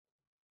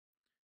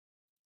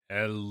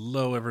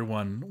Hello,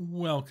 everyone.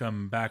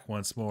 Welcome back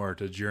once more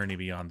to Journey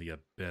Beyond the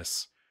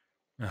Abyss.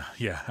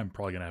 Yeah, I'm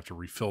probably going to have to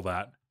refill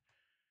that.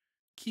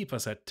 Keep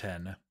us at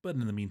 10, but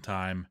in the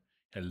meantime,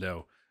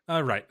 hello.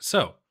 All right,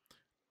 so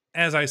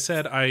as I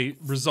said, I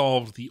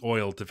resolved the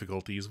oil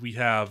difficulties. We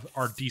have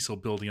our diesel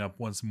building up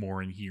once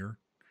more in here.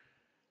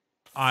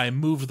 I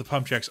moved the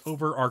pump jacks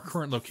over. Our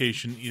current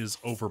location is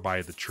over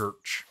by the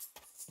church.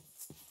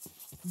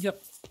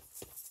 Yep,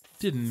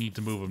 didn't need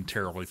to move them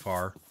terribly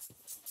far.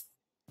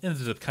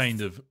 Ended up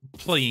kind of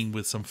playing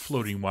with some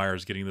floating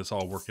wires, getting this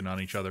all working on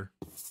each other.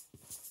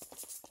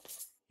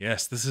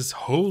 Yes, this is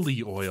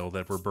holy oil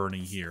that we're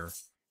burning here.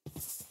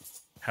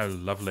 How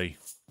lovely.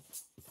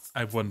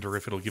 I wonder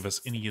if it'll give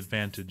us any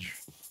advantage.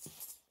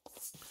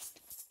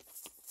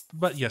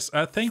 But yes,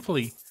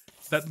 thankfully,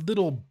 that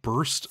little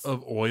burst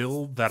of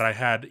oil that I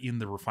had in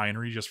the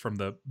refinery just from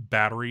the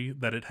battery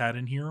that it had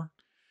in here,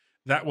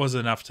 that was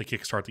enough to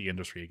kickstart the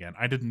industry again.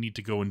 I didn't need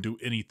to go and do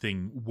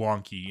anything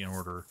wonky in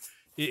order.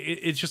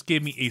 It just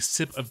gave me a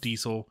sip of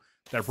diesel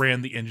that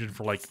ran the engine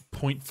for like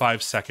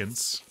 0.5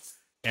 seconds,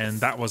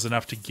 and that was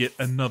enough to get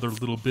another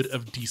little bit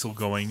of diesel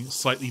going,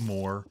 slightly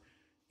more.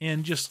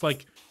 And just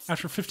like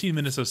after 15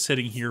 minutes of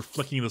sitting here,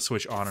 flicking the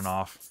switch on and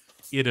off,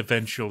 it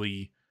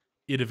eventually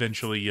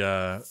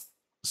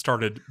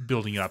started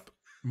building up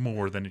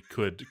more than it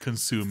could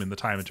consume in the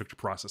time it took to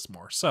process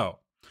more. So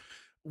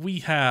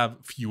we have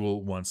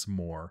fuel once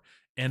more.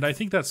 And I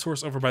think that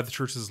source over by the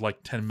church is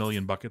like 10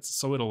 million buckets,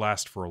 so it'll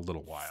last for a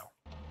little while.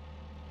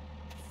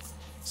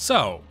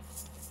 So,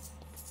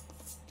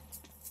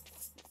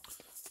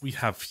 we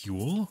have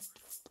fuel.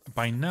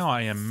 By now,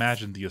 I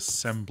imagine the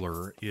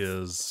assembler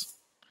is...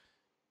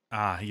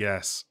 Ah,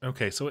 yes.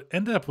 Okay, so it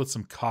ended up with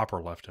some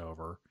copper left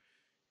over.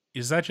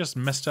 Is that just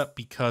messed up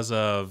because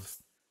of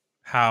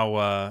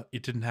how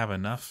it didn't have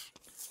enough?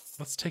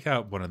 Let's take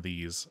out one of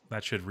these.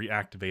 That should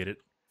reactivate it.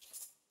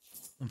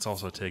 Let's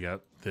also take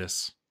out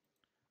this.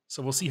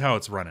 So we'll see how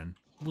it's running.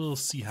 We'll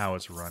see how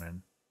it's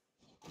running.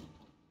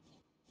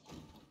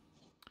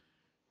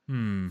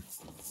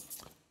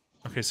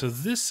 Okay, so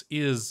this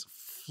is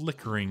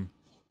flickering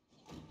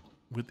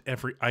with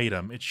every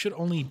item. It should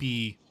only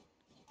be...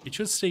 It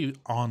should stay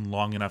on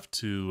long enough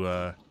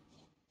to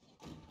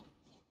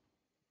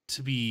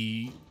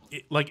be...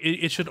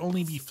 It should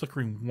only be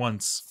flickering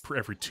once per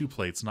every 2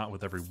 plates, not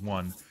with every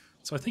 1.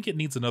 So I think it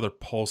needs another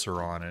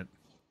pulsar on it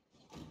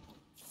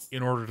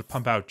in order to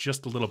pump out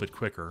just a little bit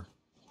quicker.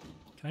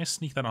 Can I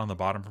sneak that on the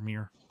bottom from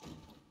here?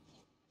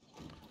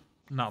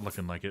 Not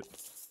looking like it.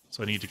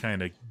 So I need to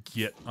kind of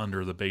get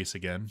under the base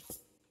again.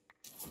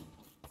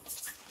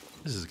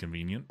 This is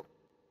convenient.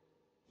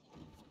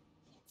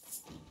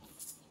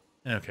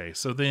 Okay,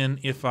 so then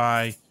if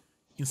I,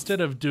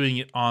 instead of doing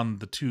it on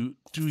the two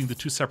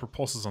separate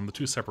pulses on the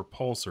 2 separate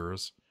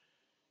pulsars,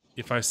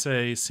 if I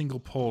say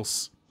single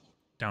pulse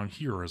down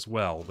here as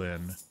well,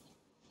 then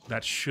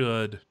that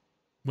should,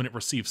 when it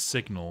receives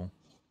signal...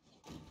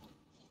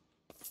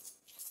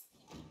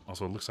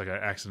 Also, it looks like I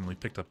accidentally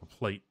picked up a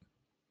plate.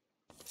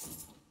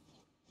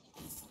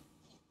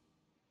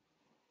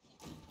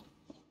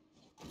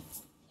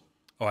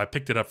 Oh, I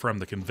picked it up from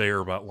the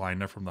conveyor belt line,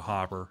 not from the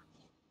hopper.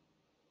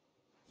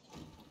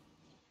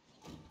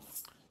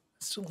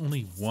 Still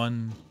only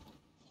one...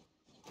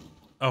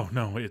 Oh,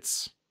 no,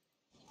 it's...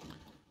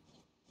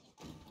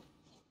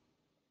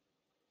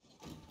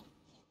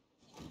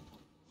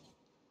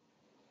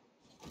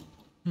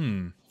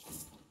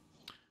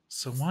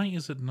 So why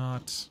is it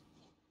not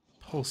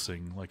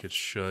pulsing like it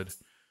should?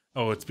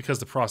 Oh, it's because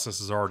the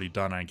process is already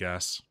done, I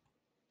guess.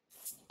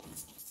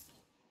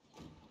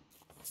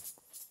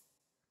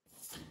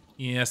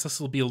 Yes, this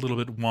will be a little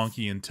bit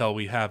wonky until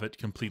we have it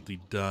completely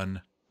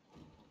done.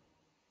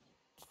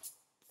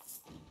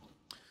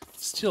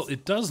 Still,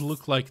 it does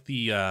look like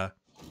the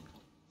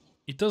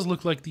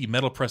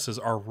metal presses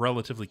are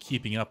relatively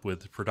keeping up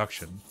with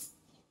production.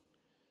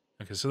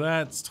 Okay, so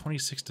that's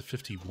 26 to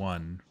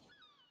 51.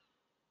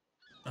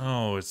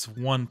 Oh, it's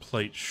 1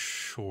 plate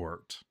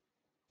short.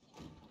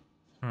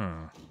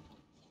 Why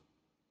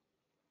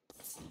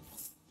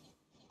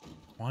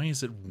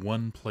is it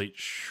 1 plate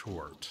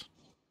short?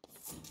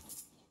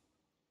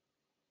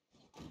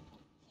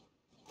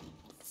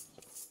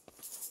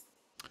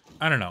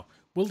 I don't know.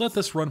 We'll let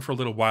this run for a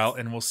little while,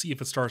 and we'll see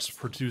if it starts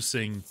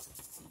producing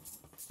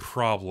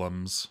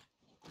problems.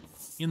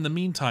 In the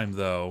meantime,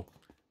 though,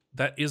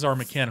 that is our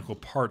mechanical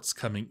parts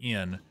coming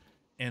in,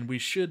 and we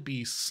should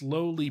be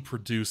slowly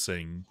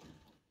producing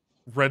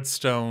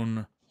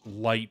redstone,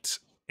 light,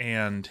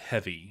 and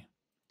heavy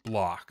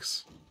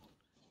blocks.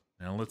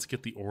 Now let's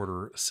get the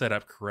order set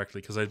up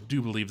correctly, because I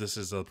do believe this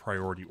is the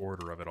priority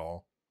order of it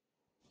all.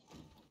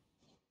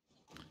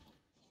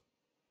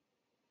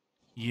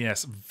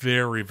 Yes,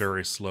 very,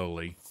 very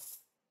slowly,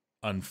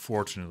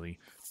 unfortunately.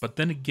 But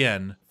then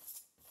again,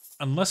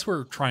 unless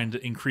we're trying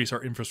to increase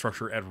our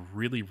infrastructure at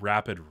really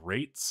rapid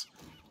rates,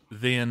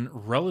 then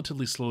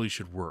relatively slowly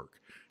should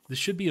work. This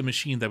should be a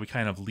machine that we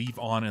kind of leave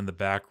on in the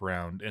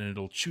background, and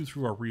it'll chew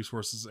through our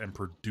resources and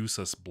produce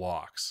us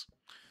blocks.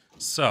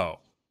 So,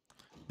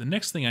 The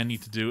next thing I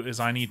need to do is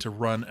I need to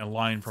run a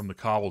line from the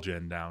cobble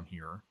gen down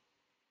here.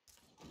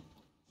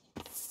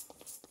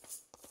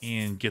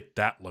 And get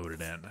that loaded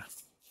in.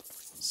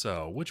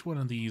 So, which one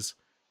of these?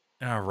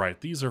 All right,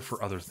 these are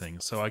for other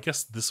things. So I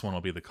guess this one will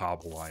be the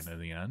cobble line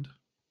in the end.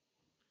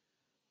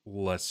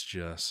 Let's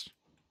just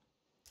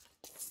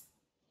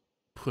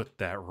put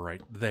that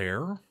right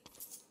there.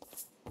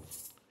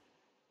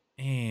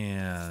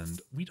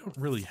 And we don't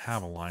really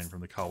have a line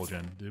from the cobble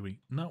gen, do we?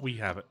 No, we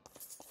have it.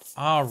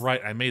 All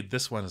right, I made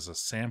this one as a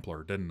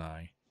sampler, didn't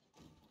I?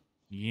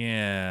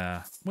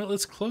 Yeah. Well,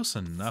 it's close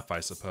enough, I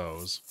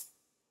suppose.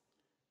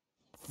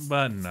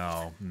 But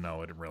no,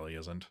 it really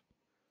isn't.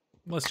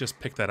 Let's just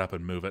pick that up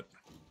and move it.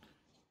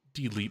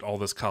 Delete all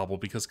this cobble,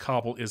 because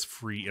cobble is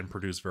free and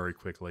produced very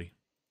quickly.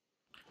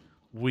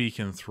 We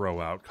can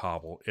throw out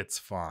cobble. It's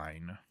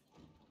fine.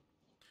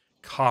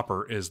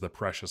 Copper is the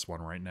precious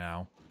one right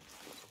now.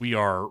 We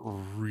are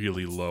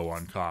really low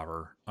on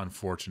copper,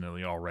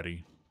 unfortunately,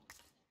 already.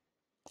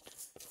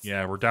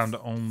 Yeah, we're down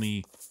to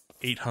only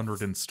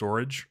 800 in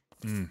storage.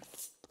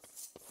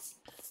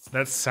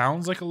 That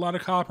sounds like a lot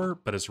of copper,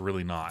 but it's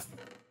really not.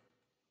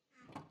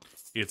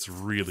 It's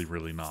really,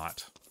 really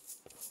not.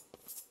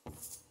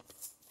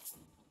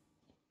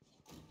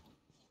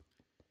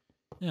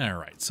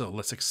 Alright, so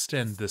let's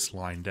extend this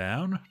line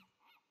down.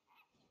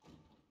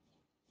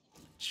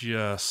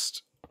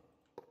 Just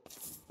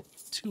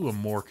to a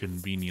more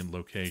convenient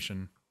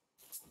location.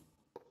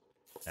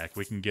 Heck,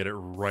 we can get it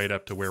right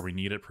up to where we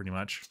need it, pretty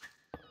much.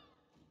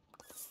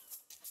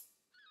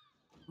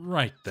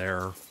 Right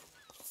there.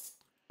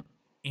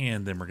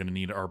 And then we're going to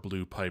need our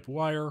blue pipe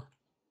wire. A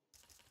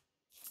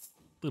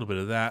little bit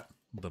of that,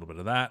 a little bit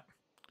of that.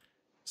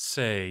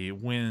 Say,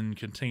 when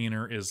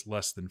container is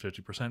less than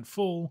 50%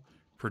 full,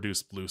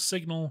 produce blue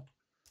signal.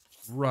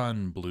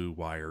 Run blue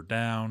wire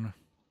down.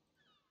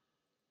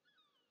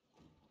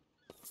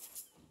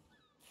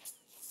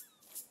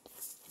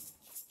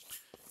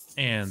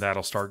 And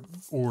that'll start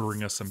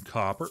ordering us some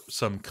copper,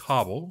 some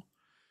cobble.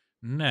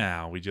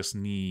 Now we just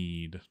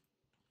need...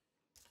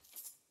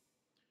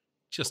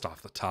 just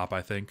off the top,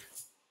 I think.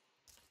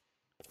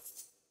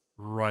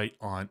 Right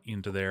on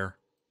into there.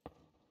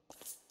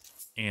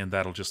 And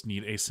that'll just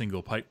need a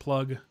single pipe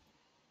plug.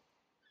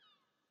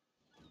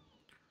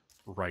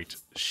 Right.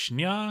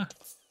 Shnya.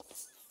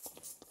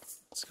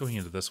 Let's go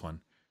into this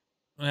one.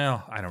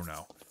 Well, I don't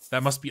know.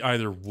 That must be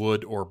either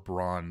wood or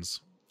bronze.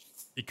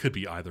 It could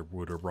be either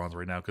wood or bronze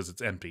right now because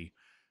it's empty.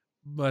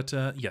 But,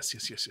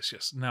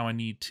 yes. Now I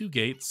need 2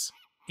 gates.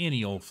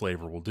 Any old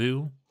flavor will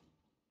do.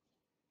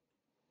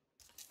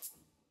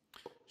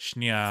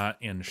 Shnya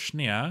and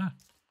shnya.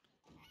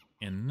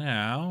 And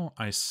now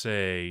I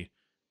say,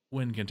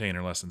 when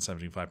container less than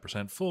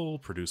 75% full,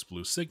 produce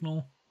blue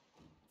signal.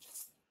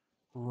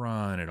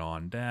 Run it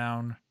on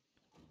down.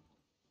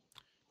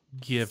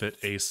 Give it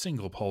a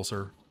single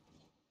pulsar,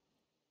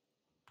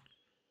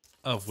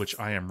 of which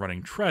I am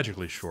running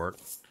tragically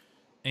short,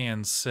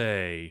 and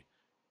say,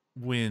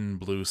 when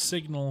blue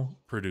signal,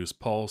 produce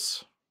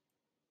pulse.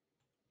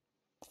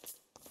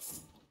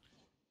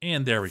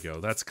 And there we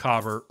go. That's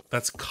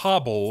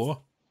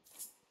cobble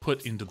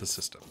put into the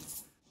system.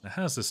 Now,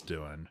 how's this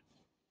doing?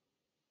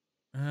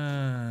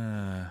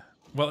 Well,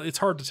 it's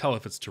hard to tell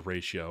if it's to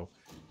ratio,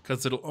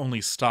 because it'll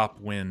only stop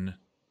when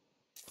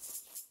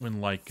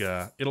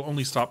it'll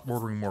only stop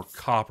ordering more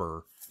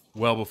copper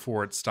well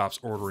before it stops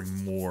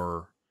ordering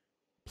more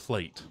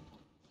plate.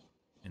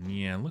 And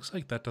yeah, it looks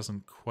like that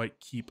doesn't quite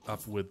keep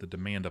up with the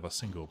demand of a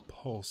single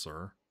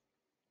pulsar.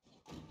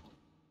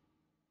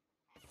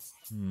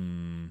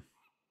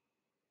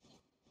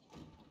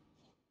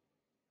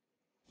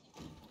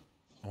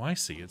 Oh, I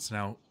see. It's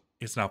now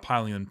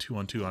piling them 2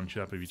 on 2 on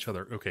top of each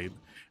other. Okay, and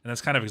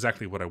that's kind of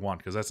exactly what I want,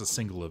 because that's a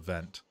single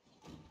event.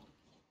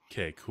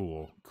 Okay,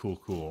 cool.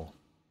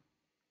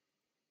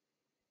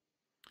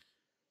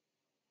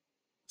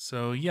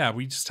 So yeah,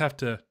 we just have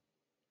to...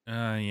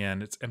 yeah,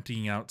 and it's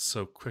emptying out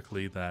so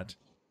quickly that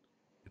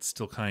it's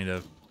still kind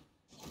of...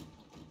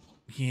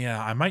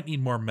 Yeah, I might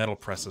need more metal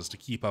presses to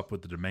keep up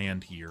with the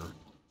demand here.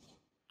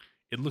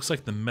 It looks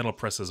like the metal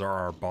presses are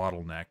our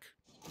bottleneck,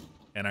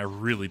 and I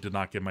really did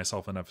not give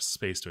myself enough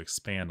space to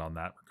expand on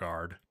that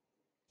regard.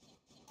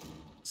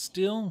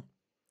 Still,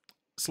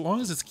 as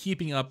long as it's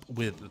keeping up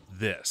with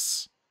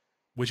this,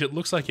 which it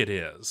looks like it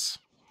is,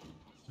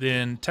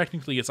 then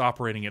technically it's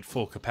operating at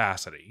full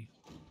capacity.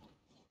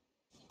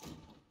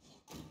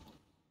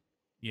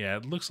 Yeah,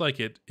 it looks like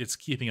it's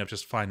keeping up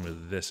just fine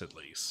with this, at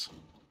least.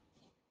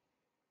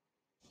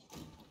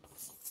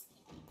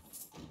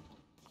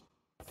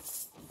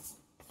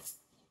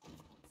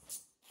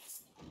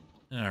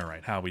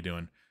 Alright, how are we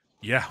doing?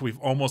 Yeah, we've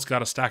almost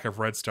got a stack of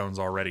redstones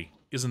already.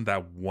 Isn't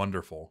that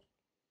wonderful?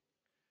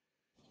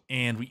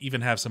 And we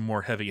even have some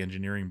more heavy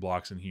engineering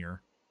blocks in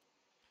here.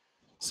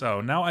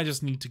 So now I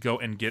just need to go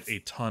and get a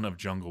ton of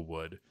jungle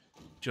wood,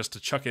 just to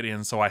chuck it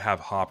in so I have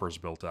hoppers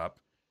built up.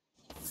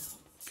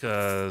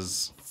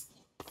 Because...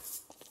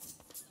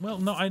 well,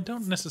 no, I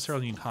don't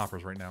necessarily need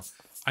hoppers right now.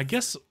 I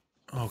guess...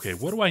 okay,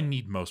 what do I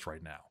need most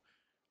right now?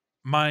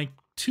 My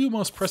two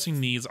most pressing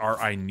needs are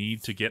I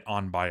need to get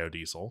on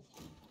biodiesel.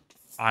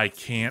 I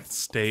can't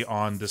stay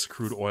on this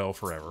crude oil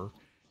forever.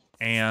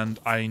 And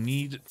I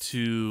need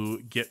to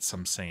get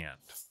some sand.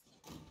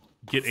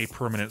 Get a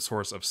permanent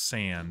source of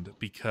sand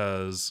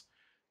because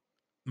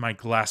my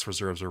glass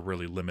reserves are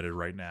really limited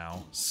right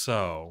now.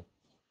 So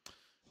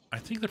I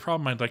think the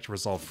problem I'd like to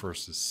resolve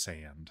first is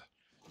sand,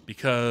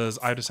 because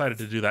I decided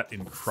to do that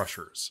in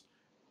crushers.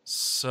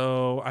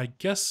 So I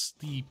guess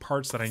the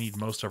parts that I need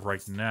most of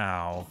right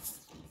now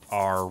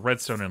are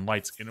redstone and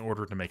lights in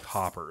order to make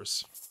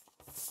hoppers.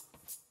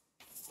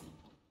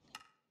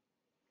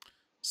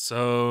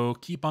 So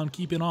keep on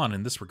keeping on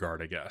in this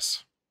regard, I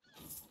guess.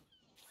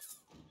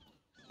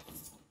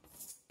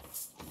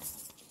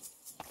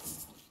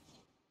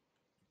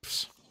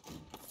 Psst.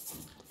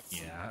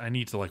 Yeah, I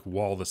need to like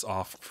wall this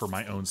off for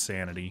my own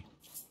sanity,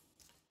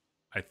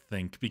 I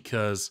think,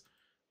 because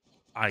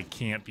I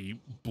can't be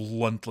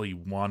bluntly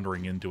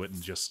wandering into it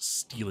and just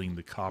stealing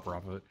the copper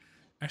off of it.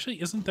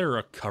 Actually, isn't there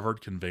a covered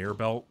conveyor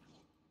belt?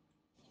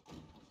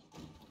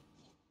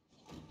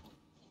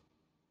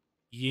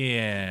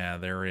 Yeah,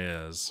 there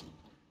is.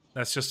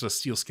 That's just a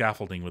steel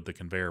scaffolding with the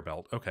conveyor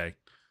belt. Okay,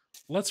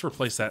 let's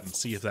replace that and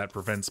see if that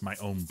prevents my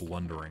own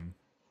blundering.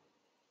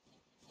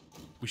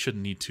 We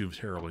shouldn't need too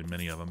terribly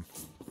many of them.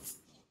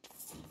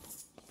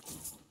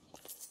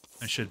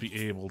 I should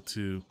be able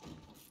to...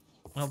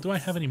 Well, do I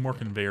have any more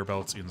conveyor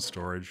belts in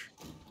storage?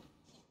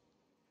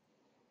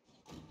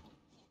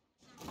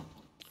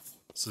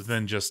 So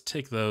then just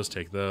take those.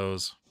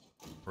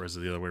 Or is it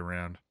the other way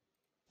around?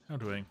 How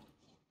do I...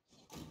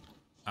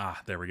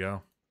 Ah, there we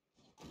go.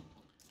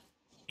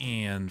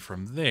 And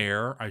from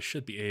there, I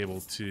should be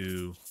able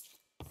to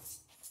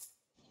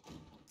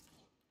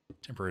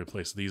temporarily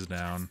place these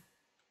down.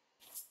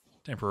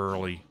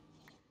 Temporarily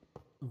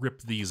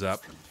rip these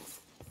up.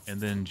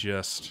 And then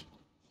just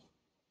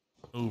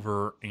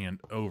over and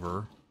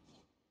over.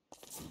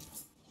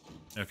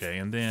 Okay,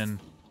 and then...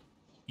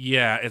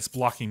 Yeah, it's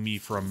blocking me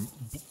from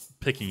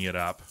picking it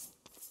up.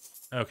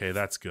 Okay,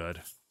 that's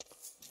good.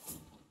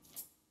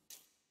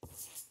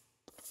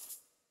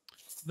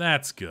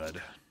 That's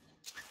good.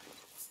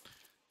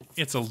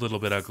 It's a little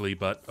bit ugly,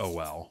 but oh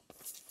well.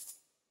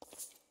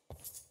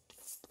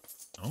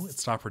 Oh, it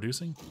stopped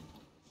producing?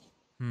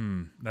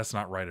 That's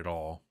not right at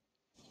all.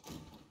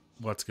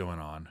 What's going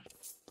on?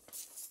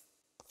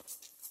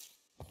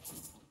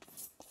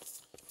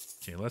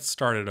 Okay, let's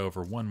start it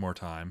over one more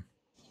time.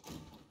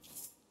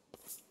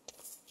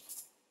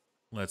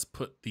 Let's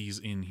put these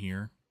in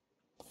here.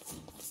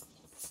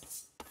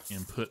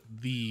 And put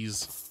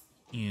these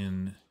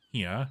in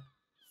here.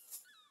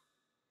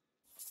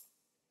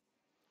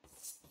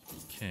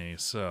 Okay,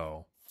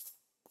 so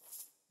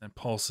that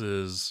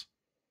pulses...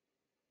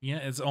 Yeah,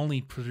 it's only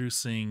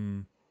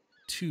producing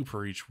 2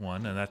 per each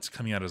one, and that's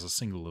coming out as a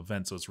single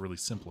event, so it's really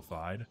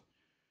simplified.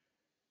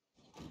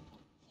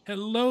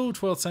 Hello,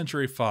 12th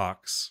Century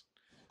Fox.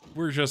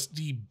 We're just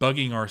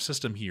debugging our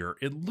system here.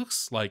 It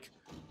looks like...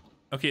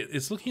 Okay,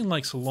 it's looking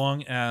like so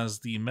long as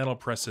the metal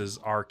presses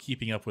are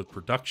keeping up with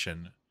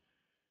production,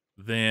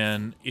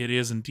 then it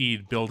is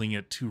indeed building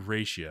at 2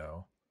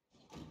 ratio.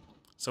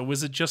 So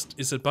is it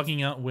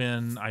bugging out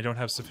when I don't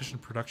have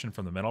sufficient production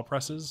from the metal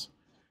presses?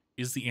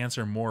 Is the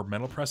answer more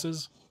metal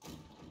presses?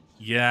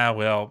 Yeah,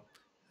 well,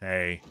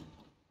 hey.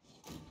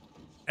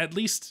 At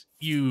least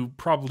you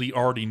probably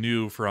already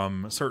knew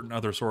from certain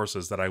other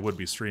sources that I would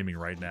be streaming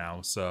right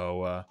now,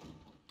 so,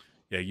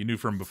 yeah, you knew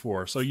from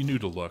before, so you knew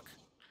to look.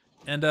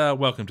 And,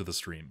 welcome to the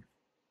stream.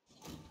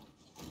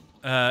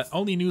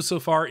 Only news so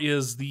far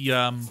is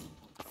the,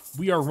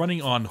 we are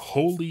running on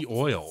holy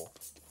oil.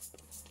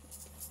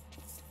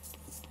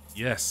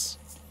 Yes.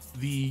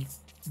 The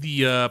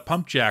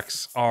pump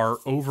jacks are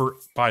over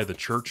by the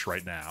church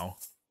right now.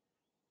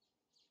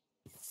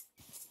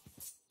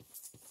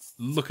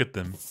 Look at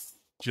them.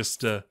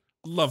 Just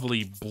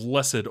lovely,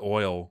 blessed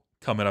oil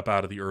coming up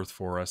out of the earth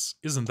for us.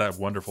 Isn't that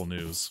wonderful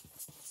news?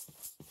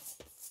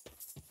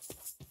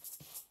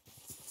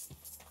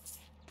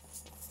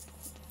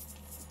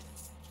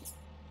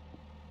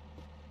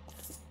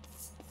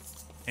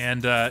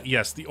 And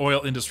yes, the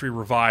oil industry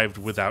revived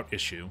without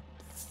issue.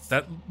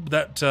 That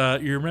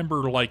you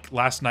remember, like,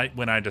 last night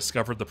when I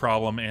discovered the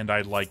problem and I,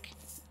 like,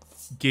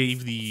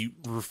 gave the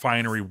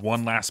refinery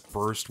one last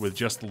burst with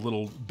just the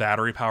little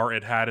battery power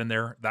it had in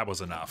there? That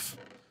was enough.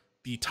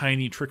 The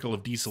tiny trickle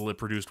of diesel it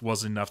produced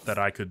was enough that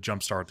I could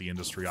jumpstart the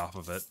industry off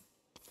of it.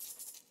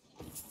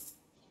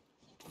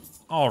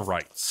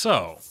 Alright,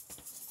 so...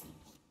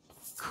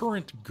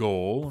 current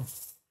goal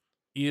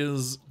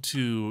is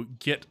to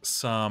get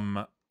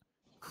some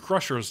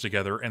crushers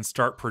together and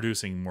start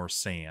producing more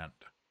sand.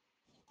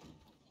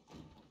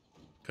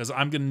 Because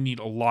I'm going to need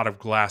a lot of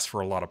glass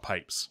for a lot of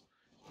pipes.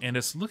 And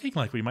it's looking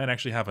like we might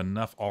actually have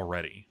enough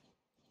already.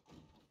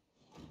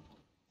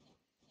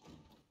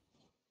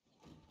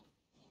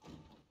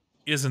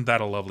 Isn't that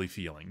a lovely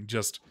feeling?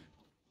 Just,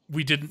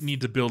 we didn't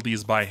need to build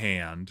these by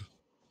hand.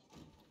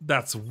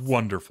 That's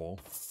wonderful.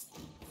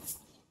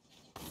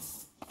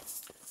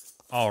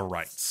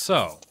 Alright,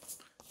 so,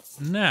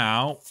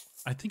 now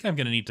I think I'm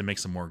going to need to make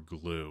some more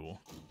glue.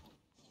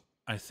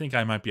 I think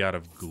I might be out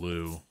of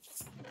glue.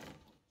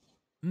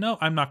 No,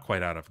 I'm not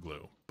quite out of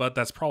glue, but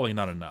that's probably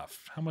not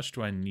enough. How much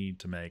do I need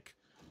to make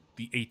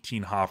the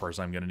 18 hoppers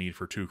I'm going to need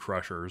for 2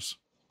 crushers?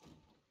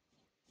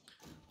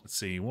 Let's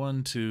see,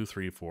 1, 2,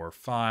 3, 4,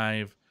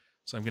 5.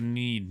 So I'm going to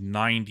need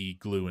 90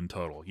 glue in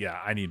total. Yeah,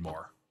 I need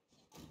more.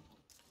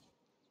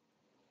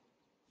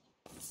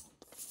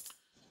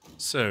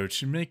 So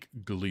to make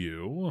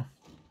glue,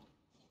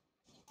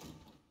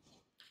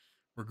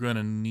 we're going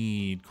to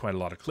need quite a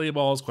lot of clay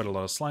balls, quite a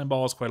lot of slime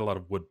balls, quite a lot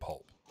of wood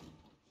pulp.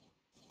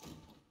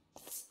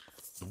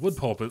 The wood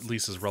pulp at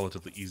least is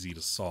relatively easy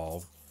to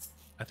solve.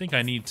 I think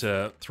I need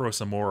to throw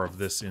some more of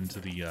this into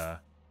the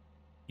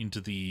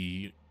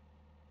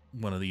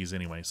one of these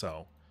anyway.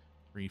 So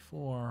 3,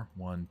 4,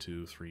 1,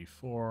 2, 3,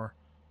 4.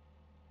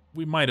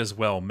 We might as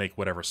well make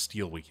whatever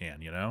steel we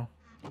can, you know?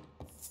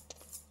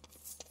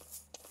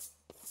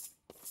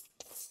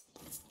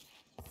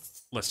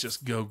 Let's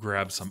just go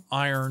grab some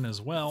iron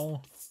as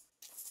well.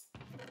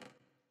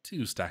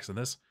 2 stacks of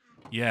this.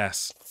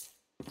 Yes.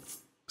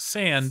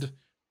 Sand,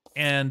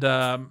 and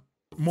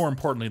more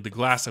importantly, the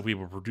glass that we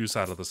will produce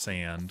out of the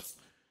sand.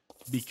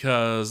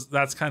 Because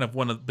that's kind of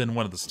been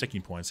one of the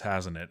sticking points,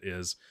 hasn't it?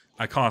 Is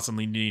I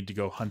constantly need to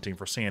go hunting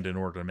for sand in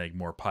order to make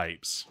more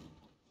pipes.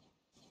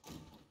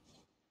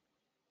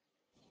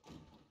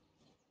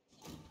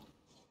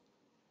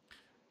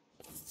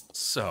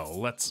 So,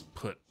 let's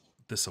put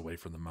this away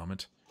for the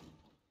moment.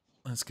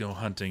 Let's go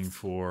hunting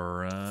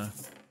for...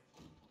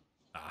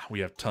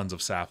 we have tons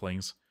of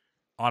saplings.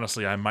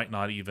 Honestly, I might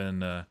not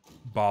even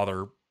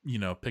bother, you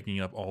know, picking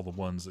up all the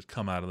ones that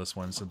come out of this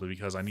one, simply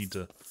because I need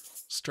to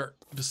start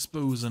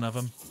disposing of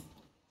them.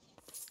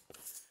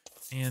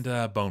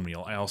 And bone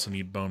meal. I also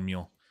need bone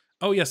meal.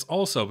 Oh yes,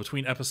 also,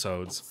 between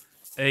episodes,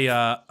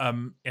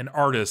 an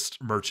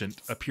artist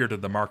merchant appeared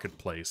at the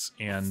marketplace,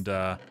 and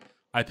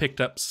I picked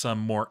up some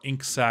more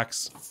ink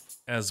sacks,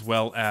 as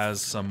well as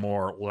some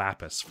more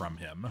lapis from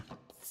him.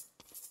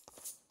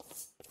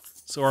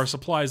 So our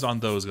supplies on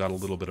those got a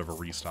little bit of a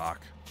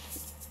restock.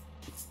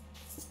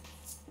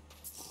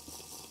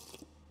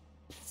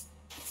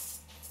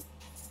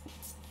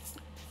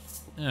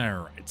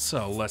 Alright,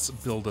 so let's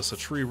build us a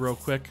tree real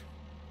quick.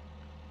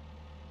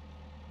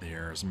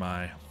 There's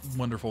my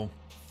wonderful...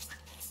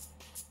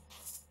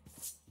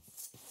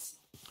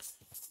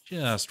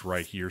 Just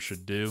right here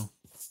should do.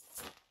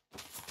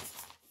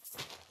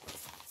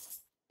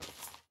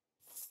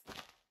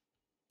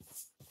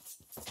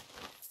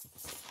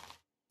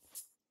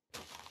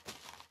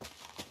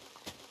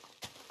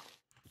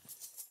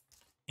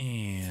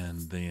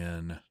 And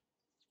then...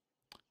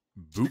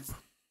 boop.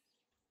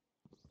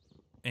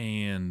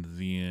 And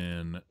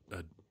then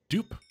a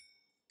dupe.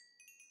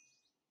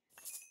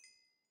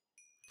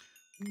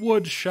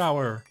 Wood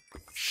shower.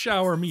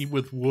 Shower me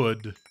with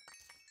wood.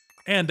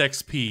 And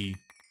XP.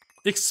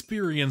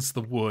 Experience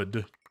the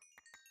wood.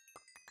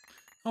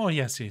 Oh,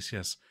 yes, yes,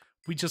 yes.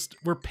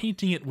 We're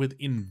painting it with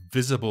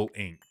invisible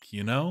ink,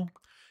 you know?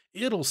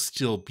 It'll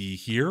still be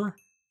here.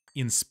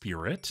 In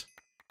spirit.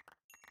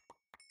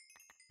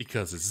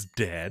 Because it's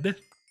dead.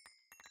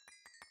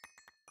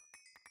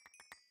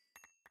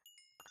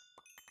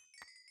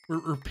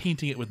 We're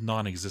painting it with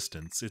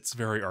non-existence. It's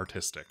very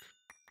artistic.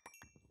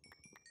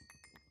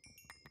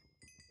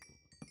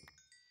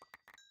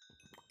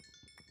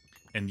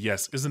 And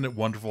yes, isn't it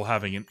wonderful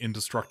having an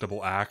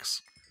indestructible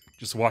axe?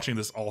 Just watching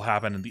this all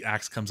happen and the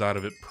axe comes out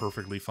of it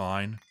perfectly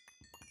fine.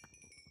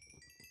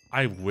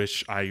 I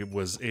wish I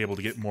was able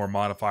to get more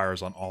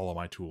modifiers on all of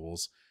my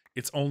tools.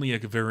 It's only a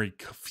very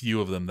few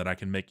of them that I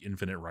can make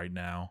infinite right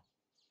now.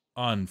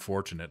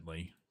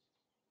 Unfortunately.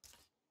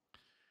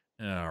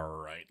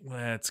 Alright,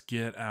 let's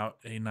get out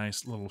a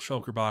nice little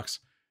shulker box,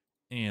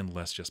 and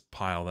let's just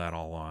pile that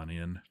all on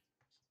in.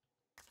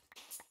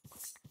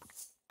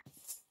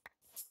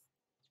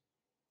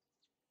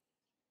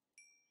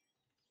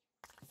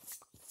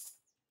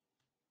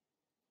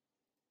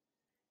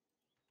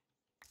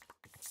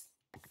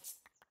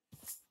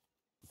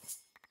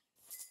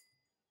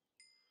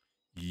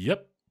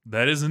 Yep,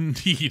 that is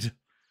indeed.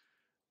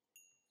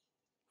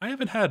 I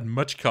haven't had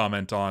much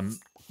comment on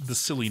the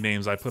silly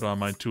names I put on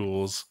my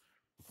tools.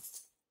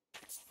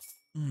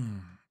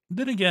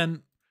 Then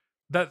again,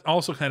 that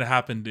also kind of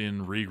happened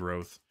in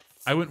Regrowth.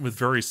 I went with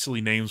very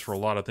silly names for a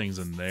lot of things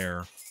in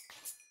there.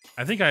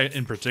 I think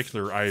in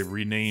particular, I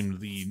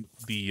renamed the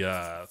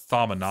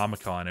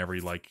Thaumonomicon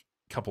every, like,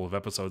 couple of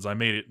episodes. I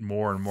made it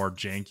more and more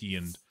janky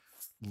and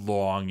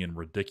long and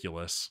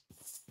ridiculous.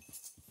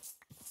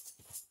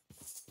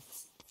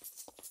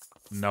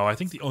 No, I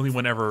think the only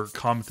one ever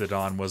commented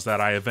on was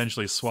that I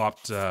eventually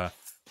swapped the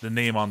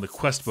name on the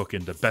quest book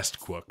into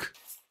Bestquook.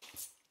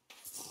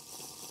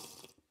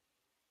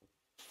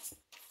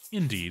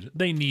 Indeed,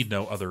 they need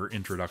no other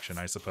introduction,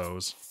 I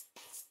suppose.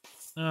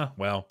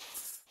 Well,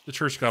 the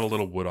church got a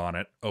little wood on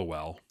it. Oh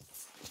well.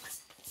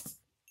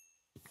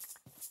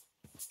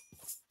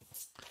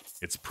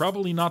 It's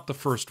probably not the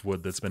first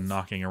wood that's been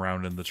knocking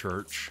around in the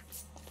church.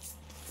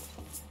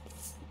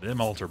 Them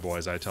altar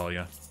boys, I tell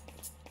ya.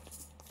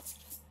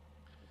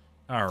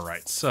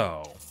 Alright,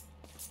 so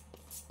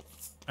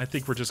I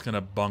think we're just going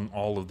to bung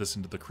all of this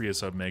into the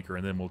creosote maker,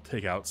 and then we'll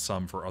take out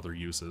some for other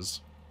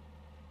uses.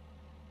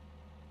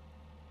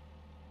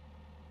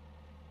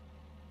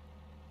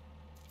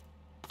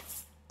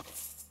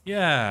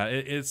 Yeah,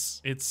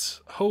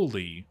 it's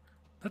holy.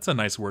 That's a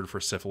nice word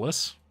for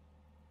syphilis.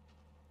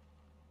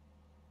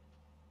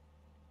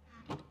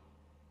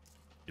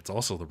 It's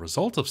also the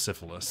result of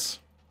syphilis.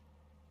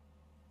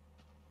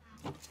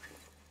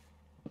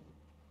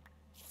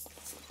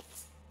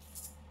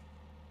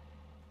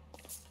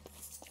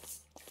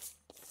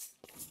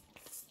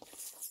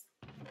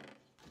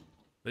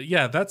 But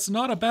yeah, that's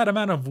not a bad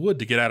amount of wood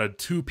to get out of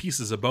 2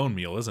 pieces of bone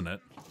meal, isn't it?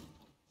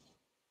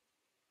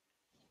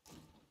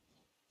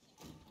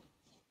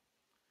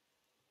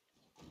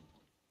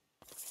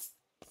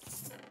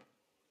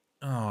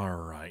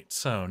 Alright,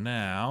 so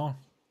now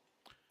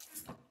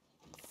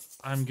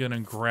I'm gonna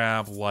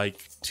grab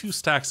like 2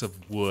 stacks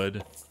of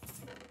wood,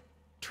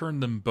 turn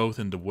them both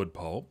into wood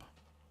pulp.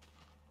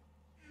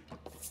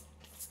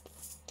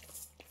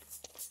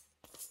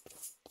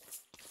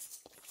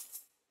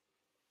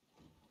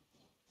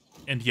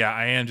 And yeah,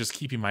 I am just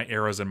keeping my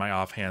arrows in my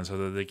offhand so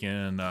that they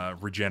can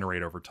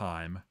regenerate over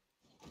time.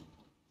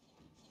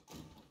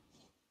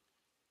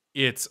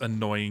 It's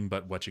annoying,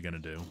 but what you gonna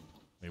do?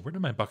 Wait, where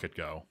did my bucket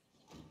go?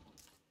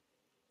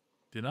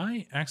 Did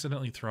I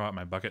accidentally throw out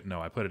my bucket?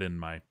 No, I put it in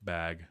my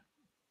bag.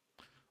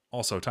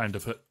 Also, time to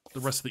put the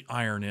rest of the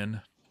iron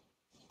in.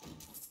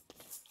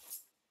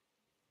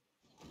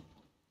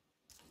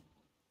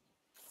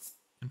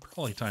 And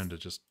probably time to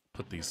just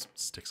put these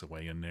sticks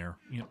away in there.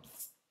 Yep.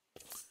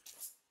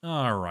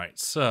 Alright,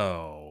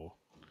 so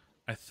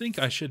I think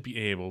I should be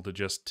able to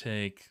just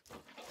take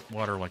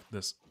water like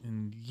this.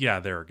 And yeah,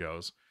 there it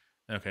goes.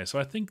 Okay, so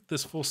I think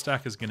this full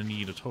stack is going to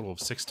need a total of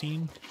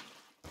 16.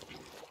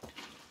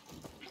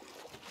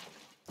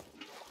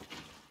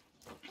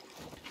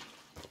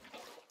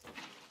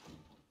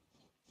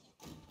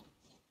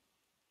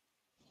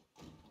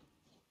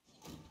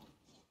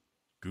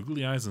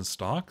 Googly eyes and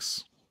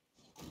stalks?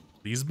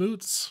 These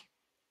boots?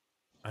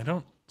 I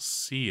don't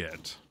see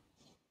it.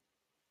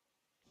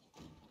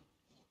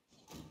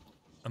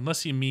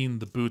 Unless you mean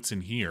the boots in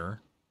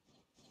here.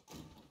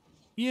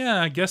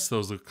 Yeah, I guess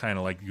those look kind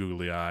of like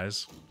googly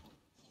eyes.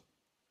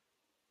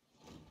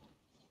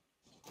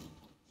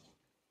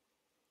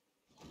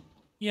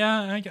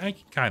 Yeah, I can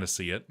kind of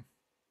see it.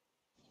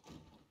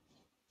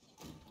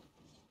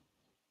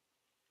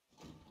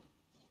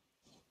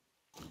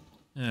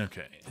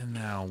 Okay, and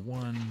now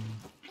 1,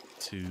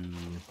 2...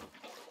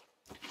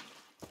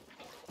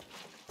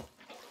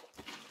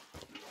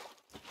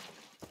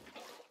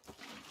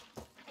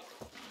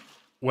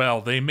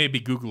 Well, they may be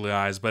googly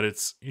eyes, but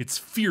it's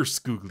fierce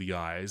googly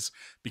eyes,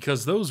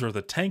 because those are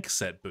the tank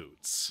set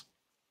boots.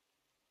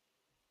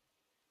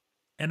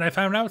 And I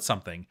found out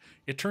something.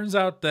 It turns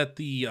out that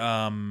the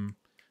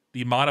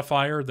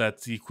modifier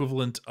that's the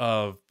equivalent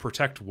of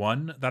Protect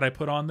 1 that I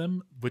put on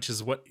them, which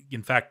is what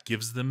in fact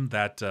gives them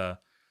that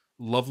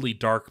lovely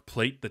dark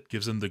plate that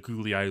gives them the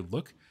googly eye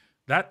look,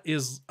 that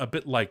is a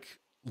bit like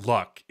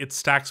luck. It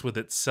stacks with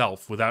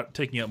itself without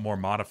taking out more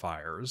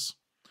modifiers.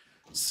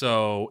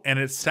 So, and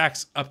it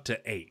stacks up to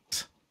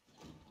 8.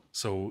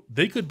 So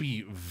they could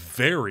be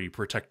very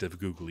protective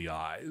googly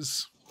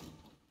eyes.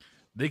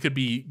 They could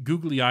be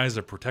googly eyes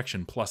of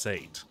protection plus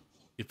 8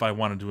 if I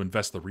wanted to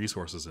invest the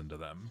resources into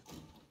them.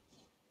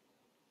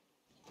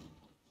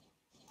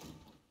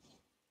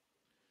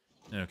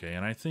 Okay,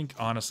 and I think,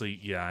 honestly,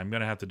 yeah, I'm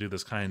going to have to do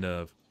this kind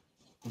of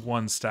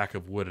 1 stack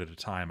of wood at a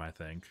time, I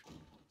think.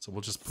 So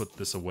we'll just put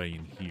this away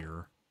in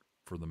here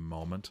for the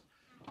moment.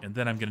 And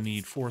then I'm going to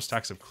need 4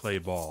 stacks of clay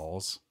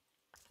balls.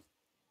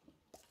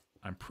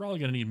 I'm probably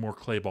going to need more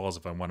clay balls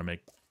if I want to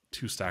make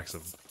 2 stacks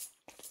of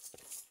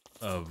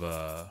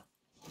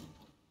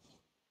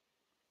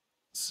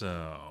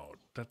so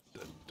da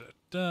da da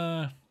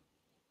da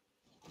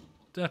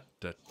da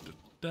da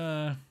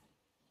da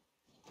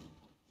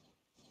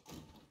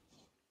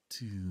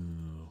 2,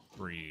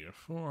 3,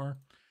 4,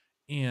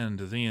 and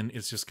then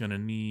it's just going to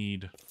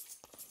need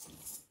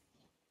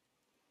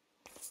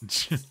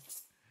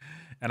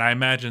and I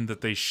imagine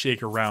that they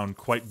shake around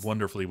quite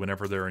wonderfully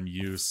whenever they're in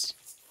use.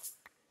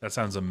 That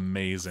sounds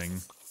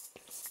amazing.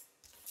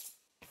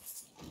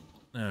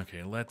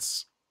 Okay,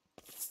 let's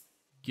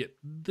get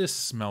this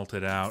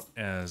smelted out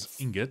as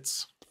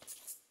ingots.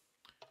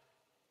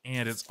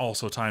 And it's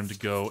also time to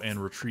go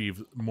and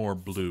retrieve more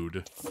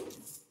blood.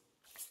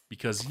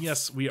 Because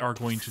yes, we are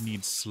going to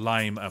need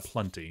slime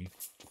aplenty.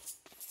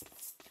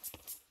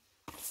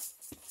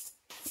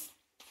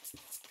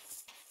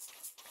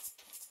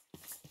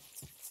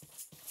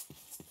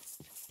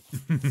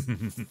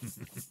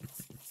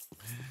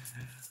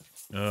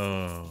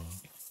 Oh.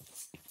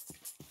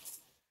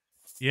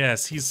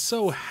 Yes, he's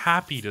so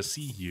happy to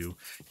see you.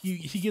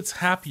 He gets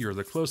happier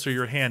the closer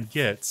your hand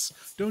gets.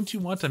 Don't you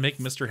want to make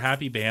Mr.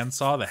 Happy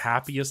Bandsaw the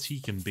happiest he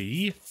can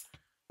be?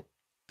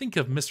 Think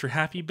of Mr.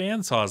 Happy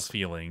Bandsaw's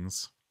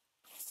feelings.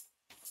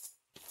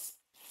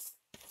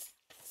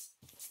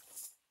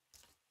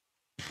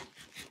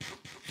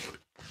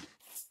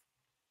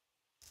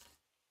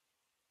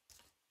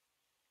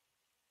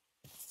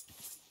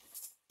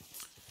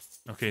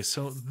 Okay,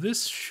 so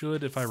this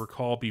should, if I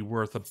recall, be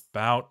worth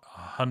about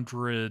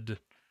 100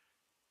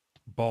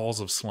 balls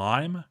of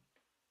slime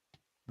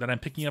that I'm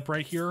picking up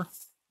right here.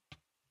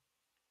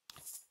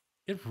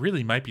 It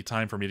really might be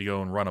time for me to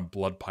go and run a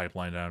blood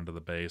pipeline down to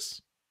the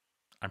base.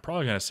 I'm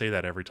probably going to say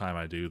that every time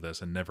I do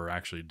this and never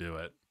actually do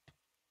it.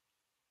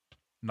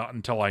 Not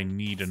until I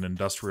need an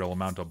industrial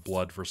amount of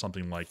blood for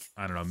something like,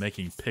 I don't know,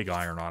 making pig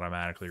iron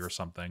automatically or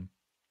something.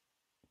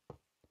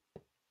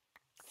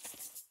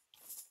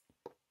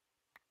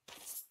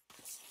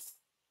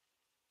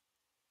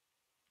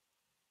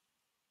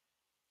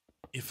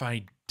 If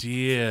I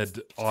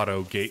did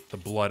auto-gate the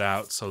blood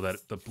out so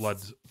that the blood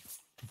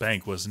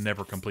bank was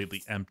never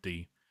completely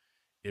empty,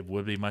 it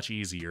would be much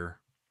easier.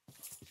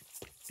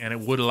 And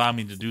it would allow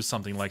me to do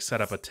something like set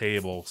up a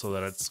table so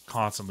that it's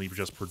constantly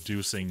just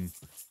producing,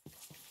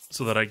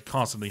 so that I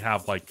constantly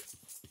have like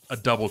a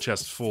double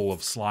chest full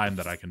of slime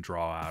that I can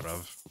draw out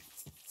of.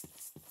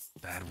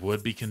 That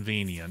would be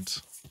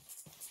convenient.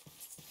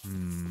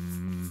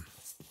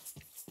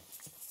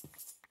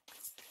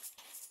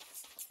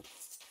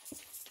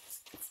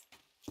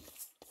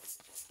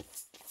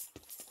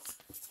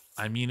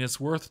 I mean, it's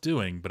worth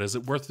doing, but is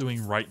it worth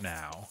doing right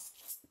now?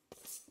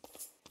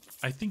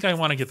 I think I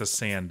want to get the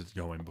sand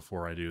going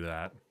before I do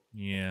that.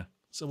 Yeah,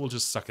 so we'll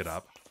just suck it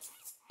up.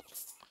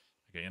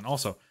 Okay, and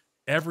also,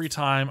 every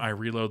time I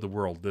reload the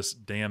world, this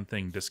damn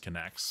thing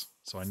disconnects.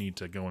 So I need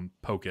to go and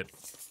poke it.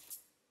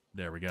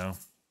 There we go.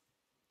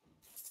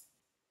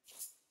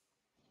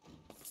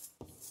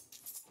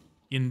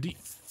 Indeed.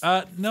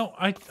 No,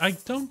 I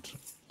don't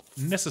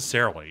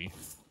necessarily.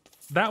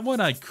 That one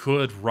I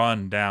could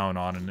run down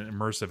on an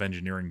immersive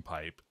engineering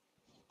pipe.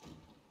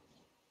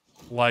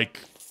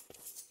 Like,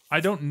 I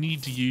don't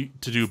need to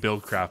do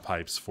buildcraft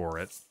pipes for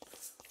it.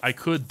 I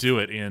could do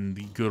it in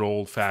the good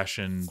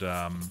old-fashioned,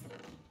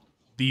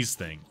 these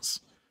things,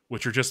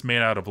 which are just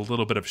made out of a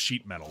little bit of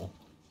sheet metal.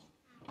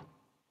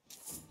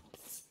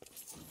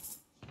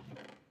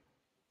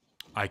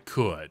 I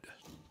could.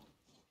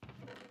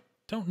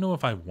 Don't know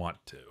if I want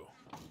to.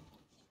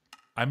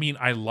 I mean,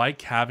 I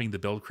like having the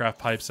buildcraft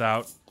pipes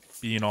out,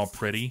 being all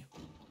pretty.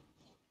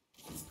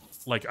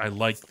 Like, I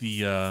like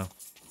the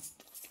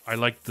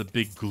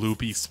big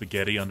gloopy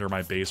spaghetti under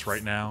my base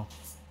right now.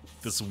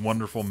 This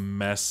wonderful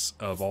mess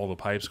of all the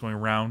pipes going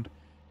around.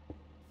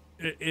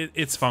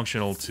 It's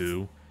functional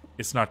too.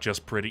 It's not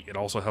just pretty, it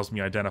also helps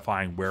me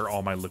identifying where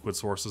all my liquid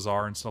sources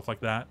are and stuff like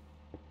that.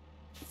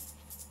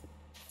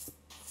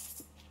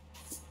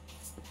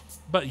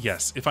 But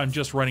yes, if I'm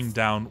just running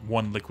down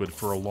one liquid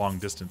for a long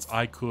distance,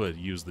 I could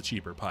use the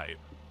cheaper pipe.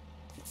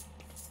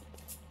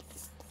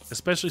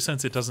 Especially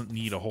since it doesn't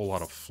need a whole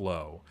lot of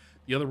flow.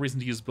 The other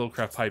reason to use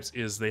buildcraft pipes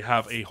is they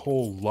have a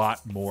whole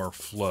lot more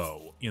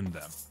flow in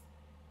them.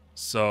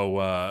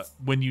 So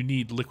when you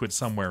need liquid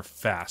somewhere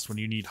fast, when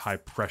you need high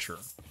pressure,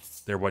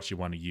 they're what you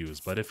want to use.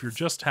 But if you're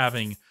just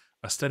having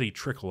a steady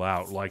trickle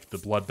out like the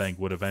blood bank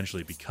would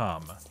eventually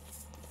become,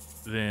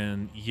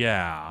 then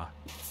yeah,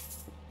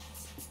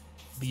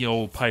 the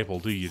old pipe will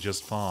do you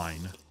just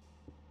fine.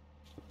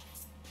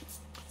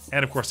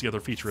 And of course the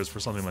other feature is for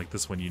something like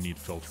this one you need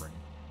filtering.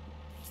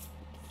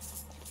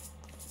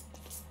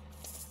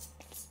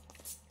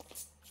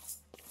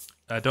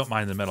 Don't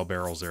mind the metal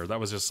barrels there. That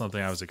was just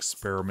something I was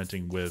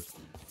experimenting with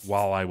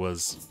while I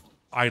was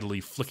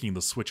idly flicking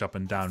the switch up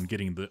and down,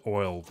 getting the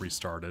oil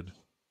restarted.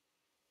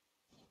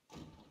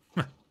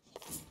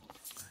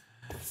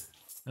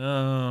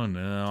 Oh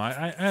no,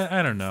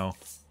 I don't know.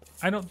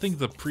 I don't think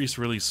the priest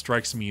really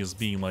strikes me as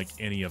being like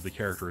any of the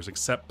characters,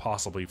 except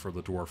possibly for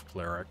the dwarf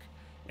cleric.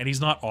 And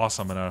he's not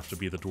awesome enough to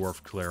be the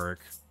dwarf cleric.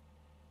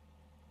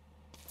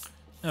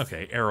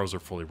 Okay, arrows are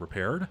fully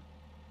repaired.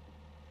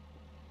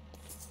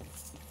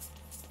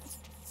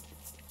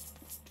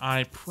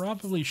 I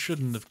probably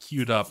shouldn't have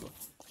queued up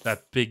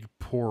that big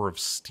pour of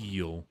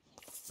steel.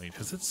 Wait,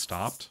 has it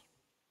stopped?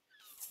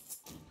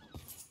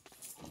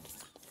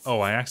 Oh,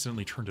 I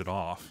accidentally turned it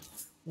off.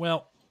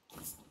 Well,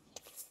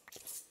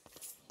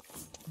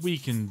 we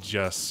can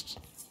just...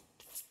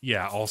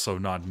 Yeah, also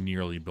not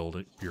nearly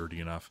beardy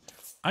enough.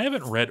 I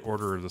haven't read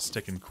Order of the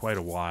Stick in quite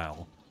a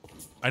while.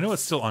 I know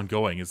it's still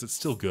ongoing. Is it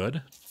still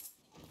good?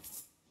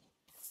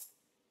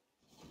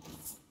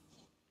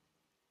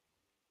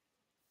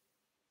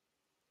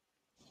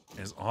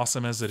 As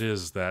awesome as it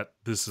is that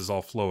this is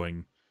all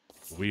flowing,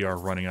 we are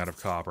running out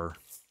of copper.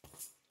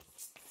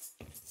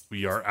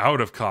 We are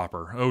out of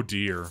copper. Oh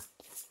dear.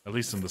 At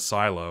least in the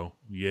silo.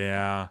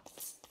 Yeah.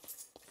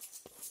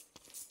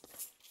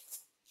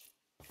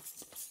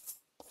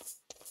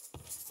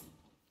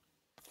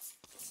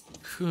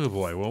 Oh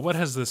boy. Well, what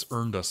has this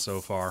earned us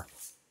so far?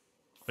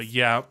 But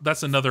yeah,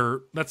 that's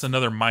another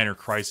minor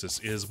crisis,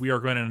 is we are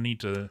going to need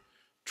to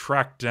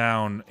track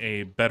down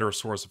a better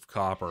source of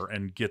copper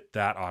and get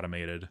that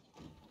automated.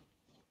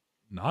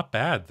 Not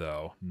bad,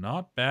 though.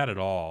 Not bad at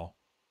all.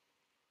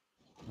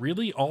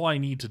 Really, all I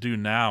need to do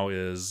now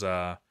is,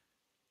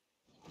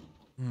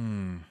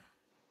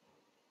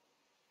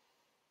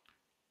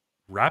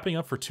 wrapping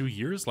up for 2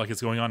 years? Like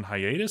it's going on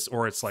hiatus?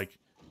 Or it's like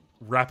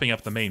wrapping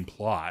up the main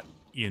plot?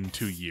 in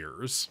 2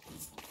 years.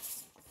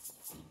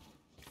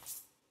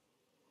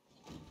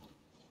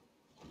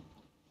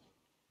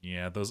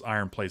 Yeah, those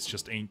iron plates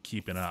just ain't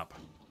keeping up.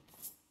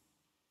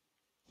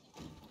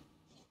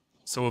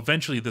 So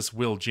eventually this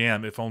will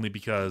jam, if only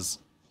because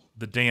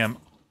the damn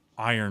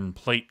iron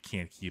plate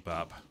can't keep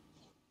up.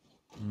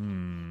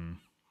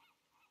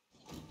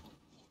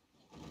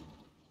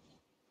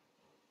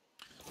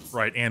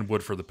 Right, and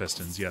wood for the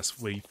pistons.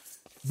 Yes, we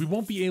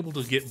won't be able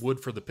to get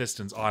wood for the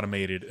pistons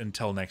automated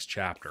until next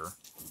chapter.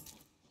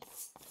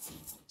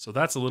 So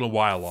that's a little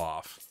while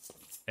off.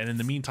 And in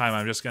the meantime,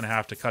 I'm just going to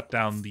have to cut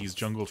down these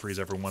jungle trees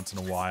every once in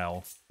a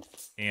while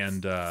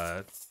and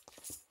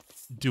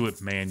do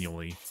it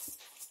manually.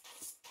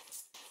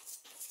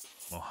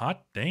 Well,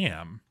 hot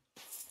damn.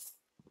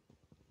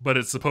 But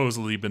it's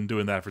supposedly been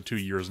doing that for 2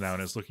 years now,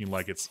 and it's looking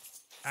like it's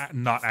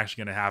not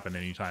actually going to happen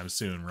anytime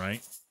soon,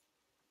 right?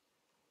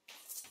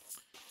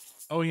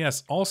 Oh,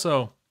 yes.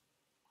 Also,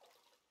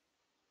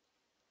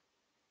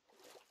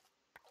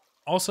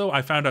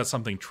 I found out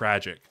something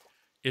tragic.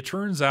 It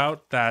turns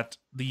out that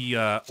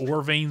the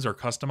ore veins are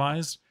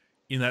customized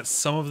in that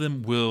some of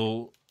them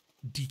will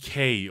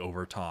decay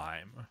over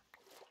time.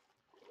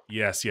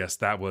 Yes,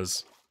 that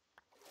was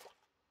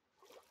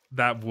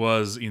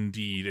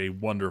indeed a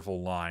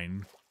wonderful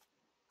line.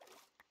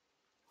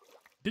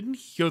 Didn't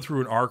he go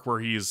through an arc where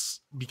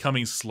he's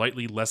becoming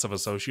slightly less of a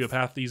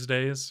sociopath these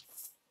days?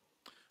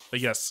 But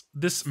yes,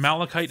 this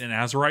malachite and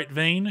azurite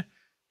vein,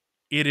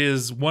 it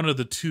is one of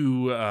the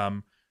two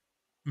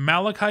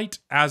malachite,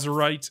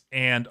 azurite,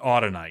 and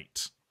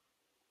autunite,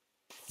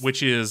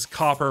 which is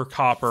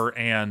copper,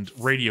 and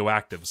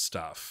radioactive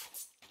stuff.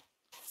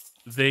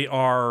 They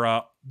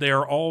are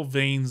all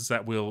veins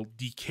that will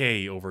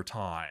decay over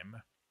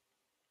time,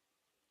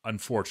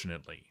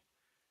 unfortunately.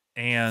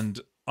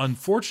 And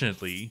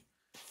unfortunately,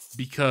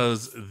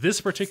 because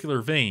this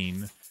particular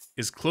vein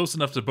is close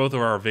enough to both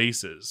of our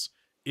vases,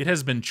 it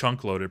has been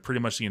chunk loaded pretty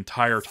much the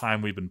entire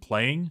time we've been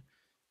playing.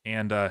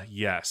 And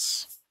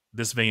yes,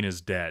 this vein is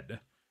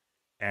dead.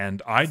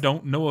 And I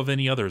don't know of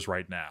any others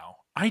right now.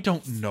 I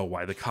don't know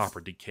why the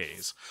copper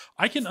decays.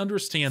 I can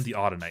understand the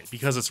autunite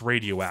because it's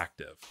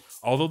radioactive.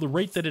 Although the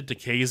rate that it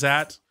decays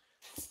at,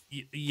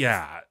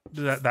 yeah,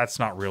 that's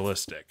not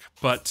realistic.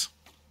 But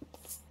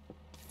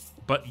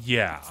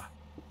yeah,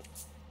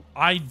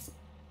 I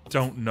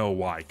don't know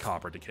why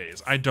copper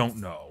decays. I don't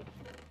know.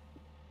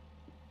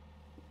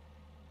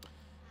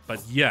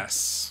 But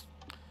yes,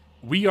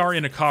 we are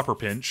in a copper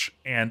pinch,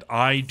 and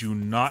I do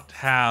not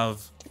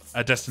have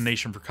a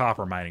destination for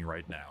copper mining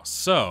right now.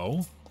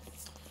 So,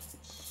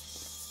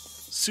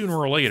 sooner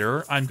or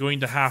later, I'm going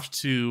to have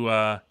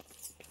to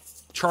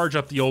charge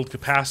up the old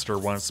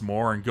capacitor once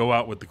more and go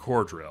out with the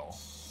core drill.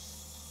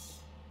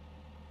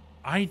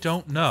 I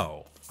don't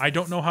know. I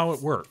don't know how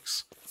it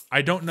works.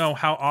 I don't know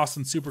how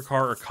Austin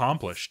Supercar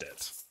accomplished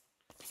it.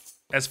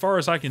 As far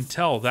as I can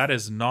tell, that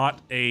is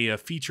not a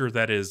feature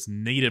that is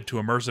native to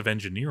immersive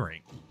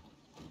engineering.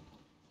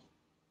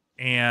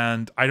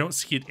 And I don't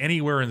see it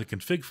anywhere in the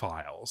config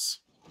files.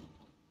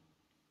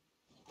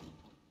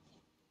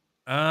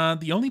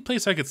 The only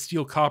place I could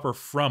steal copper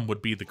from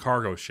would be the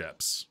cargo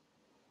ships.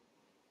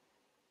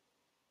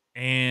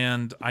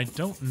 And I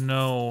don't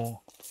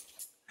know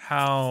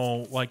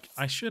how, like,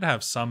 I should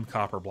have some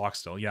copper blocks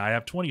still. Yeah, I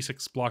have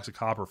 26 blocks of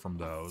copper from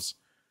those.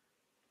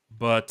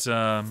 But,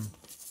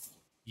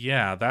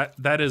 yeah,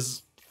 that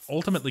is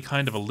ultimately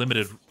kind of a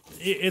limited...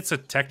 It's a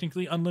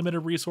technically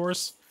unlimited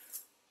resource.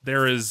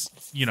 There is,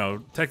 you know,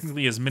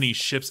 technically as many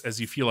ships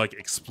as you feel like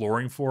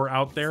exploring for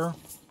out there.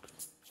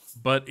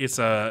 But it's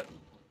a...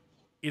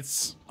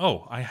 It's...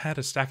 Oh, I had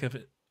a stack of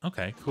it.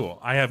 Okay, cool.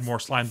 I have more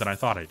slime than I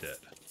thought I did.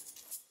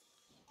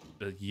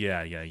 But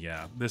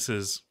yeah. This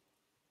is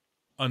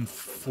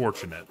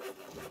unfortunate.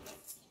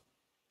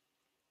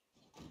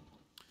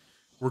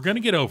 We're going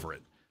to get over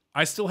it.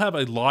 I still have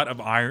a lot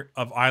of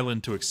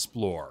island to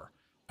explore.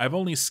 I've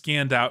only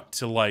scanned out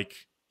to,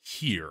 like,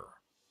 here.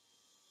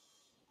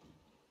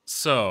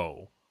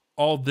 So,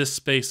 all this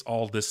space,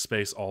 all this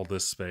space, all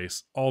this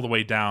space, all the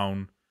way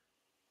down,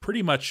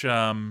 pretty much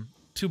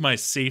to my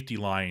safety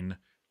line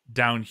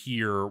down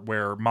here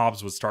where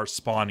mobs would start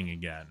spawning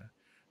again.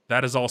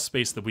 That is all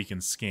space that we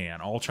can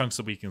scan, all chunks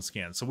that we can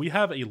scan. So we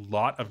have a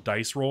lot of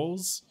dice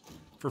rolls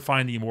for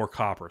finding more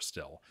copper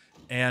still.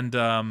 And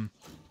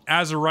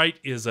azurite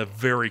is a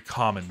very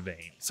common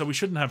vein, so we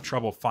shouldn't have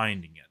trouble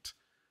finding it.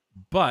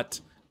 But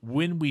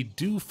when we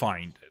do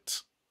find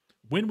it,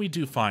 we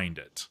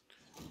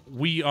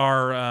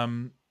are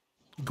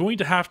going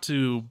to have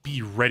to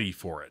be ready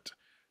for it.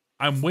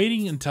 I'm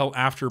waiting until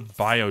after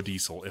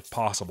biodiesel, if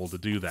possible, to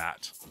do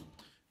that.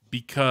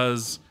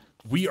 Because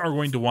we are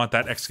going to want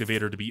that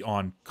excavator to be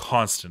on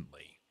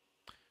constantly.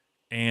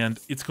 And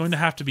it's going to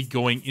have to be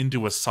going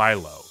into a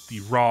silo, the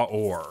raw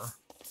ore.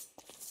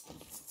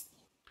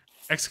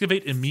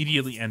 Excavate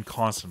immediately and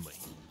constantly,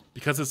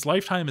 because its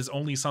lifetime is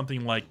only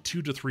something like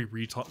 2 to 3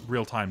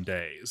 real-time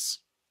days.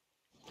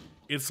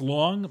 It's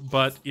long,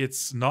 but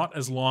it's not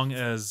as long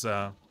as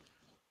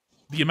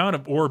the amount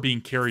of ore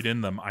being carried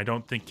in them, I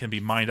don't think can be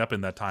mined up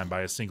in that time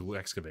by a single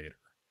excavator.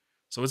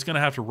 So it's going to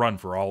have to run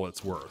for all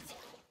it's worth.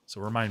 So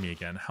remind me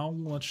again, how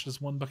much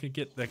does one bucket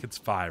get? That gets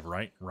 5,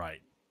 right?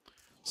 Right.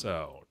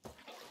 So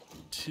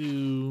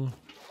 2,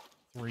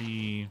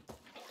 3,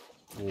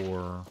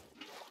 4,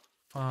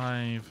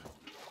 5,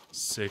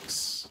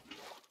 6,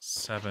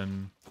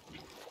 7,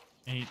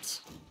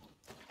 8,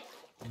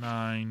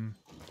 9,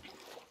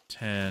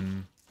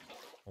 10,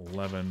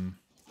 11.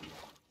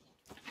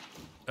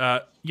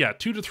 Yeah,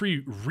 2 to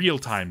 3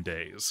 real-time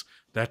days.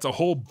 That's a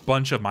whole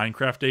bunch of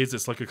Minecraft days.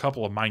 It's like a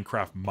couple of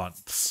Minecraft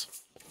months.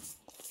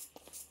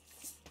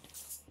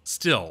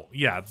 Still,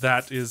 yeah,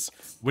 that is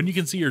when you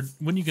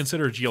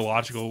consider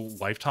geological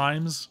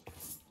lifetimes,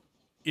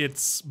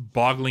 it's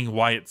boggling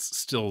why it's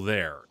still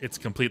there. It's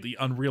completely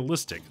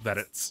unrealistic that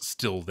it's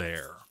still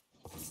there.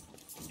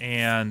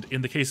 And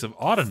in the case of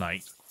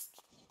Autonite,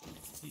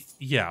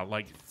 yeah,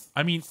 like,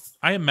 I mean,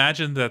 I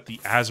imagine that the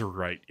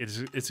Azurite,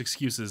 its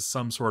excuse is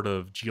some sort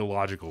of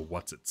geological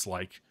what's-its,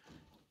 like,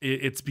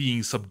 it's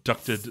being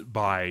subducted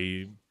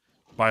by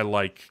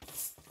like,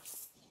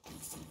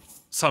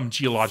 some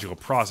geological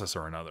process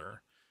or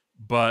another.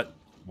 But,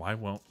 why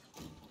won't...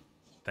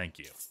 Thank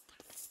you.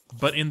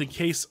 But in the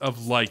case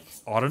of, like,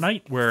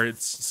 Autonite, where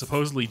it's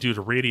supposedly due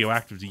to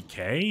radioactive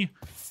decay,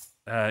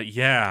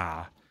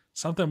 yeah,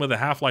 something with a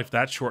half-life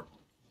that short...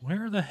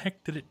 Where the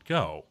heck did it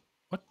go?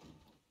 What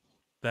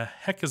the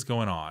heck is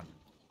going on?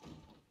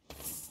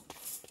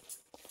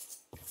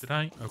 Did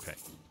I? Okay.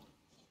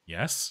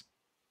 Yes.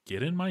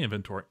 Get in my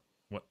inventory.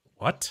 What?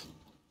 What?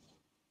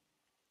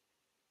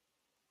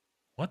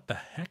 What the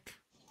heck?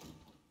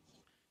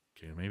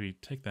 Okay, maybe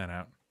take that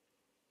out.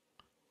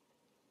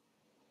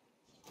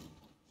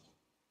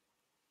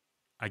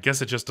 I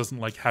guess it just doesn't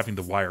like having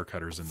the wire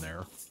cutters in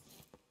there.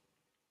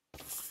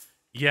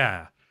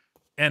 Yeah.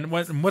 And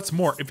what's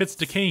more, if it's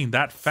decaying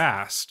that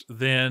fast,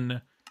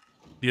 then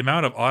the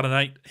amount of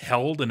Autonite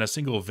held in a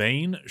single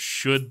vein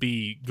should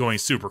be going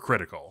super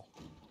critical.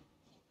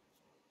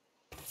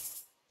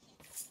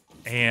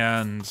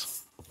 And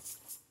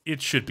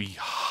it should be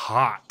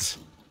hot.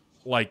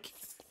 Like,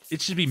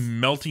 it should be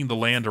melting the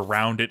land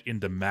around it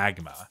into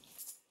magma.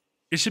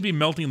 It should be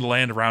melting the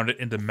land around it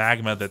into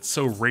magma that's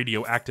so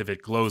radioactive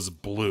it glows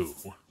blue.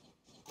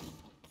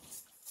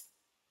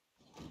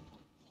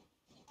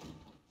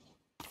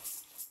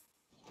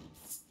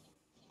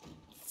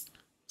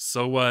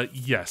 So,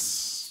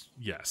 yes.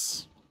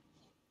 Yes.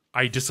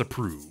 I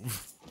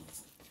disapprove.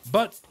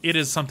 But it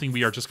is something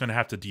we are just going to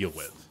have to deal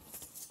with.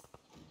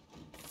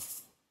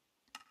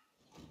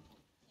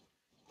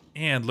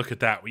 And look at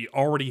that. We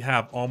already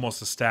have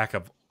almost a stack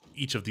of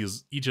each of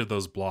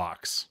those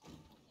blocks.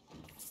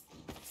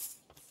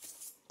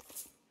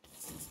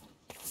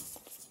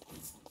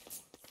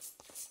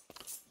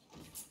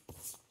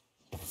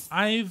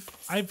 I've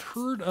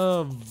heard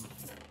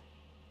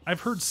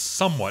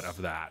somewhat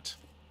of that.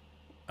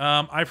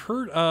 I've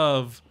heard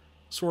of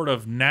sort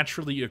of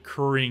naturally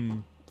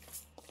occurring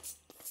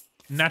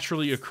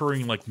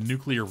like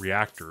nuclear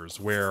reactors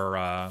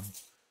where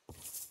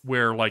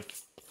like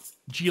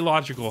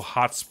geological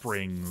hot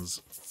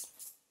springs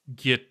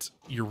get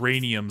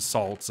uranium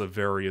salts of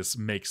various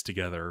makes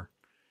together,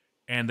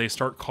 and they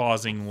start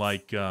causing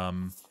like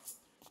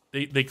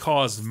they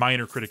cause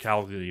minor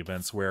criticality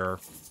events where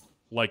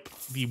like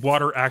the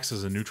water acts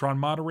as a neutron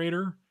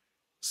moderator,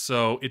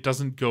 so it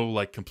doesn't go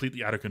like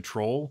completely out of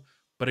control,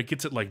 but it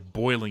gets it like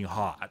boiling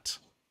hot.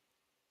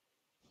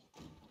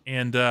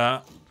 And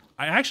I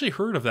actually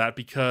heard of that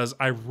because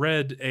I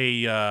read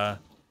a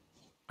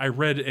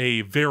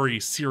very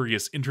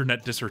serious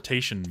internet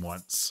dissertation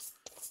once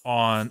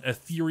on a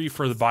theory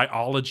for the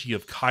biology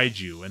of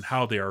kaiju and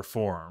how they are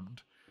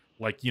formed.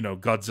 Like, you know,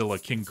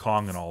 Godzilla, King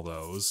Kong, and all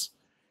those.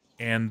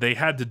 And they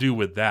had to do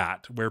with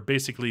that, where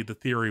basically the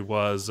theory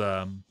was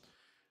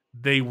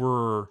they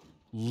were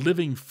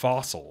living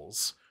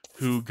fossils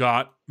who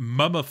got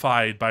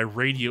mummified by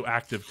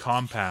radioactive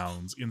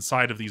compounds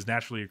inside of these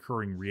naturally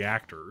occurring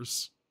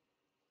reactors.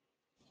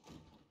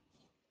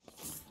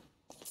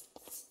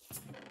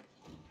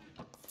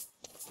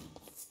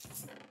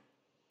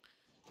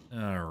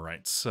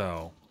 Alright,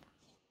 so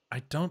I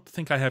don't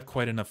think I have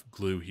quite enough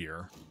glue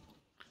here.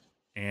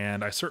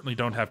 And I certainly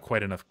don't have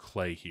quite enough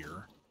clay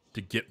here to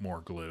get more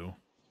glue.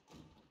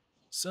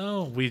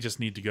 So we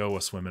just need to go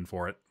a-swimming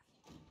for it.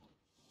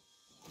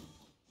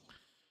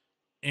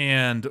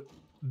 And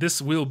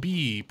this will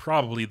be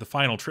probably the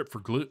final trip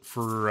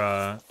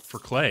for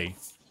clay,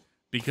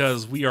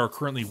 because we are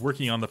currently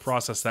working on the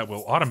process that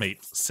will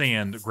automate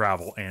sand,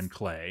 gravel, and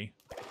clay.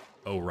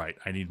 Oh, right,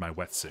 I need my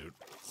wetsuit.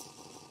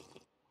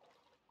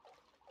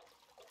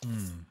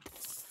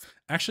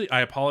 Actually, I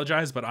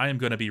apologize, but I am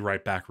going to be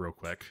right back real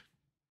quick.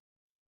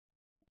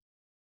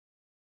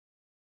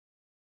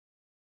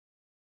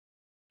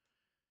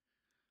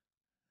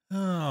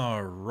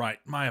 All right,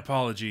 my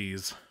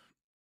apologies.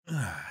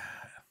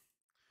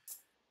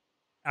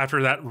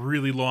 After that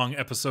really long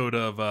episode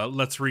of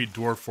Let's Read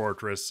Dwarf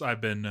Fortress,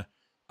 I've been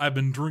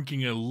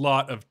drinking a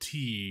lot of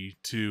tea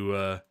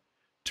to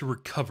to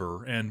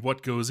recover, and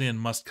what goes in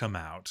must come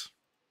out.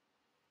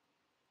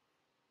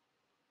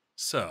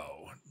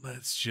 So,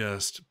 let's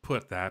just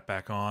put that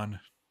back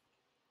on.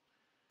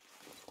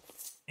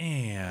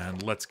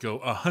 And let's go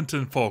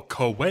a-hunting for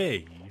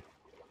kawaii.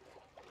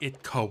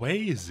 It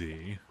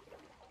kawaii.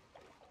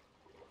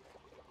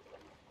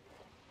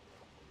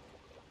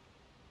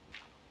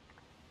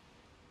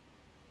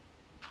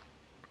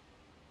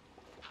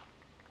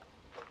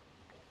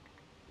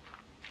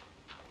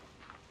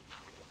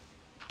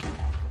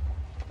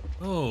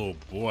 Oh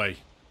boy.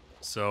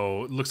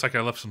 So, it looks like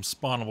I left some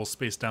spawnable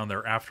space down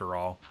there after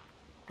all.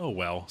 Oh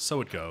well,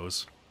 so it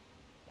goes.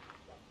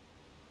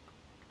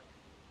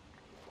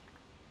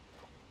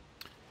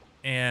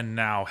 And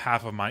now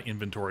half of my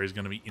inventory is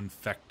going to be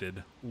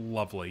infected.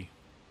 Lovely.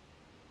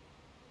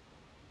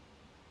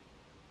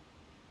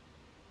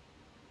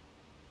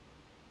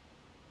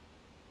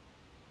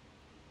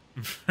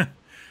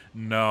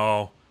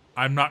 No,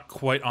 I'm not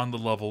quite on the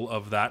level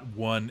of that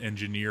one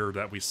engineer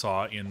that we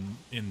saw in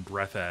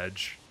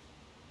Breathedge.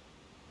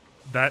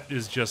 That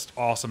is just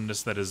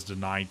awesomeness that is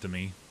denied to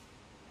me.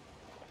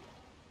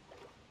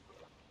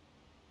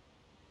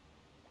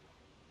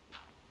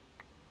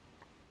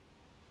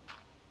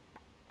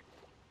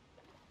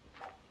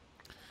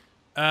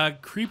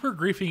 Creeper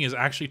griefing is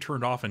actually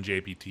turned off in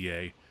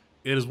JPTA.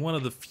 It is one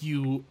of the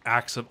few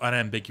acts of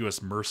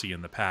unambiguous mercy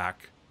in the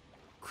pack.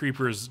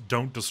 Creepers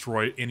don't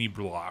destroy any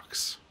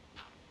blocks.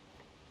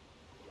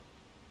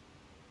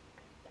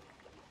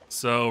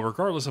 So,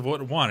 regardless of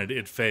what it wanted,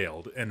 it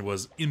failed, and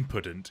was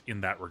impotent in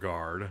that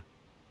regard.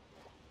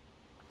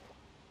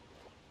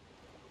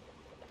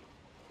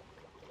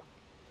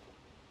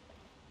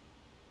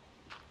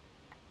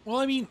 Well,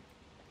 I mean,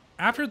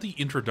 after the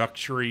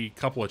introductory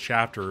couple of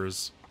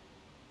chapters,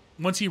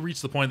 once you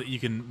reach the point that you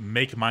can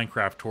make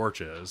Minecraft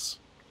torches,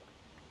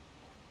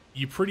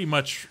 you pretty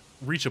much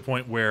reach a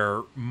point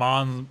where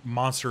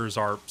monsters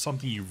are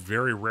something you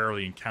very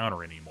rarely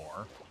encounter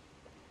anymore.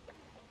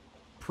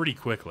 Pretty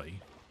quickly.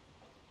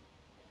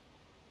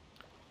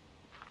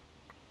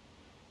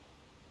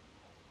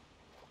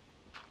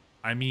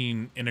 I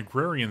mean, in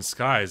Agrarian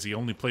Skies, the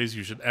only place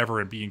you should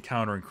ever be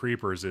encountering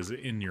creepers is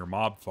in your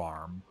mob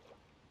farm.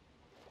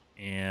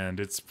 And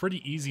it's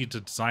pretty easy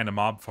to design a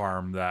mob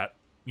farm that,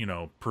 you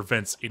know,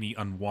 prevents any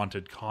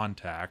unwanted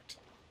contact.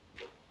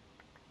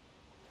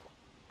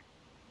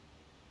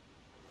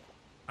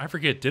 I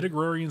forget, did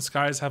Agrarian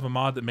Skies have a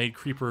mod that made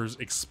creepers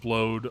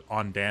explode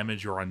on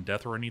damage or on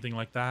death or anything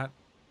like that?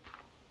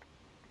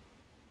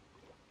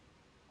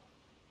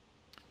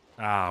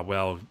 Ah,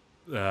 well,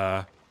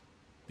 the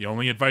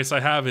only advice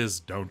I have is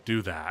don't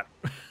do that.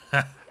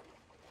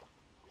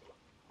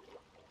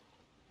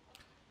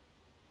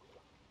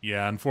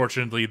 Yeah,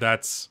 unfortunately,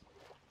 that's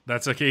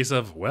a case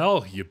of,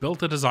 well, you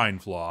built a design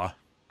flaw.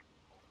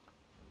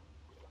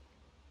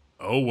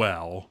 Oh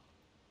well.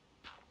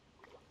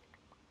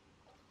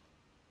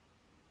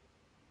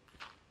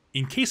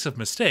 In case of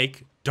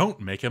mistake, don't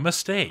make a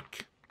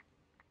mistake.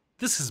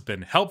 This has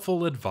been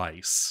helpful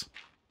advice.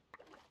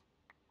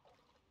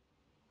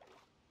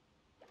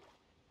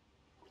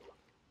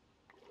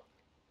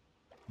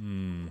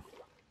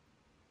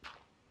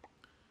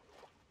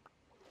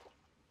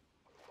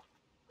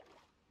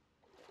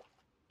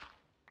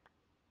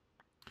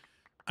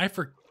 I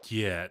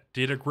forget.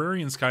 Did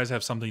Agrarian Skies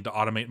have something to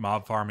automate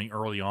mob farming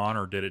early on,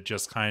 or did it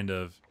just kind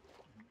of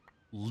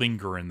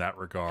linger in that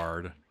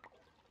regard?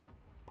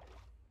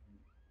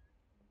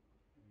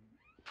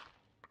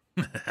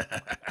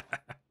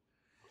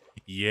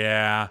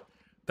 Yeah,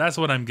 that's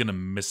what I'm gonna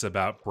miss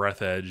about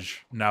Breathedge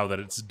now that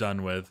it's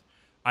done with.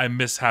 I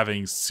miss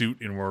having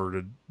Suit in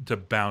order to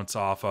bounce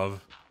off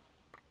of.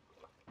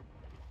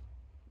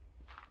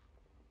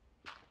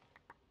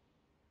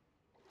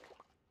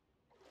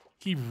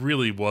 He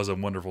really was a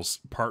wonderful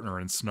partner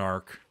in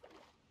Snark.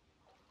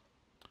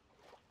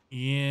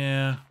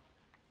 Yeah.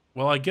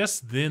 Well, I guess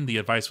then the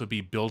advice would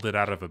be build it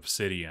out of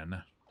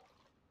obsidian.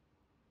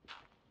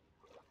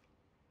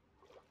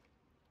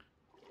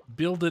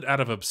 Build it out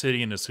of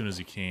obsidian as soon as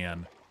you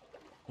can.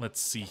 Let's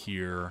see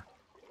here.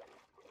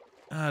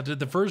 Did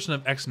the version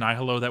of Ex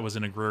Nihilo that was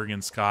in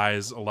Agrarian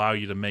Skies allow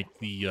you to make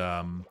the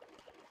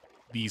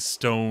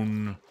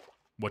stone,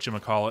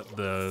 whatchamacallit,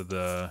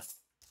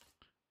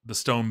 the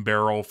stone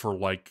barrel for,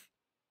 like,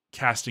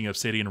 casting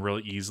obsidian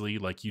really easily?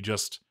 Like, you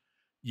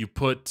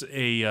put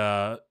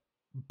a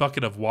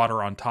bucket of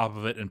water on top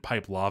of it and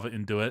pipe lava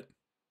into it.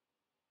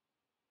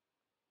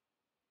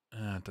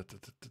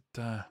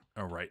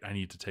 Oh, right, I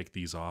need to take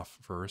these off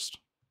first.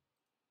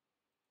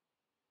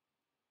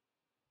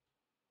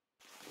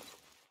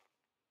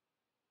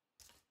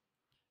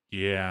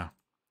 Yeah.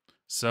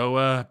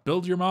 So,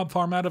 build your mob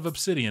farm out of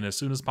obsidian as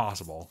soon as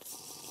possible.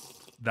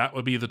 That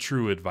would be the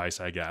true advice,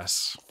 I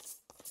guess.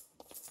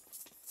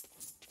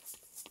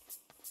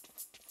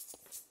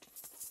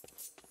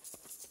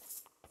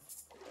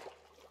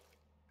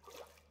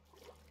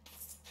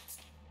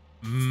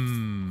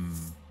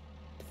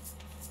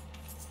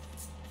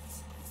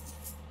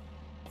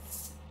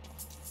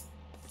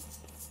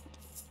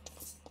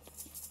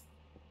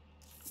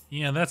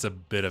 Yeah, that's a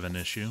bit of an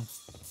issue.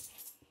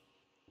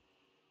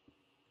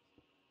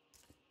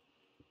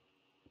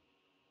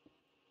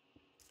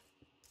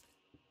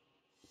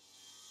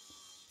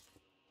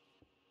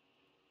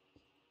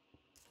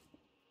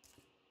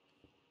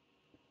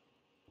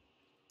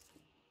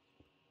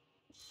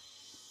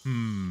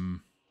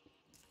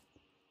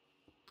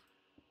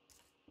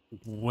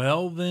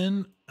 Well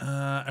then,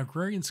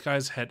 Agrarian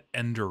Skies had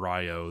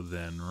Enderio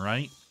then,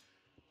 right?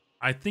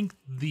 I think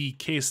the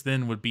case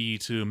then would be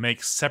to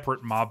make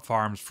separate mob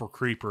farms for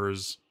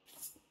creepers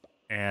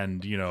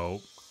and, you know,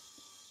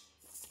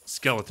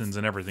 skeletons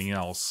and everything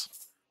else,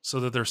 so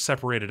that they're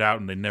separated out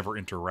and they never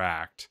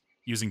interact,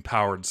 using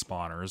powered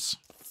spawners.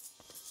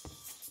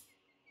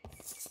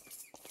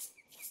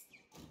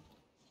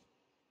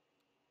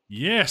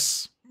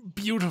 Yes!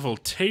 Beautiful,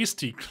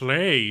 tasty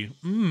clay!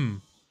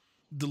 Mmm.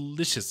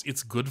 Delicious.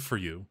 It's good for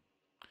you.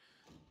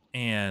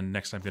 And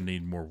next I'm going to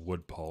need more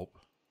wood pulp.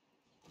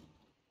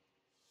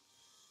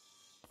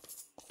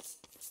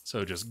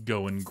 So just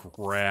go and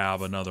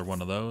grab another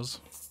one of those.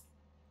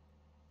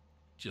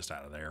 Just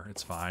out of there.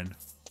 It's fine.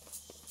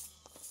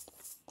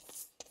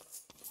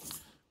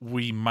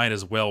 We might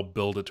as well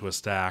build it to a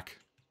stack.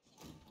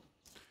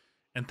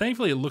 And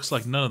thankfully it looks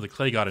like none of the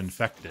clay got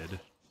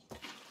infected.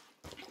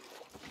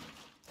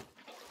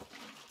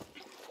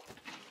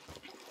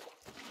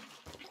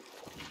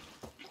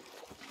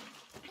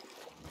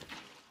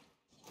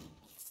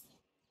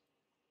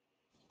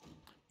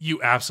 You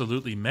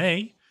absolutely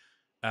may.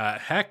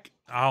 Heck,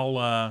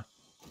 I'll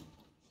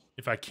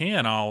if I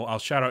can, I'll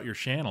shout out your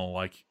channel.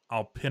 Like,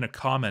 I'll pin a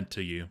comment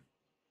to you.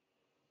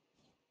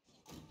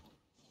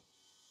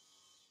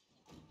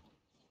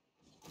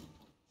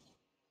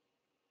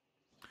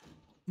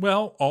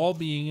 Well, all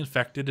being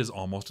infected is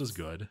almost as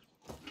good.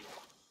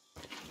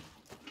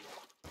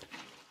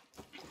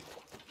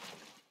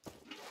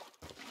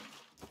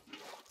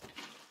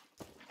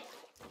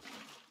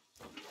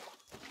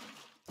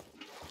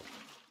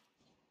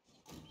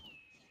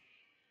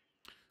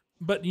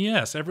 But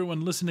yes,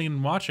 everyone listening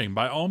and watching,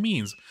 by all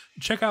means,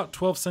 check out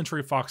 12th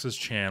Century Fox's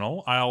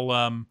channel. I'll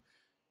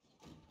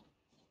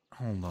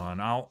hold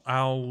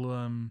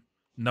on.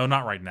 No,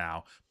 not right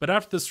now. But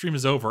after the stream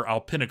is over,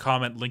 I'll pin a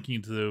comment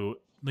linking to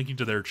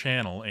their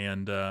channel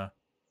and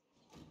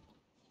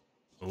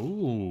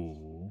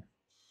ooh.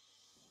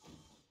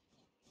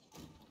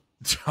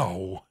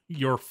 Oh,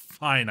 you're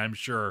fine, I'm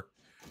sure.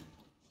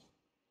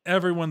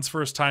 Everyone's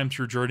first time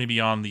through Journey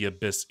Beyond the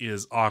Abyss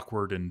is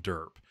awkward and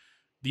derp.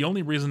 The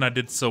only reason I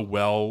did so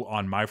well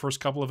on my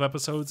first couple of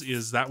episodes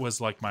is that was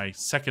like my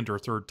second or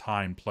third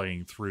time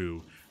playing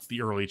through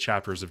the early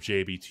chapters of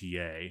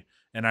JBTA,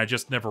 and I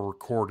just never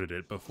recorded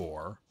it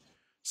before.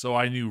 So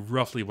I knew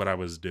roughly what I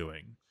was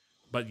doing.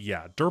 But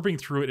yeah, derping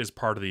through it is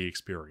part of the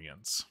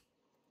experience.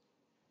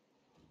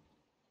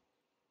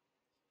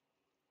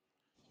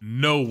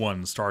 No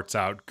one starts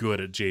out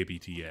good at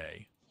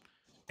JBTA.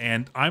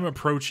 And I'm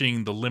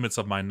approaching the limits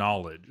of my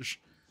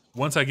knowledge.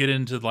 Once I get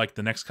into like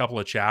the next couple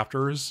of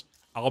chapters,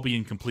 I'll be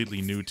in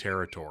completely new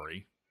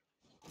territory.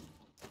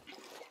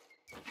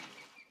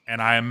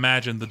 And I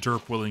imagine the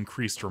derp will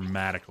increase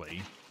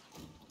dramatically.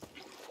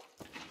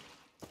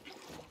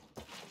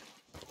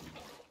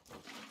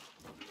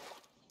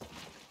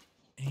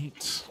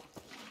 Eight.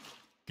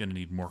 Gonna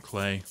need more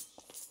clay.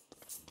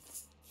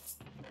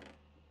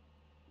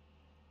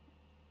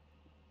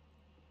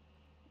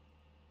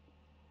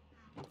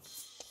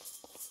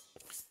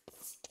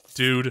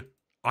 Dude,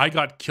 I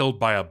got killed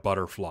by a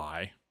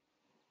butterfly.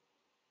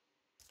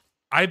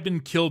 I've been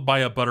killed by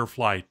a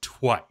butterfly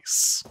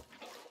twice.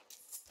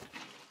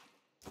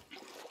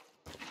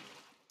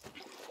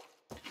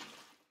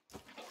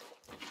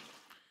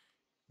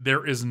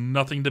 There is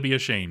nothing to be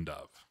ashamed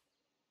of.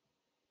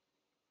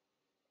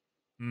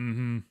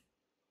 Mm-hmm.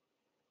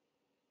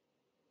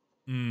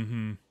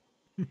 Mm-hmm.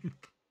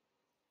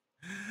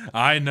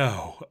 I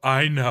know.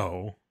 I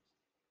know.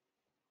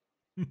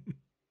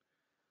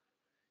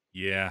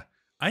 Yeah.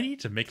 I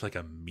need to make like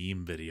a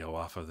meme video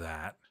off of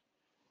that.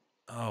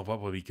 Oh,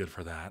 what would be good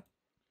for that?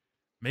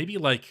 Maybe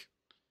like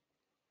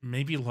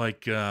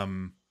oh,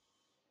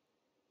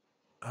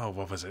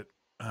 what was it?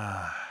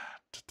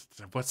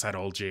 What's that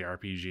old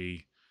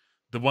JRPG?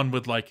 The one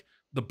with like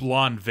the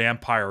blonde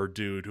vampire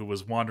dude who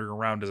was wandering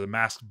around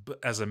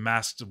as a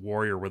masked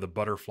warrior with a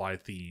butterfly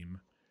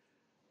theme.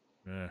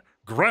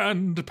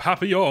 Grand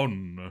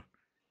Papillon.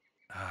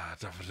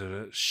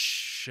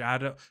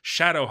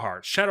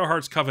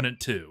 Shadowheart's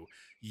Covenant 2.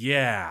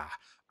 Yeah.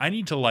 I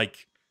need to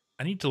like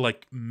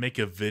make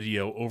a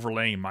video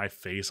overlaying my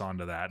face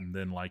onto that, and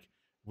then like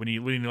when he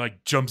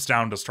like jumps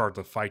down to start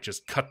the fight,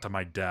 just cut to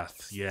my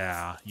death.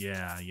 Yeah.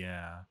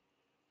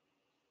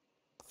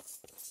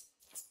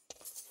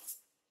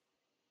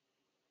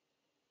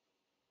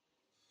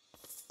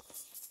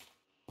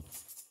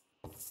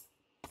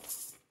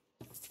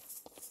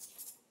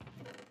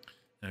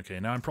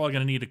 Okay, now I'm probably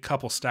gonna need a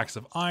couple stacks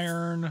of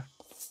iron.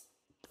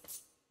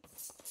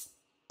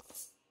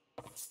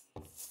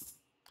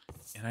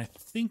 And I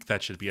think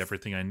that should be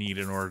everything I need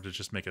in order to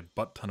just make a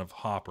butt ton of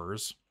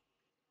hoppers.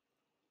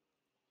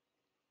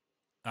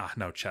 Ah,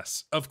 no,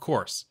 chests. Of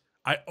course.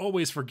 I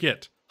always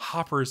forget.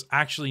 Hoppers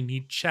actually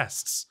need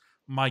chests.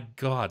 My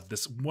god,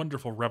 this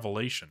wonderful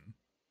revelation.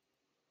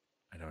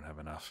 I don't have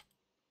enough.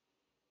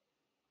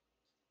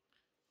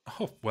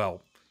 Oh,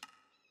 well.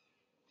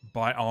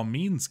 By all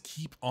means,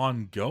 keep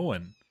on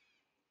going.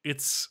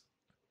 It's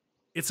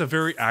a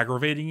very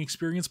aggravating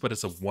experience, but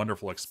it's a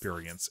wonderful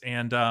experience.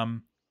 And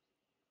oh,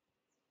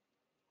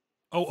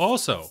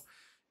 also,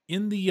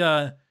 in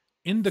the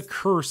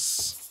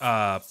curse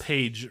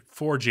page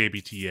for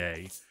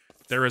JBTA,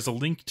 there is a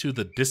link to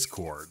the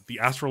Discord, the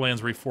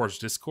Astrolands Reforged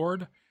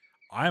Discord.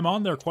 I'm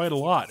on there quite a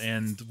lot,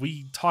 and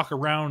we talk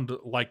around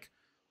like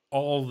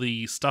all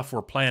the stuff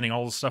we're planning,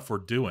 all the stuff we're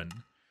doing.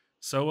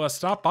 So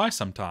stop by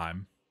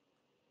sometime.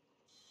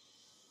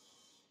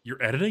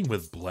 You're editing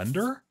with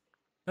Blender?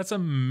 That's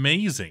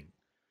amazing.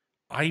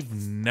 I've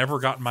never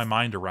gotten my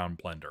mind around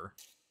Blender.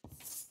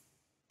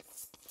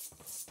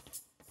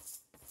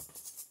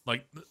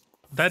 Like,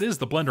 that is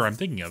the Blender I'm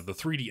thinking of, the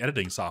 3D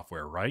editing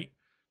software, right?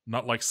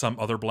 Not like some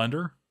other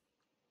Blender?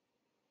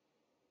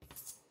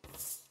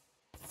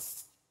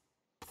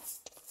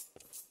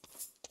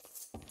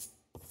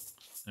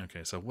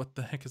 Okay, so what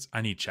the heck is...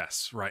 I need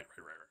chests. Right.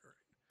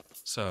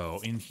 So,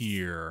 in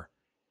here,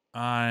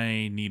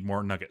 I need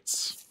more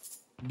nuggets.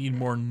 Need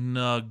more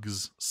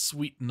nugs.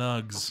 Sweet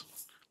nugs.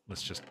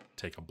 Let's just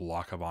take a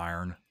block of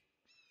iron.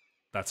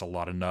 That's a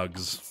lot of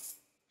nugs.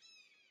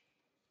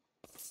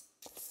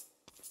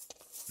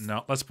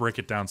 No, let's break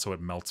it down so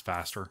it melts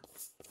faster.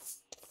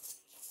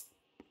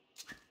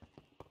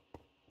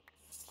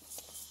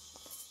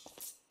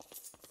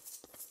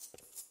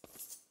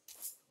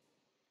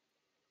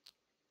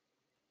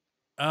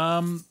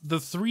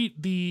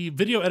 The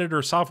video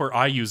editor software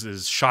I use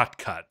is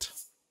Shotcut.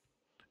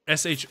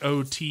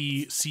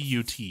 SHOTCUT.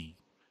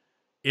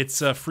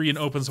 It's a free and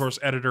open source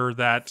editor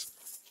that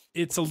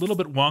it's a little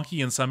bit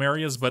wonky in some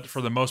areas, but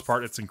for the most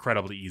part, it's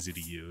incredibly easy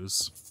to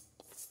use.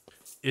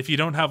 If you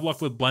don't have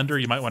luck with Blender,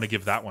 you might want to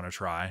give that one a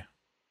try.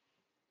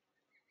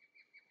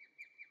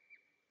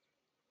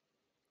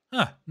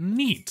 Huh,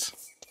 neat.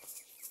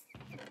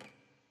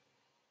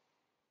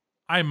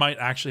 I might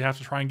actually have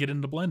to try and get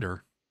into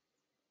Blender.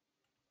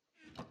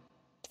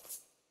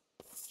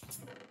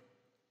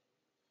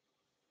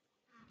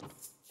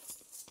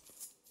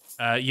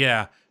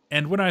 Yeah.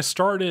 And when I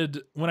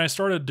started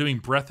doing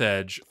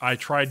Breathedge, I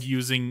tried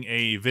using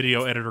a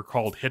video editor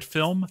called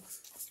HitFilm.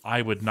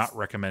 I would not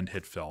recommend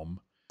HitFilm.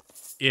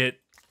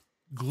 It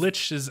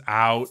glitches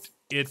out.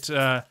 Its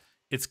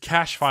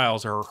cache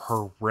files are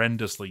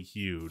horrendously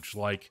huge.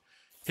 Like,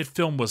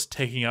 HitFilm was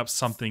taking up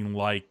something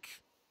like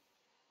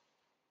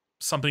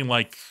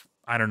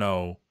I don't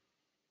know,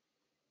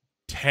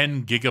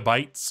 10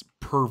 gigabytes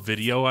per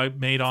video I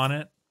made on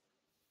it.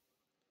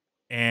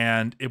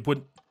 And it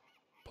would...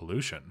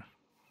 Pollution.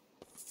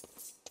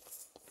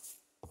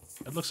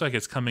 It looks like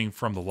it's coming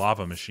from the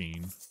lava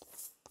machine.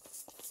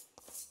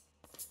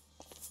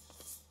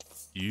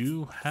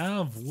 You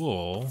have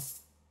wool.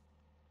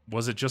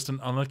 Was it just an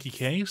unlucky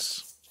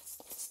case?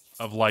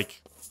 Of,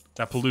 like,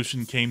 that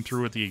pollution came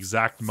through at the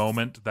exact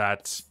moment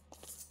that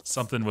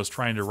something was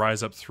trying to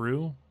rise up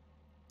through?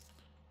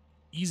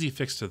 Easy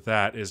fix to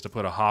that is to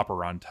put a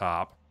hopper on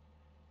top.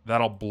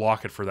 That'll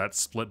block it for that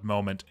split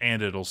moment,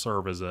 and it'll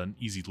serve as an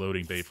easy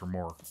loading bay for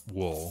more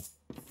wool.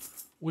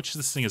 Which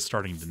this thing is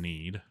starting to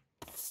need.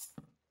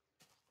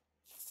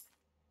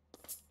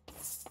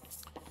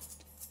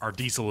 Our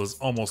diesel is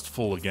almost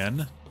full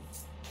again.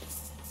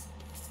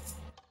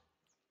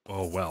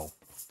 Oh well.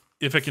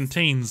 If it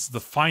contains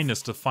the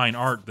finest of fine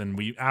art, then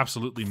we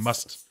absolutely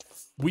must...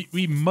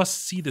 We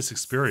must see this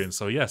experience,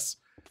 so yes.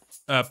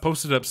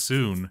 Post it up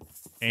soon,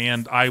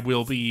 and I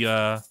will be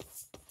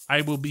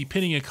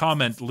pinning a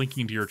comment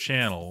linking to your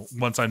channel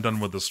once I'm done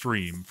with the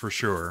stream, for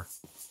sure.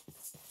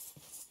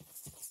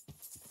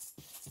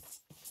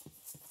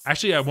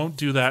 Actually, I won't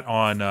do that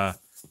on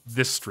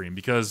this stream,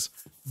 because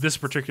this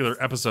particular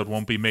episode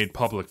won't be made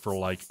public for,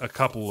 like, a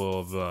couple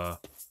of,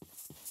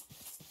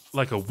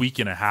 like, a week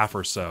and a half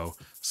or so.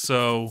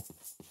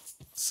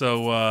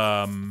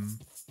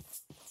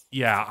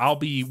 Yeah, I'll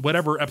be...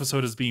 Whatever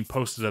episode is being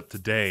posted up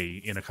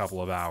today in a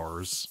couple of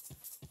hours...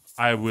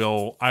 I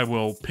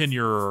will pin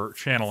your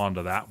channel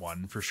onto that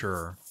one, for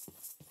sure.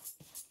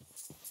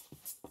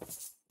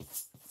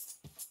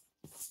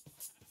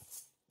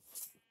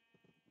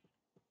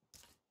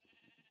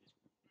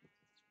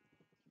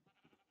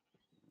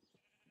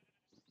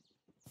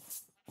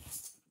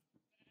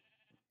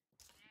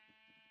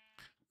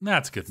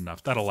 That's good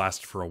enough. That'll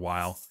last for a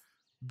while.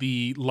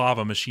 The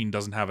lava machine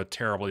doesn't have a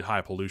terribly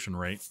high pollution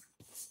rate.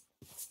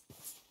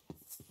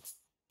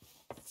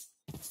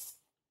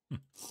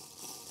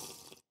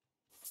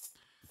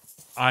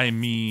 I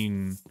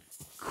mean,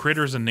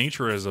 critters in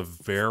nature is a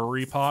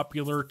very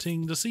popular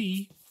thing to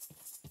see.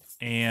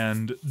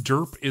 And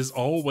derp is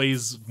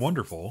always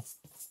wonderful.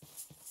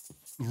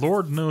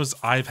 Lord knows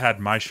I've had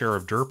my share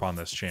of derp on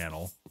this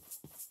channel.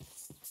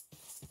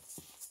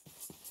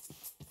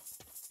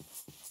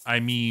 I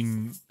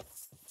mean,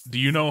 do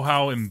you know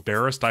how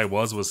embarrassed I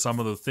was with some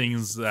of the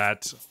things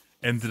that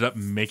ended up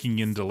making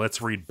into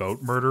Let's Read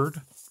Boat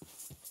Murdered.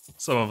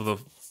 Some of the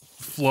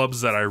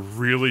flubs that I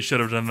really should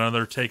have done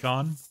another take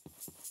on.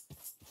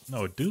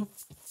 No,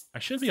 I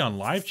should be on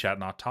live chat,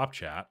 not top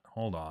chat.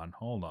 Hold on.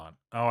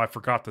 Oh, I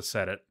forgot to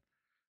set it.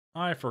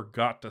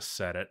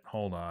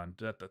 Hold on.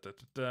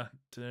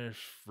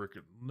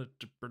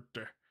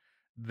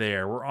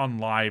 There, we're on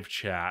live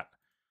chat.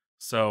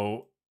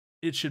 So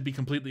it should be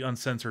completely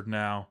uncensored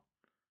now.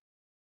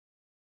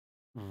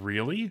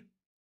 Really?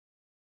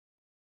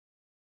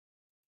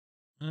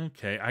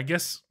 Okay, I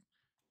guess.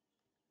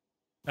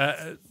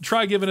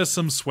 Try giving us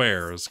some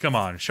swears. Come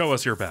on, show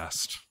us your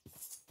best.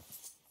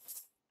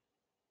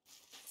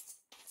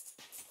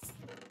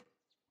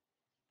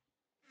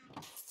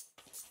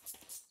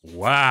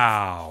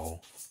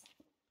 Wow.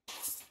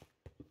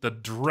 The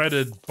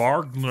dreaded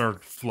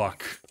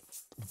Barglnerfuck.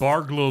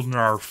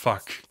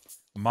 Barglnerfuck.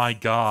 My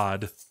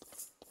god.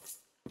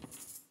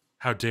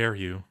 How dare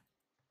you?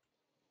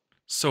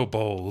 So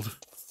bold.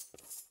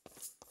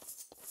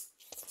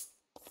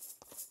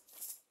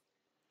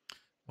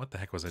 What the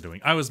heck was I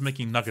doing? I was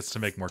making nuggets to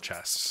make more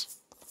chests.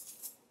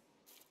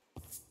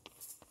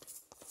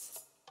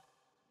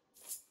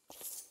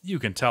 You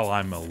can tell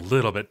I'm a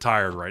little bit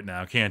tired right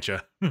now, can't you?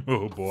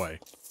 Oh boy.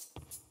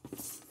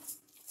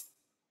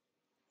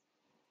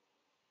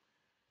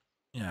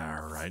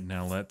 Alright,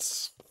 now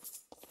let's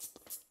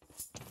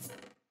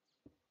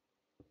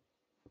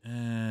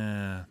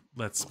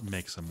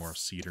make some more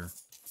cedar.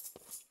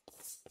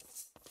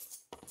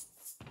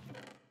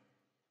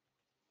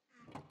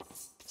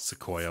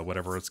 Sequoia,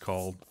 whatever it's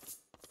called.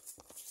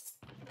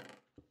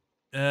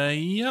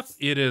 Yep,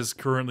 it is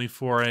currently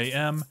 4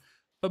 a.m.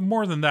 But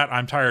more than that,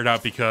 I'm tired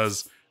out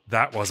because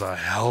that was a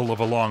hell of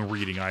a long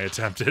reading I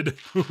attempted.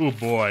 Oh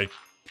boy.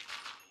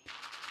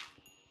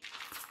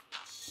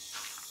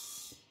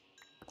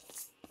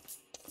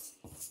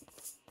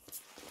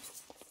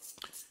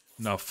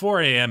 No,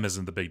 4 a.m.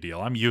 isn't the big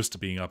deal. I'm used to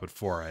being up at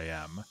 4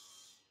 a.m.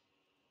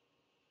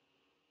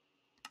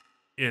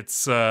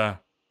 It's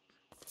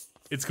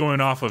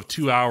going off of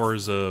 2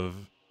 hours of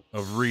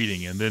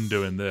reading and then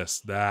doing this.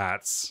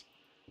 That's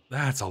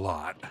a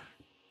lot.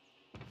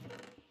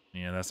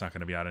 Yeah, that's not going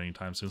to be out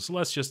anytime soon. So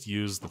let's just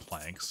use the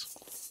planks.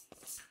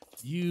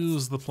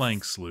 Use the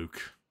planks,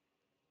 Luke.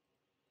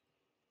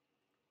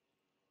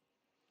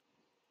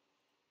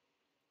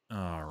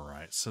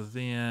 Alright, so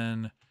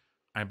then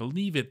I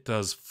believe it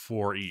does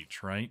 4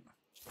 each, right?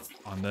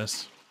 On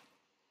this.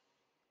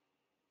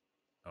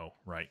 Oh,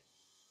 right.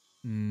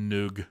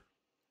 Noog.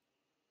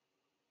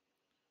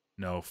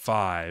 No,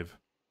 5.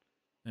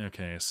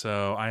 Okay,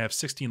 so I have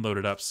 16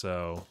 loaded up,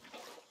 so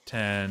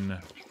 10,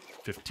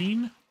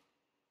 15.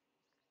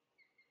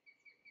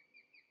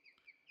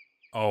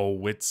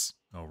 Oh, it's...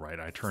 Oh, right,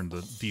 I turned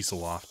the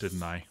diesel off,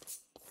 didn't I?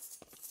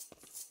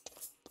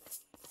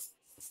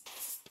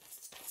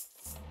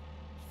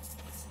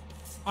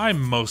 I'm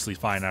mostly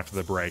fine after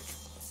the break.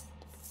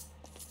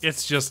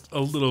 It's just a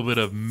little bit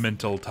of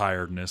mental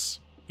tiredness.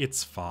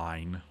 It's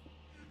fine.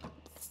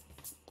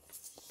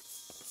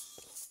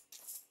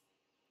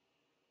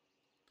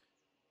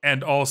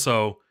 And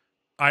also,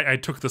 I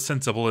took the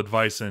sensible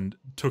advice and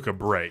took a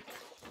break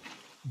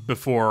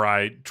before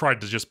I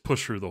tried to just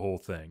push through the whole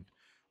thing.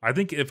 I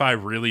think if I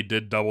really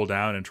did double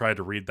down and try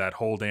to read that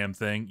whole damn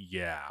thing,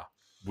 yeah,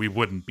 we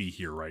wouldn't be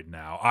here right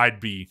now. I'd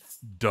be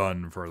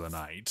done for the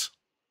night.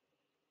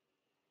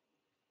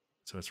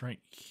 So it's right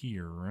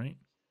here, right?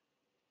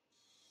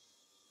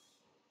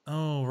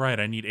 Oh,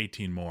 right, I need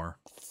 18 more.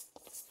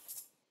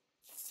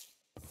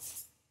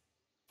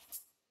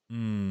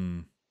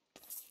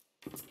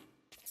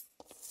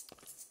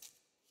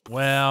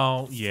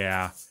 Well,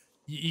 yeah.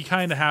 You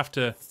kind of have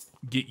to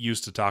get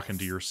used to talking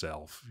to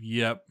yourself.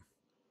 Yep.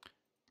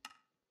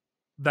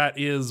 That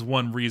is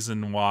one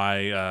reason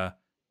why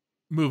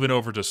moving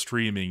over to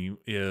streaming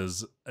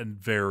is a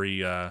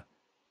very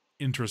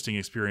interesting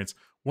experience.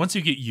 Once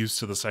you get used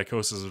to the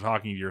psychosis of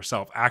talking to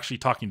yourself, actually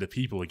talking to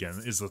people again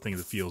is the thing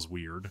that feels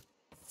weird.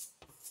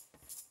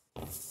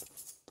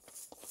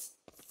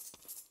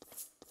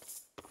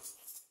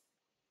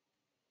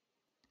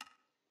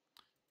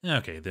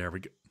 Okay, there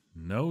we go.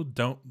 No,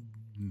 don't.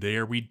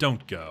 There we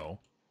don't go.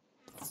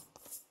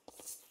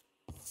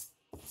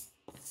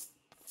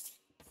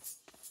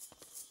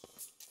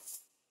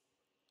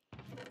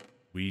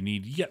 We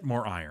need yet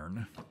more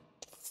iron.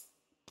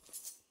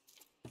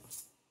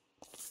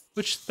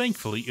 Which,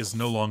 thankfully, is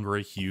no longer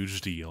a huge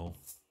deal.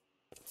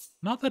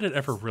 Not that it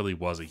ever really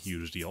was a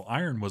huge deal.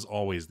 Iron was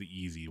always the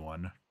easy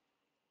one.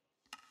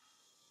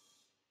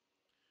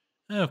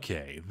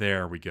 Okay,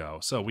 there we go.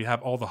 So we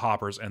have all the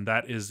hoppers, and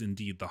that is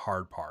indeed the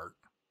hard part.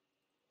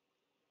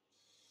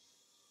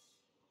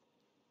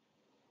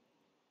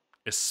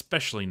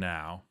 Especially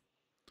now.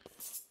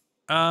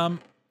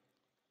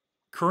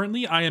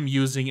 Currently, I am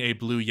using a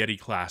Blue Yeti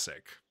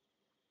Classic.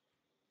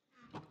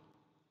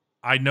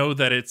 I know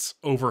that it's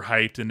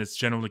overhyped and it's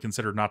generally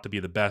considered not to be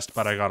the best,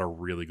 but I got a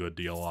really good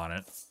deal on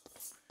it.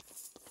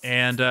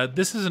 And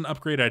this is an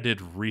upgrade I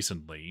did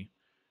recently.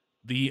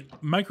 The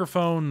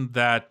microphone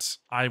that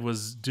I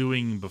was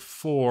doing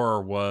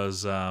before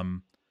was,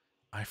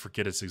 I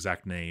forget its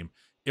exact name.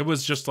 It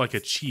was just like a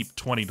cheap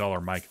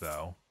 $20 mic,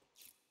 though.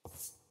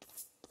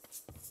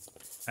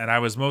 And I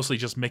was mostly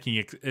just making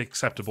it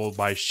acceptable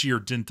by sheer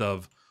dint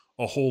of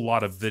a whole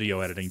lot of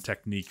video editing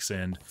techniques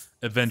and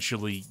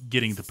eventually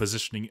getting the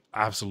positioning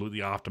absolutely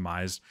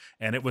optimized.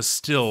 And it was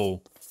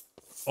still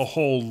a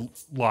whole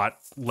lot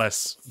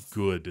less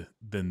good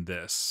than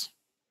this.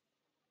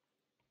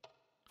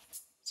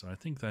 So I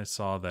think I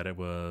saw that it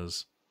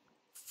was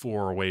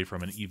 4 away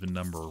from an even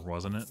number,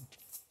 wasn't it?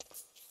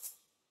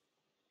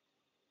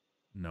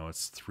 No,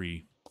 it's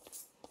 3.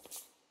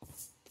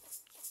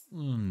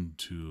 1,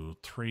 2,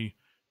 3.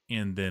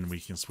 And then we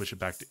can switch it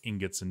back to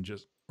ingots and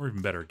just, or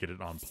even better, get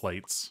it on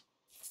plates.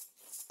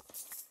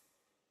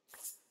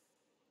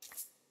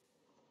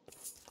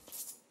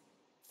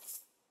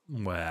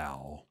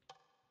 Well,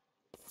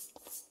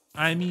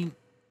 I mean,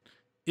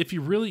 if you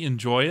really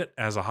enjoy it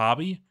as a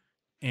hobby,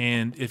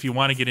 and if you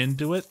want to get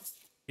into it,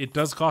 it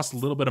does cost a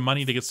little bit of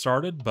money to get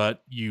started,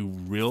 but you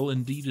will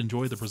indeed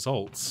enjoy the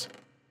results.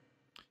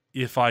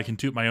 If I can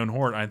toot my own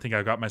horn, I think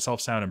I got myself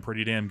sounding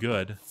pretty damn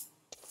good.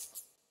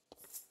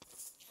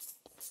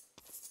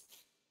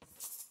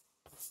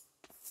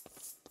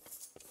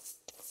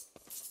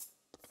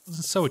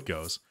 So it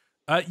goes.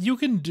 You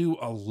can do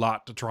a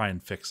lot to try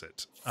and fix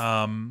it.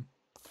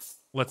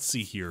 Let's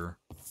see here.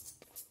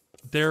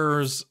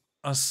 There's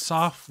a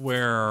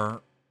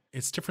software.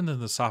 It's different than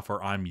the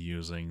software I'm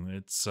using.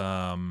 It's,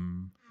 I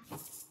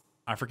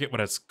forget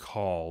what it's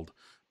called.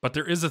 But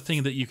there is a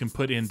thing that you can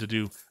put in to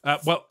do...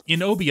 well,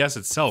 in OBS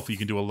itself, you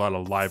can do a lot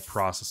of live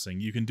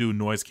processing. You can do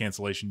noise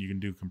cancellation. You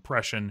can do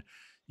compression.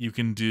 You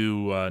can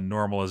do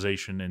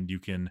normalization. And you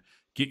can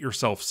get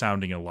yourself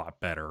sounding a lot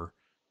better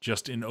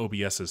just in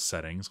OBS's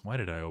settings. Why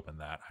did I open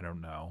that? I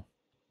don't know.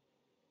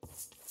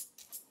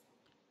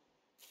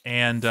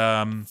 And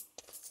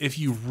if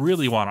you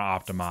really want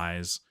to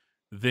optimize,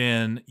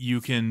 then you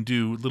can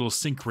do little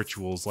sync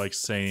rituals like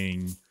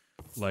saying,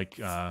 like...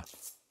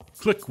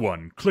 click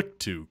 1, click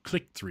 2,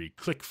 click 3,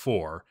 click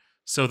 4,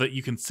 so that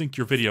you can sync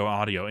your video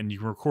audio and you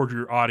can record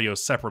your audio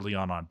separately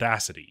on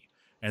Audacity.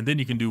 And then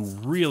you can do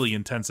really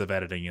intensive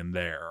editing in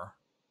there.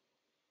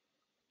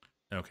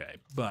 Okay,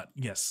 but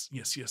yes,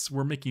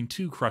 we're making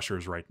 2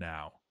 crushers right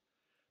now.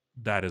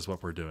 That is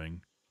what we're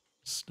doing.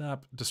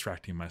 Stop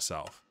distracting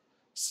myself.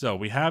 So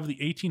we have the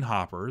 18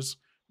 hoppers.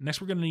 Next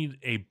we're going to need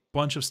a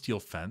bunch of steel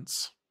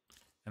fence.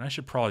 And I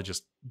should probably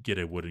just get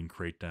a wooden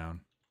crate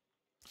down.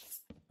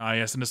 Ah,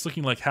 yes, and it's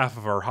looking like half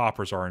of our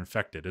hoppers are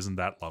infected. Isn't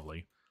that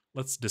lovely?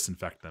 Let's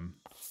disinfect them.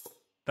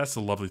 That's the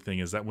lovely thing,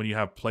 is that when you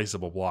have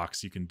placeable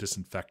blocks, you can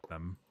disinfect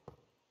them.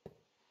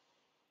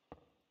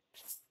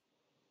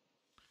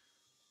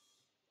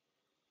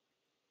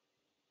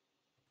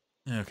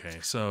 Okay,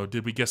 so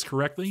did we guess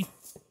correctly?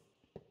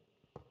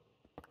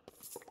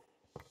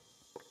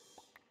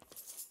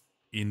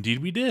 Indeed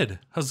we did.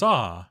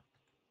 Huzzah!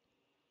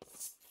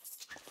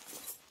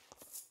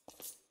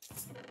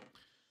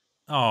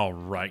 All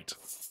right.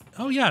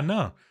 Oh, yeah,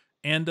 no.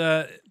 And,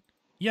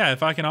 yeah,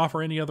 if I can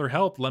offer any other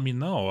help, let me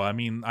know. I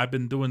mean, I've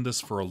been doing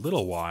this for a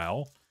little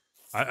while.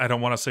 I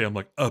don't want to say I'm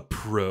like a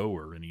pro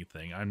or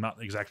anything. I'm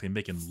not exactly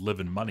making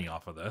living money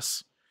off of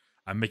this.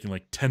 I'm making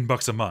like 10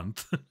 bucks a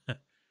month.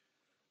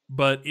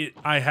 But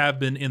I have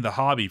been in the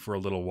hobby for a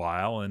little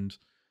while, and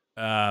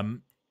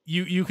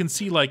you can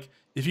see, like,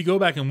 if you go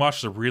back and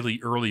watch the really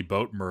early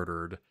Boat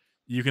Murdered,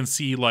 you can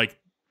see, like,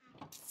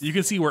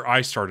 where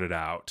I started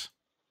out.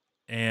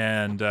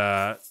 And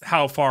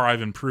how far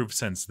I've improved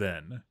since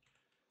then.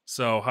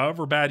 So,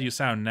 however bad you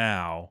sound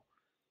now,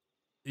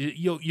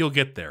 you'll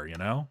get there, you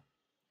know?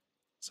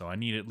 So I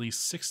need at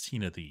least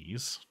 16 of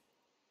these.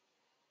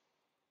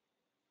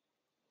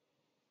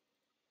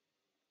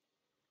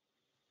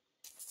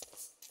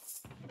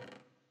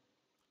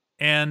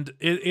 And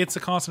it's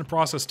a constant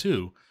process,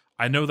 too.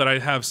 I know that I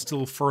have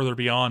still further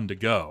beyond to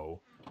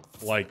go.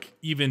 Like,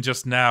 even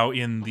just now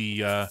in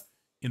the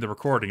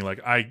recording, like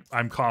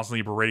I'm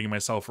constantly berating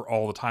myself for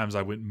all the times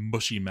I went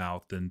mushy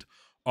mouthed and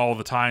all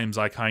the times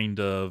I kind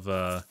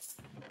of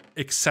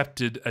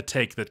accepted a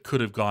take that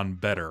could have gone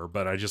better,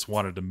 but I just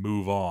wanted to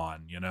move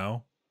on, you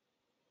know?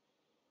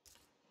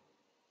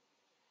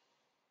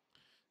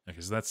 Okay,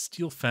 so that's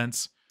steel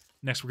fence.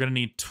 Next, we're going to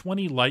need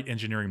 20 light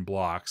engineering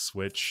blocks,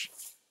 which...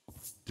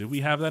 do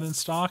we have that in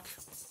stock?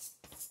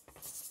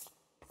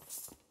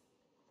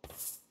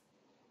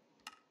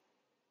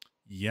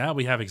 Yeah,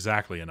 we have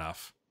exactly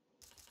enough.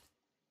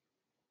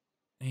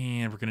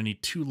 And we're going to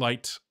need 2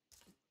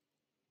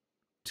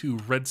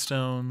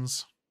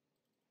 redstones.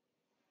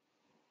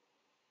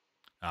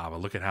 Ah, but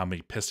look at how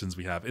many pistons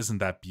we have. Isn't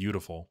that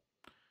beautiful?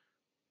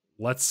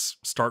 Let's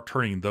start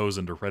turning those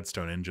into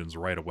redstone engines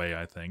right away,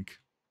 I think.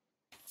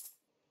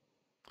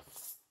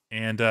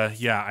 And,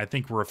 yeah, I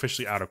think we're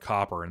officially out of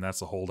copper, and that's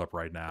the holdup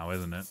right now,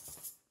 isn't it?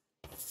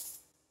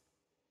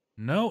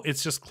 No,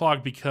 it's just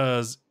clogged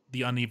because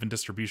the uneven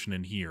distribution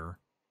in here.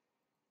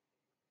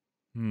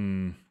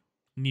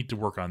 Need to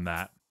work on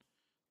that.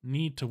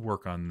 Need to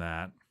work on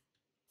that.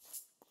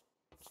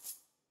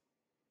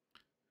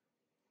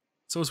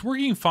 So it's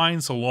working fine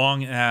so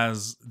long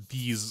as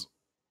these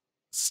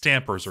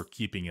stampers are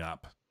keeping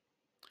up.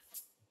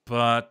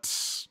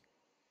 But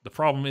the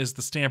problem is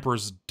the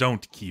stampers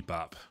don't keep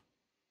up.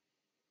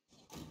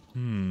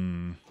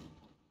 You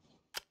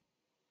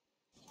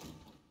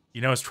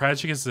know, as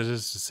tragic as it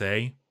is to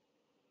say,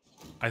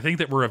 I think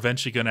that we're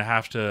eventually going to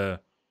have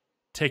to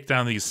take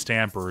down these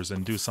stampers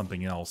and do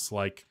something else.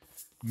 Like,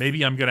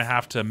 maybe I'm going to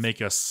have to make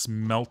a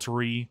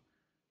smeltery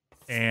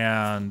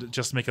and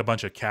just make a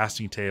bunch of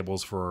casting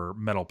tables for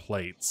metal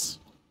plates.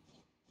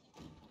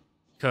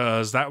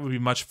 Because that would be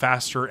much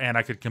faster and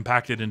I could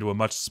compact it into a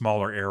much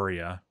smaller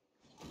area.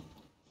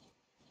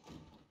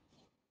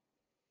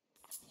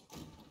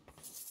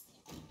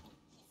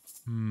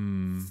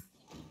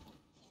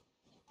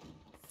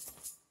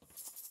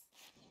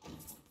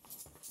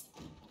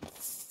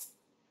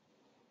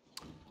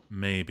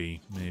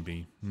 Maybe.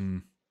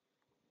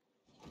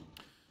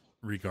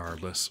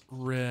 Regardless.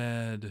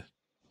 Red.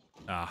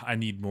 I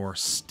need more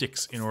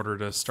sticks in order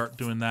to start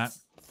doing that.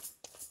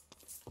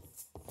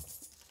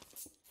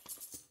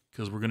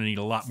 Because we're going to need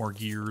a lot more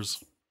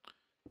gears.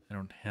 I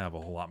don't have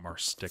a whole lot more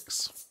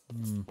sticks.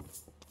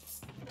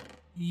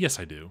 Yes,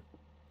 I do.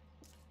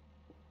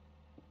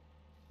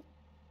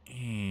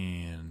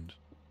 And...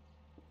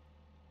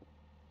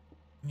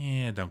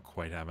 yeah, don't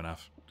quite have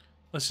enough.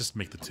 Let's just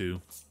make the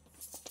 2.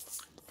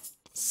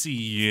 See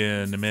you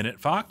in a minute,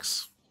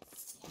 Fox.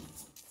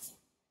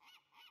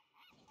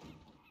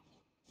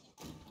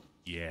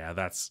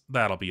 Yeah,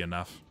 that'll be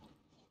enough.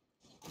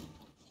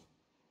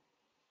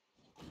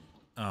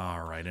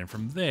 Alright, and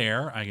from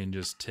there, I can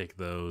just take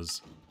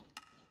those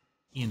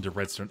into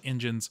redstone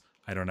engines.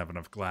 I don't have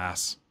enough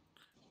glass.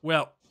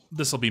 Well,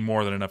 this will be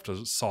more than enough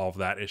to solve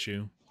that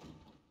issue.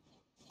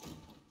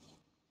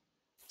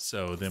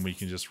 So then we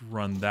can just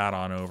run that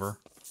on over.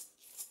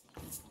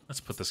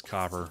 Let's put this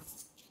copper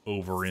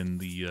over in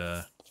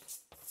the...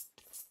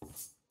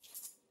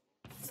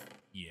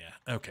 yeah,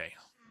 okay.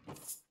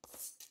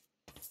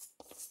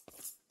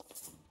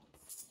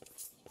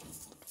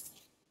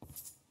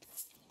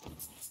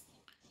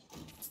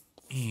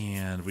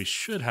 And we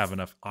should have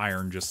enough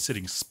iron just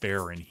sitting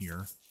spare in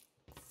here.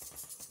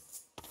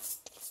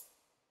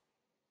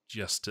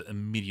 Just to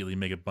immediately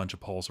make a bunch of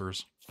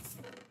pulsars.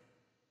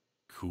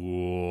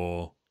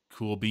 Cool.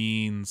 Cool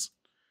beans.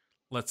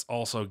 Let's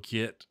also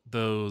get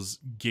those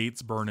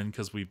gates burning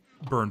because we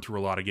burned through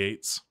a lot of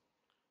gates.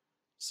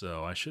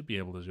 So I should be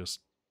able to just...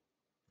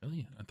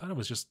 really? I thought it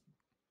was just...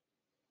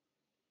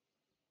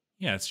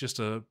 yeah, it's just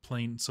a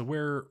plain... so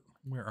where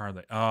are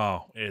they?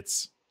 Oh,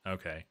 it's...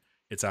 okay.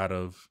 It's out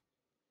of...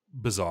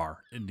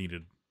 Bazaar. It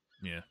needed...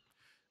 yeah.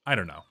 I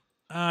don't know.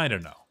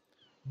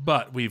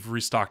 But we've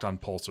restocked on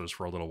pulsars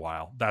for a little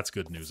while. That's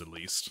good news, at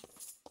least.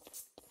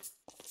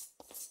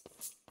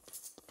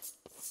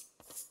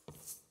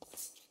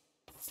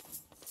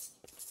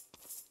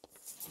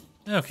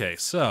 Okay,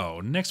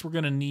 so next we're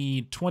going to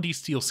need 20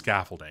 steel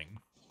scaffolding.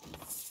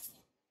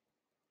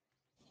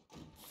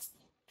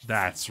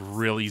 That's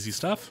real easy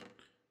stuff.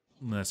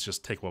 Let's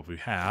just take what we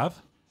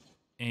have.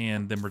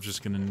 And then we're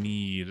just going to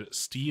need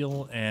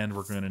steel, and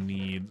we're going to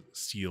need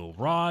steel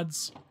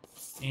rods.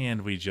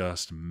 And we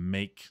just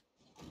make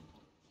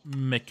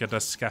it a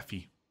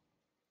scaffy.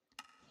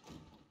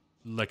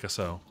 Like a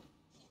so.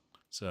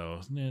 So,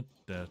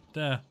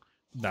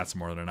 that's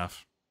more than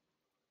enough.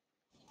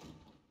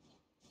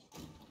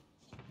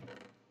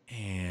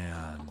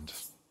 And...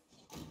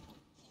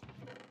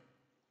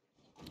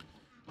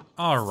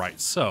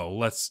 alright, so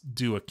let's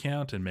do a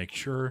count and make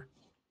sure.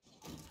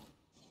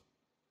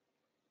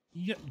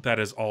 Yep, that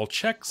is all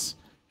checks.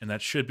 And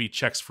that should be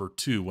checks for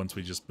 2 once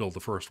we just build the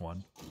first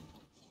one.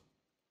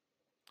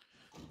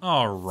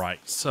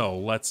 Alright, so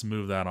let's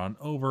move that on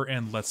over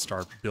and let's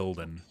start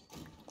building.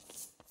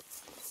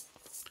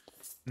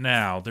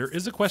 Now, there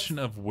is a question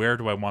of where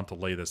do I want to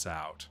lay this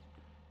out?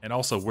 And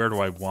also, where do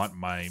I want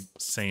my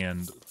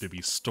sand to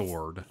be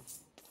stored?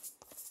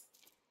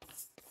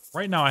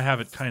 Right now, I have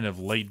it kind of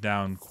laid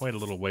down quite a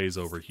little ways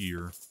over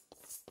here.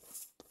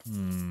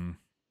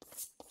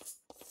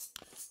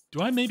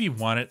 Do I maybe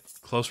want it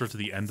closer to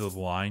the end of the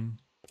line?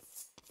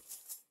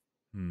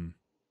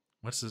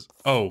 What's this?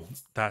 Oh,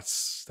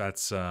 that's,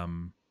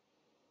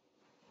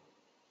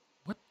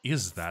 what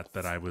is that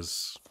I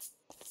was...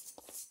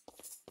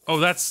 oh,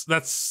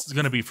 that's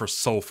gonna be for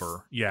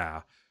sulfur.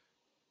 Yeah.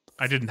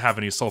 I didn't have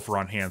any sulfur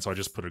on hand, so I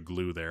just put a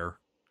glue there.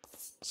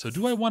 So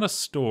do I want to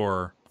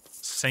store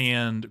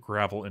sand,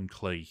 gravel, and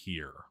clay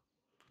here?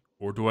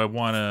 Or do I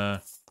want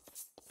to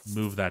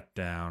move that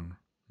down?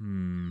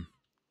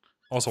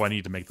 Also, I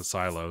need to make the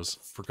silos.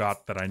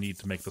 Forgot that I need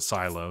to make the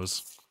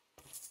silos.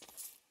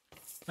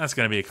 That's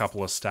going to be a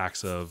couple of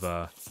stacks of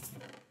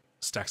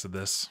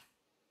this.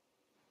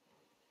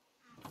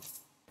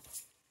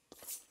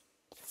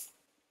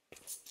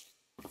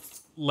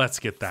 Let's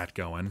get that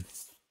going.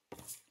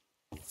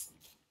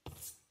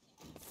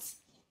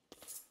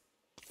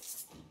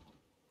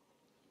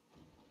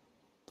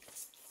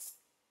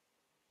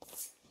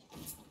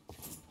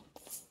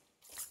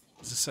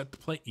 Is this set to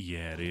play?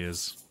 Yeah, it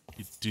is.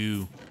 You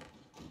do.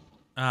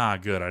 Ah,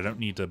 good. I don't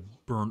need to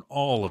burn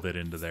all of it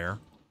into there.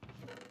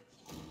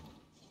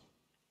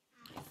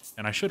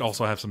 And I should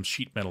also have some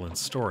sheet metal in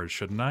storage,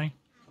 shouldn't I?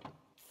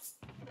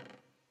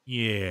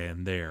 Yeah,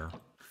 in there.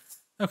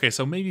 Okay,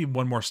 so maybe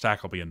one more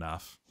stack will be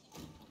enough.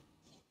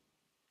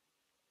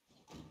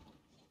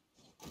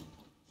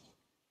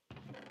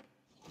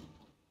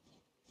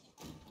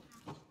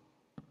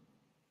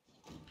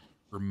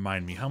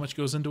 Remind me, how much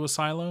goes into a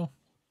silo?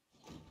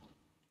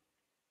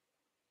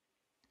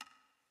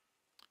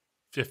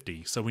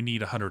 50, so we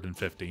need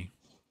 150.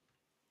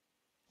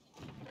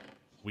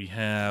 We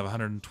have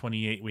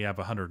 128, we have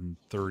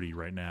 130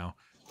 right now.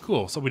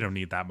 Cool, so we don't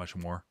need that much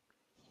more.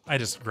 I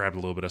just grabbed a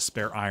little bit of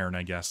spare iron,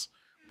 I guess.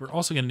 We're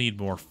also going to need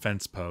more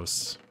fence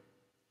posts.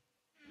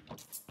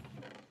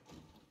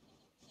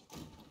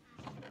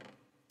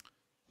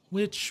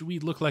 Which we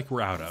look like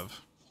we're out of.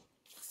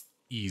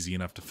 Easy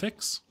enough to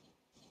fix.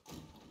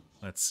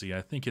 Let's see, I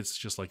think it's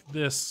just like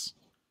this,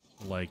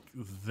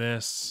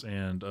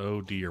 and oh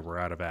dear, we're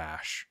out of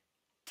ash.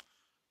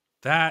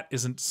 That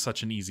isn't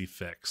such an easy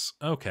fix.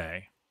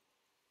 Okay.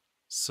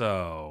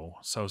 So.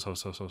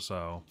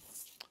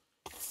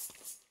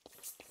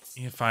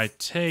 If I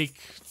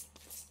take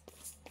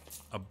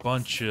a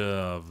bunch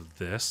of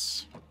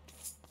this,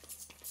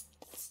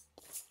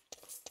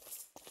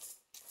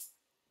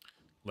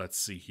 let's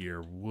see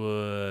here,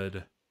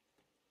 wood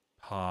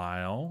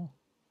pile.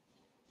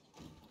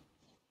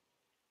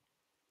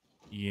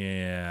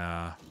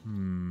 Yeah,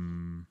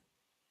 And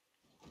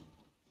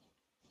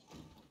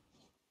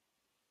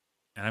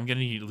I'm going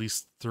to need at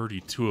least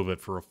 32 of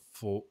it for a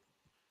full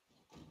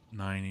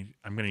 90.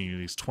 I'm going to need at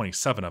least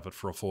 27 of it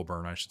for a full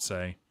burn, I should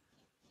say.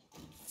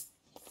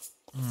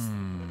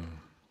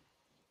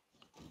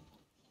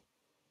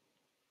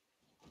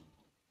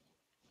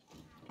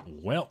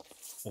 Well,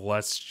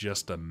 let's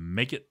just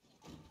make it.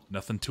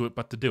 Nothing to it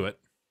but to do it.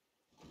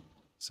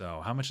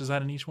 So how much is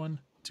that in each one?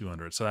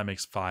 200. So that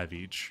makes 5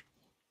 each.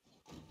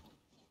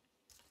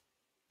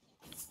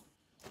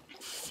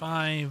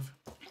 5,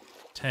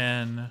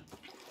 10,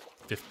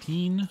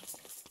 15.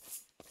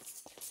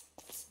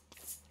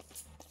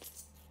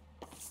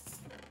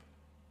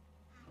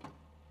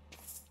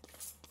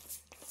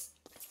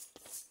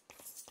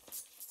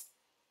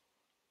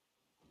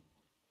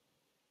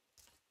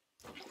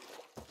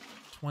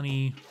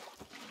 $20,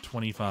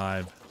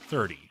 $25,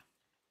 $30.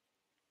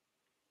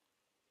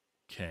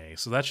 Okay,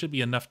 so that should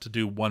be enough to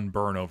do one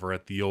burn over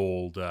at the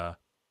old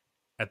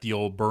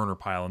burner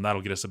pile, and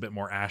that'll get us a bit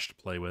more ash to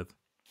play with.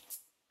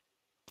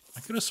 I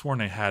could have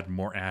sworn I had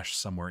more ash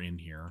somewhere in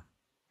here.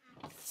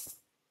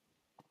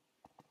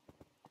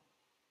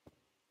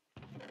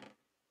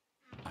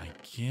 I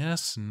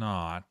guess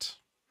not.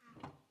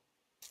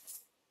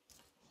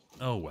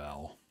 Oh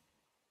well.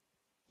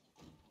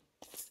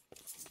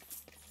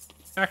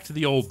 Back to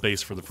the old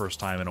base for the first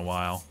time in a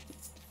while.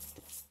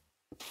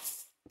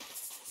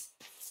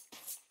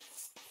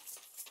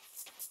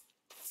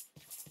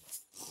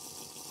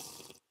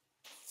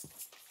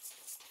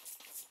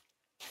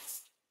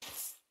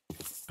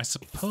 I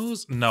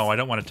suppose... No, I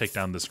don't want to take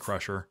down this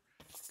crusher.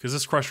 Because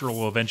this crusher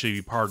will eventually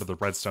be part of the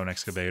redstone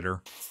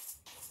excavator.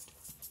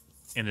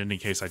 In any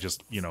case, I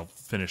just,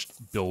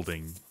 finished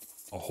building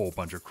a whole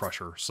bunch of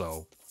crusher,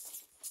 so...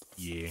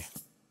 Yeah.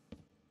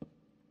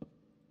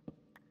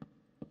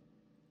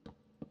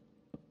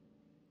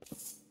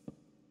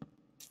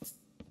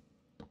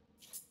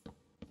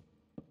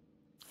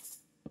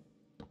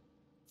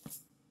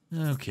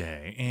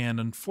 Okay, and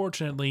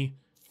unfortunately,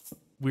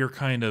 we're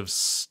kind of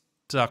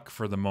stuck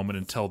for the moment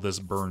until this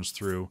burns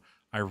through.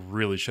 I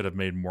really should have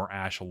made more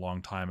ash a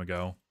long time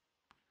ago.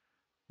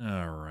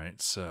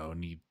 Alright, so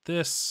need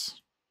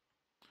this.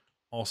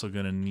 Also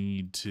gonna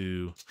need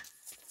to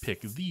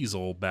pick these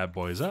old bad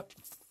boys up.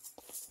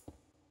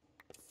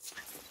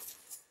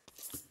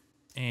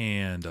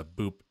 And a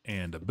boop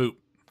and a boop.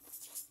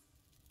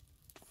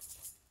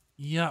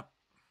 Yep.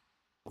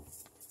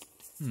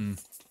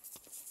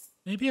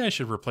 Maybe I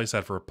should replace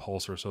that for a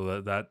pulsar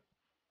so that...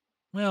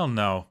 Well,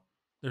 no.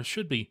 There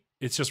should be...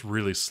 It's just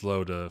really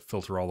slow to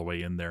filter all the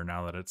way in there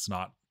now that it's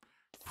not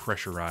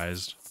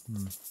pressurized.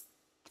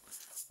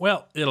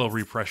 Well, it'll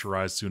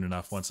repressurize soon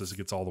enough once this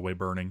gets all the way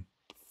burning.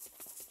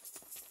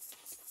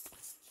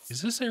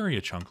 Is this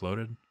area chunk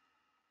loaded?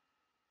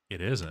 It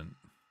isn't.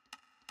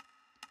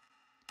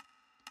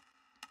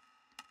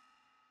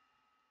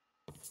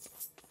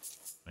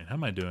 Wait, how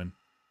am I doing?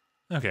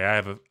 Okay,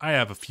 I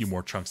have a few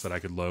more chunks that I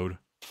could load.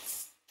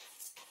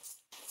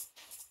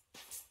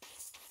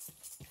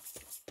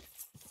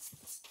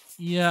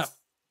 Yeah,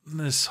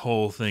 this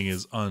whole thing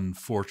is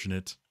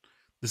unfortunate.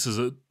 This is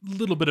a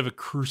little bit of a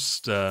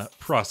cursed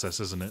process,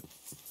 isn't it?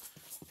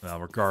 Well,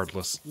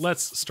 regardless,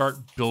 let's start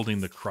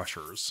building the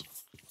crushers.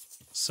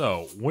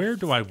 So, where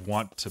do I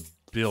want to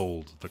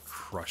build the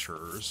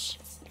crushers?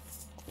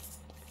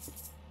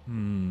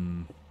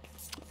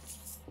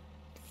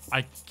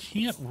 I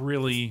can't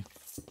really...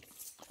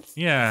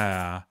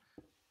 Yeah.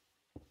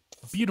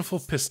 Beautiful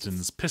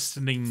pistons,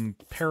 pistoning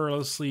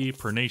perilously,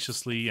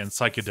 perniciously, and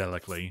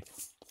psychedelically.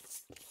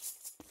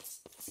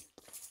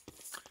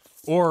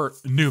 or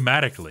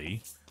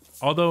pneumatically.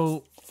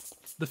 Although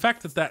the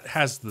fact that that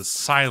has the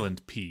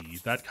silent P,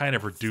 that kind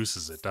of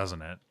reduces it,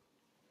 doesn't it?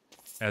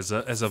 As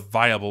a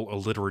viable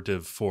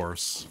alliterative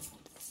force.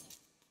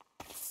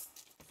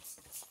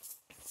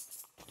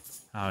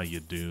 How you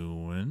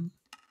doing?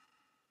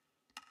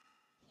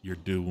 You're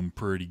doing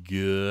pretty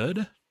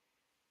good.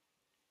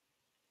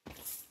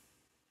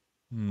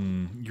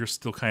 You're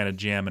still kind of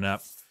jamming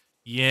up.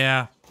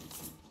 Yeah,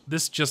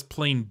 this just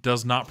plain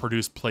does not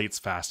produce plates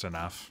fast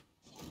enough.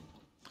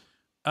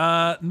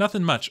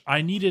 Nothing much.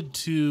 I needed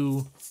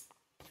to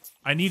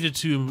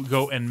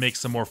go and make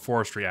some more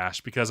forestry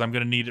ash because I'm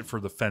going to need it for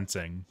the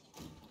fencing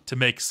to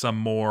make some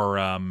more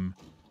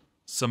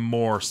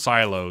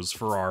silos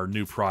for our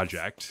new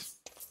project.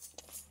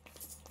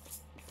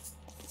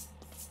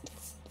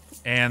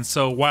 And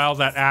so while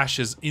that ash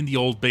is in the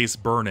old base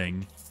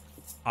burning,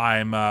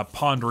 I'm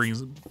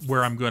pondering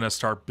where I'm going to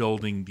start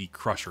building the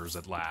crushers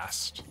at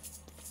last.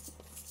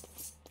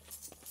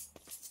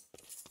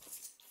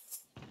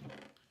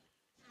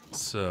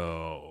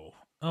 So,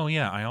 oh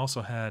yeah, I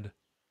also had,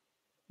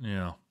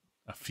 a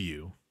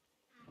few.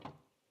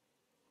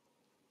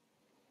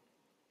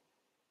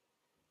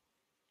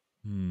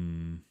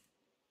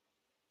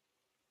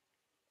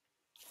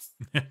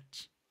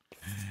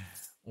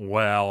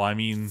 Well, I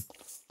mean,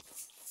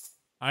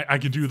 I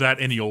could do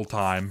that any old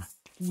time.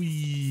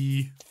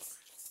 Whee!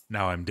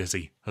 Now I'm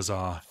dizzy.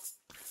 Huzzah.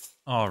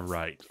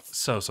 Alright.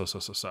 So.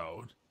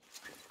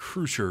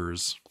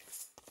 Cruciers.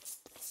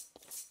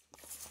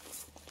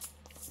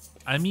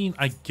 I mean,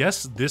 I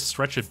guess this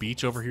stretch of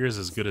beach over here is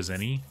as good as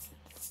any.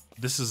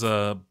 This is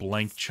a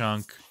blank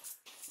chunk.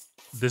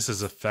 This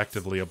is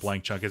effectively a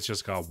blank chunk. It's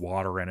just got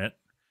water in it.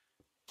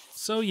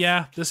 So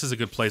yeah, this is a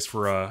good place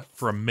for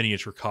a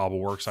miniature cobble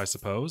works, I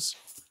suppose.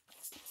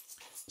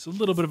 It's a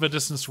little bit of a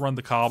distance to run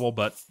the cobble,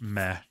 but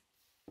meh.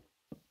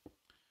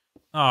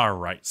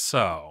 Alright,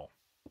 so.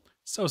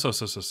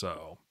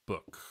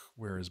 Book.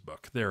 Where is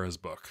book? There is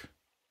book.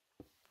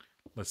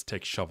 Let's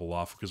take shovel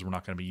off because we're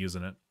not going to be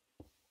using it.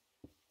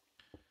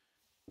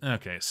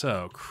 Okay,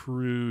 so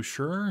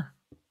crucier.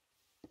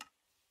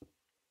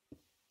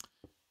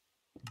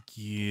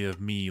 Give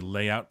me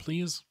layout,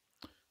 please.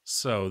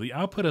 So the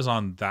output is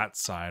on that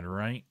side,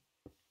 right?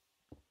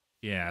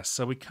 Yeah,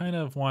 so we kind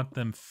of want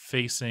them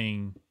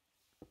facing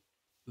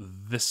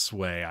this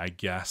way, I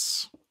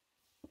guess.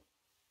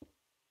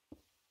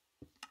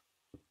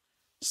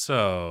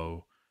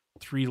 So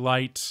 3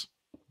 light,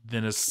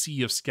 then a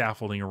sea of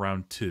scaffolding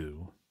around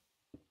 2.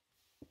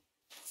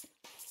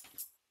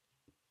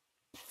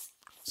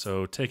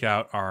 So take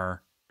out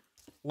our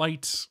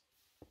light,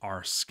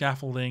 our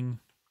scaffolding.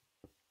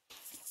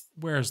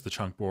 Where's the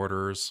chunk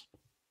borders?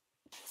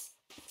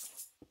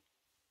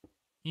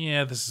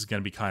 Yeah, this is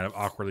going to be kind of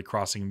awkwardly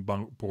crossing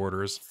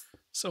borders.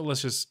 So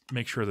let's just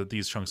make sure that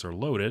these chunks are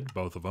loaded,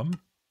 both of them.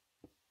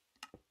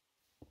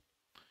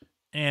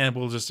 And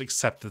we'll just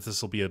accept that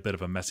this will be a bit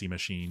of a messy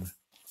machine.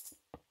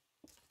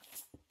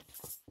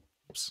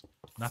 Oops,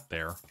 not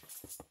there.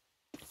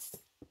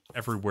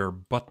 Everywhere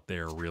but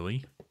there,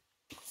 really.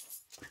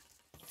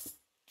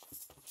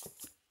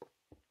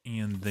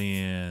 And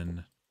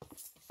then...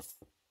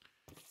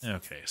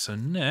 Okay, so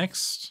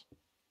next...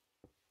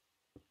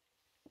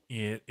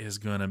 it is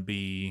going to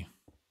be...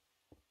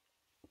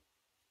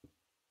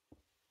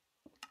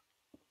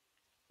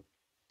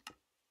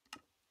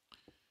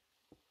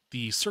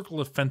 the circle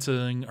of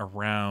fencing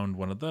around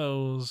one of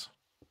those.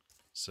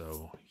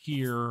 So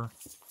here,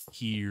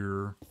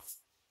 here,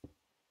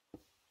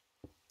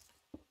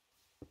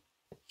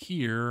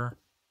 here,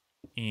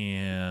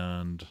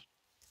 and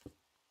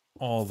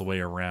all the way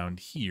around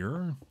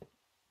here.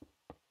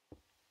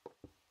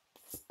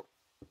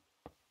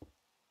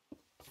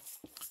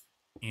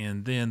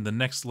 And then the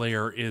next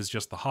layer is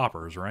just the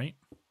hoppers, right?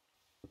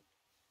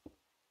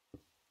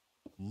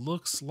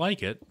 Looks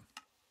like it.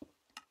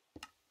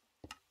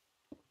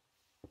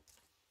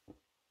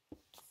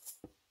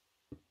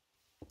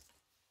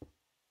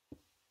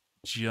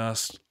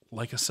 Just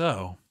like a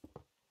so.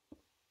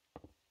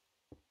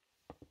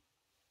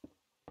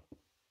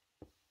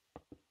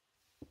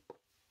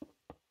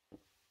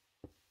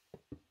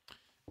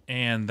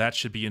 And that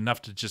should be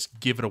enough to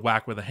just give it a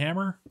whack with a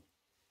hammer.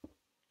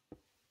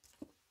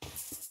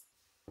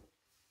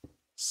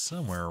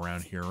 Somewhere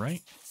around here,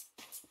 right?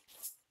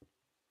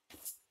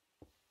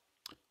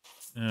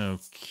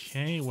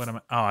 Okay, what am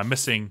I? Oh, I'm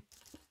missing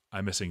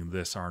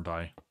this, aren't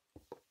I?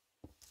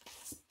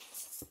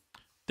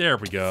 There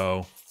we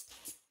go.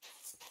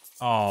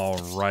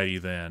 Alrighty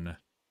then.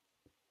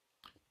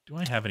 Do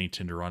I have any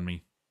tinder on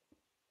me?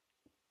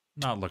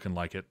 Not looking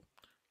like it.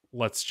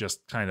 Let's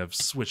just kind of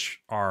switch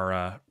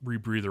our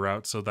rebreather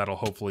out, so that'll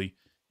hopefully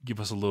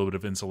give us a little bit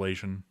of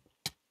insulation.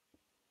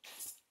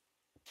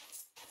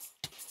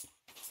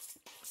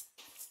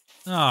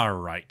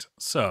 Alright,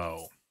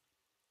 so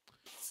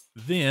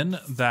then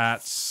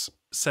that's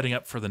setting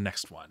up for the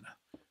next one.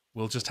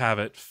 We'll just have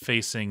it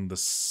facing the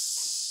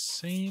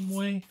same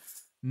way.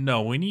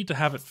 No, we need to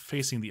have it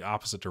facing the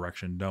opposite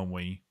direction, don't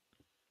we?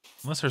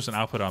 Unless there's an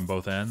output on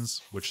both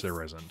ends, which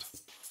there isn't.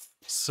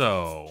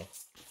 So,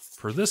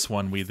 for this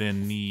one, we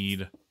then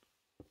need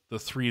the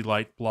 3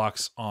 light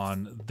blocks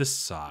on this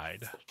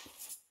side.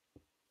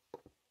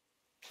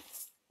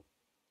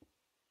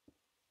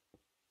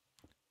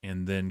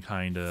 And then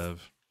kind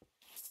of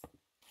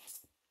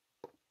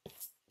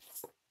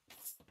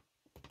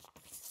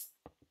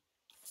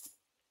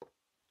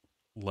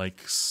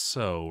like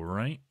so,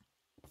 right?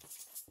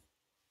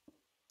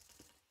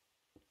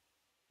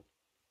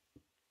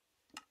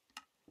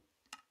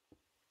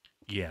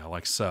 Yeah,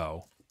 like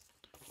so.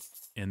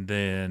 And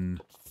then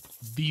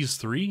these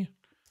 3.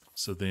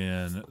 So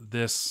then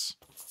this,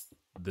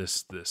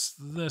 this, this,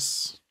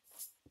 this.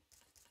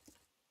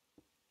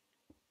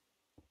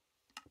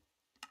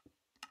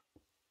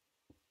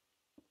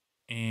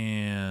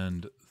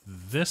 And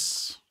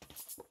this.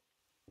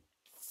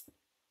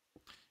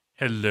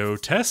 Hello,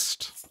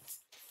 test.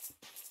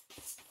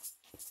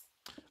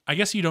 I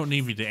guess you don't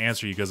need me to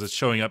answer you because it's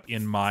showing up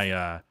in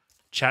my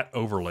chat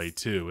overlay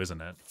too,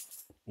 isn't it?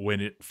 When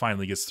it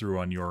finally gets through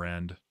on your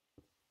end.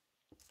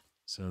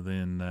 So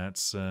then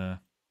that's,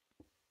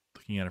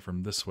 looking at it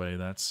from this way,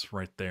 that's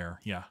right there.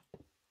 Yeah.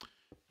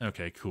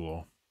 Okay,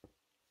 cool.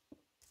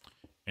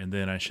 And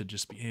then I should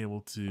just be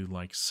able to,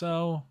 like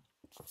so.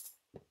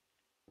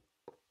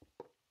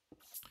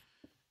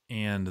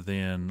 And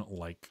then,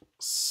 like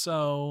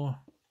so.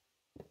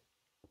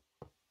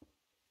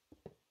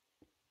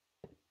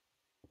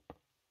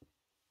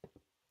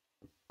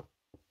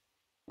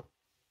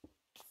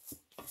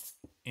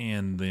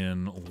 And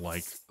then,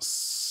 like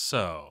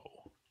so.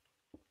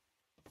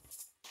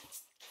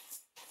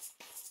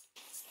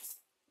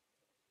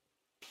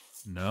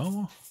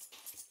 No?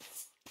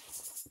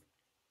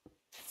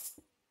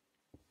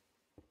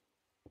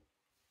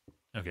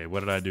 Okay, what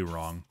did I do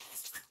wrong?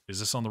 Is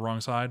this on the wrong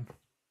side?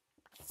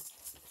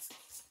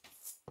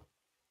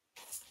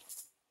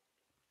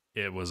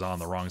 It was on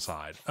the wrong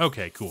side.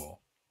 Okay,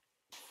 cool.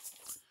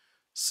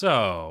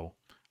 So,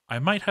 I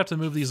might have to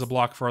move these a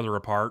block farther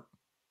apart.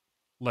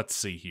 Let's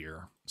see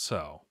here.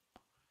 So,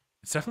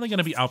 it's definitely going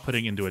to be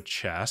outputting into a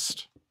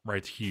chest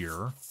right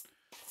here.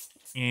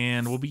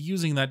 And we'll be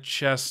using that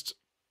chest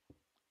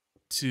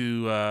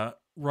to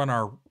run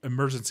our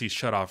emergency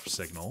shutoff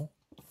signal.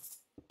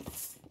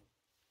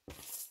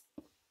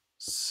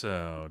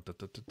 So,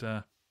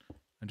 I'm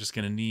just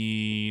going to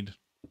need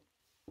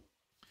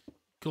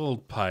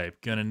gold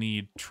pipe, going to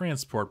need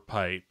transport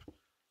pipe,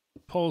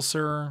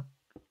 pulsar,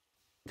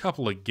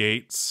 couple of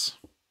gates,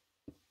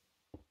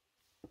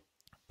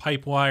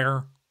 pipe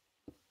wire,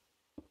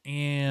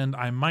 and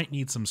I might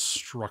need some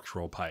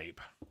structural pipe.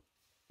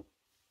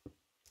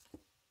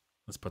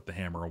 Let's put the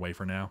hammer away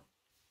for now.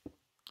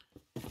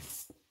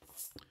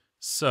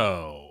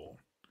 So,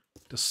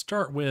 to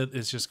start with,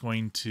 it's just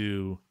going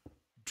to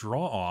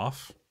draw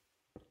off,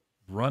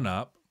 run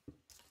up,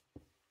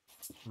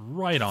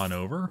 right on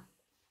over,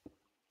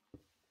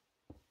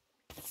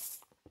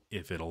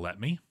 if it'll let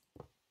me.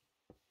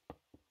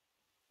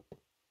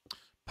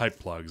 Pipe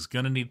plugs.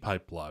 Gonna need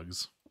pipe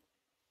plugs.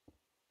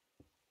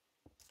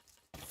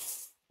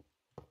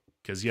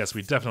 Because, yes,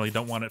 we definitely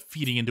don't want it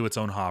feeding into its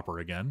own hopper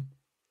again.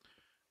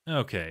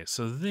 Okay,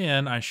 so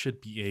then I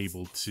should be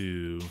able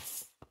to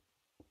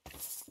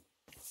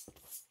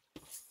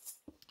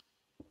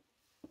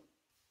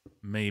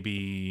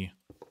maybe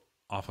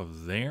off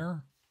of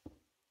there.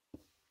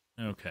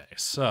 Okay,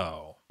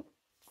 so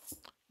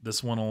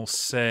this one will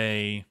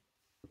say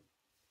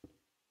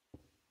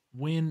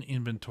win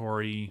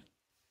inventory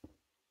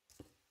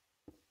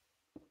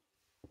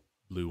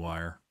blue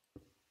wire.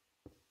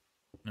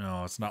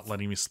 No, it's not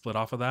letting me split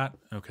off of that.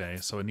 Okay,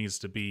 so it needs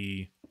to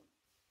be...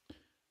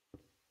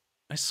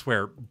 I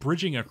swear,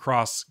 bridging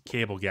across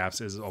cable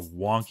gaps is a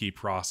wonky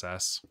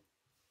process.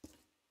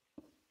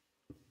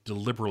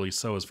 Deliberately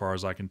so, as far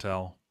as I can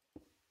tell.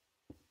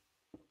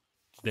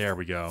 There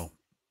we go.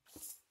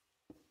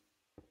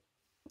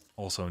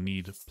 Also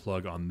need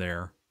plug on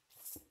there.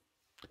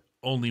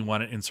 Only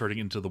want it inserting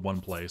into the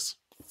one place.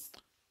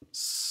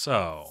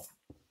 So.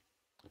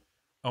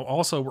 Oh,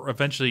 also, we're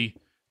eventually...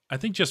 I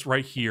think just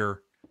right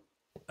here...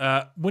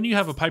 when you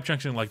have a pipe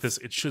junction like this,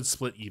 it should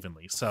split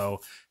evenly.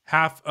 So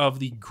half of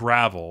the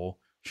gravel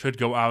should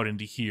go out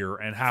into here,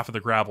 and half of the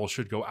gravel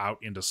should go out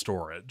into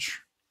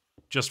storage.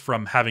 Just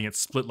from having it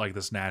split like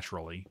this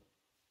naturally.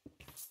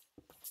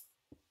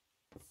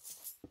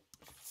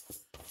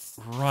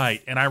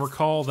 Right, and I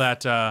recall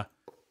that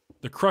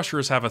the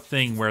Crushers have a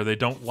thing where they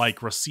don't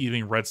like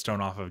receiving redstone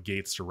off of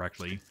gates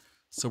directly.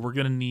 So we're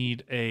going to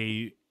need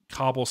a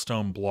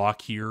cobblestone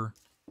block here.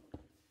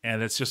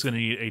 And it's just going to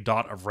need a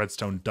dot of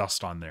redstone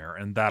dust on there,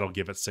 and that'll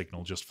give it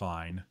signal just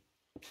fine.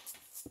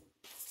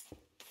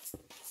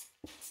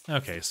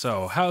 Okay,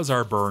 so how's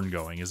our burn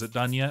going? Is it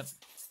done yet?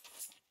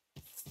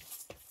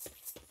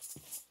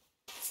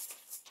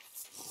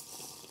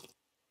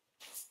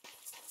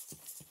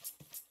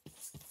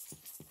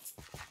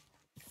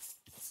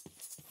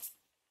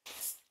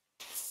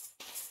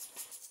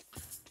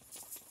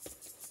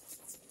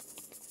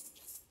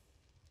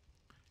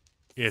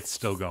 It's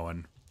still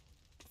going.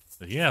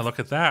 But yeah, look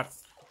at that.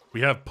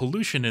 We have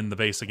pollution in the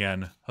base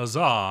again.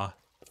 Huzzah!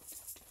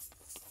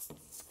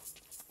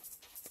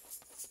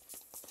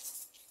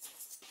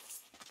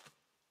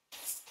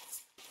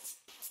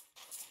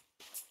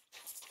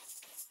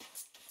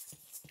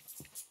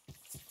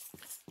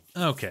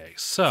 Okay,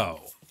 so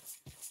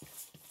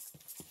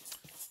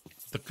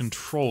the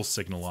control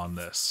signal on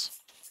this.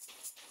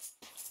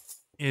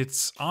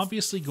 It's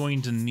obviously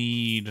going to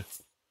need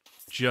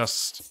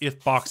just,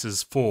 if box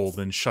is full,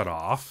 then shut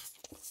off.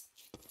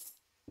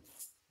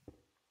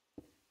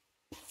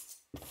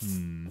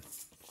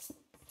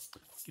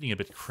 Getting a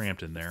bit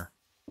cramped in there.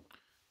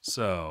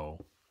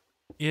 So,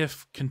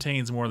 if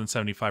contains more than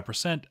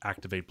 75%,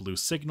 activate blue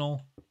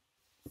signal.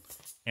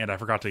 And I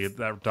forgot to get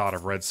that dot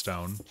of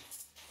redstone.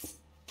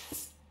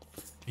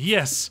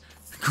 Yes,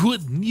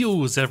 good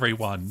news,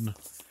 everyone.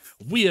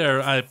 We are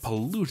a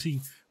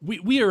polluting...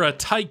 We are a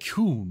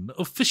tycoon,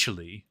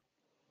 officially.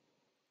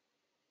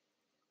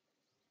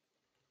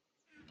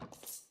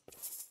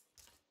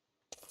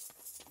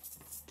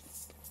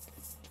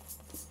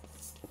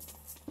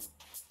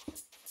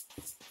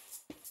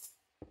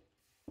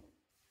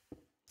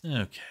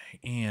 Okay,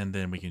 and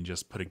then we can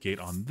just put a gate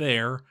on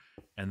there,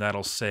 and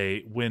that'll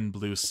say when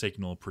blue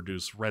signal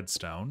produce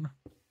redstone.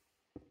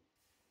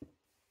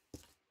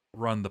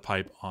 Run the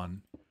pipe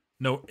on...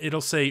 No, it'll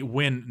say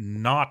when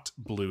not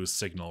blue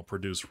signal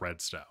produce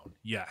redstone.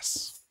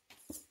 Yes.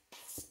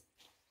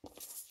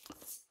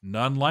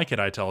 None like it,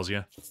 I tells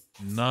you.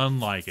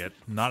 None like it.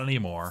 Not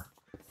anymore.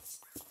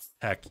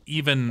 Heck,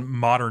 even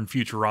modern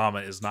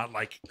Futurama is not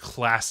like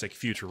classic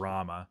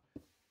Futurama.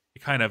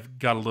 It kind of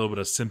got a little bit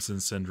of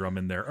Simpsons syndrome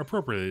in there,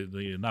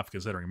 appropriately enough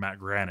considering Matt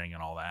Groening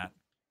and all that.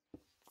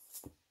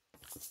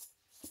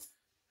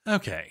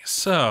 Okay,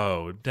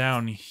 so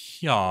down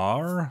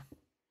here...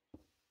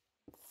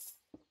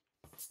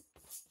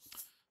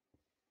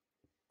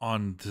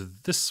 on to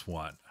this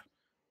one.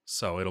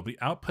 So it'll be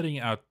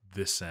outputting out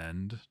this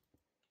end.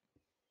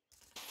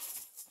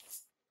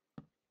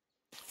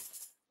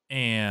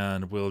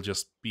 And we'll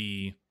just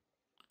be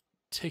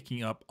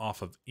taking up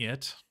off of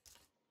it.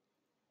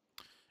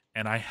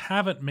 And I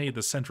haven't made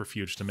the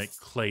centrifuge to make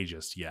clay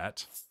just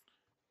yet.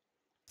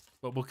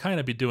 But we'll kind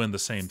of be doing the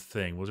same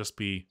thing. We'll just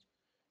be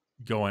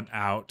going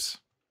out.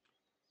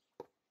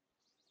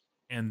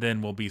 And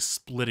then we'll be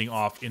splitting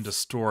off into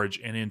storage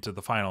and into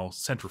the final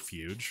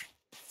centrifuge.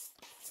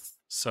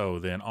 So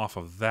then off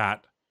of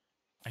that,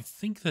 I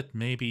think that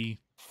maybe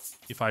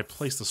if I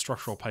place the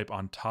structural pipe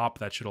on top,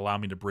 that should allow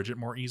me to bridge it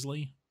more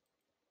easily.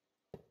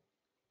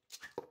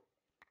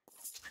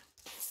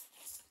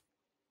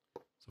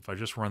 So if I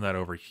just run that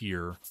over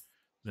here,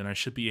 then I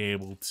should be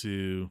able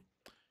to...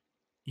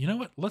 You know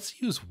what?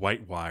 Let's use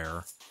white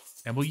wire.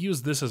 And we'll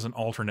use this as an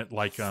alternate,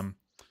 like,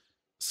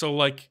 so,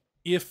 like,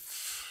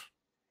 if...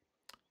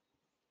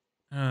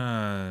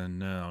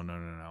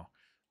 No.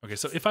 Okay,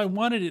 so if I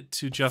wanted it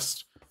to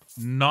just...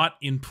 not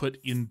input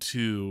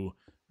into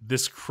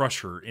this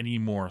crusher any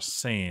more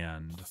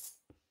sand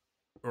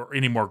or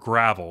any more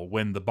gravel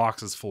when the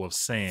box is full of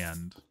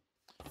sand,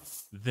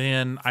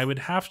 then I would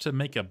have to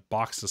make a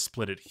box to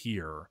split it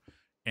here,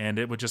 and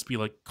it would just be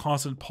like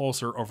constant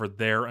pulsar over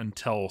there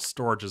until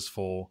storage is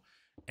full,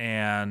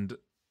 and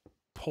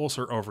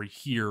pulsar over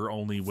here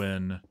only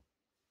when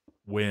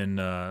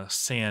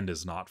sand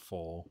is not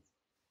full.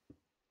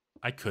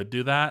 I could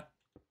do that.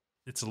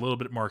 It's a little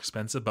bit more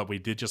expensive, but we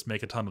did just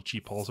make a ton of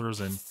cheap pulsars,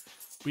 and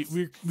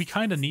we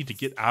kind of need to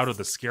get out of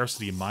the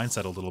scarcity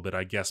mindset a little bit,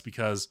 I guess,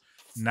 because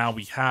now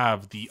we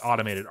have the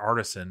automated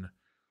artisan.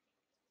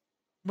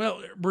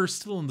 Well, we're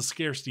still in the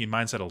scarcity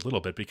mindset a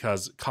little bit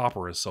because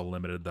copper is so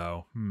limited,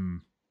 though.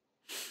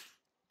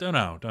 Don't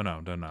know.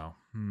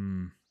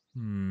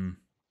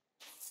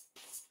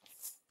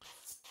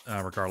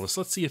 Regardless,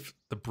 let's see if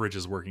the bridge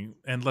is working,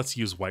 and let's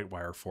use white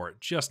wire for it,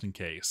 just in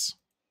case.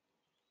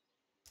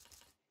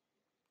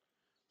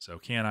 So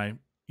can I?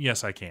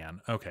 Yes, I can.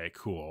 Okay,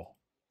 cool.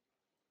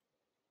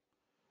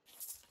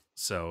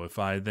 So if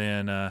I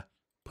then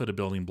put a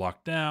building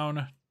block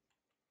down,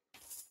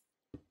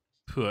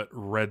 put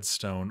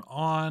redstone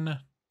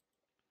on,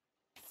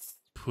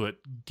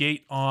 put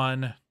gate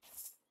on.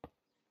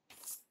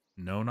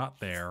 No, not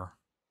there.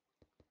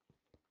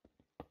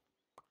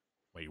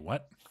 Wait,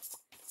 what?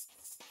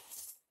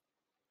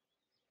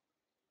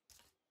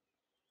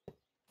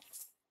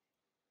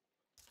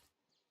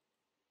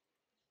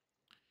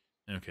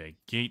 Okay,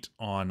 gate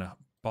on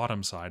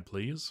bottom side,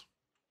 please.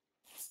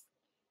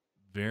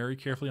 Very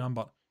carefully on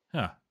bottom.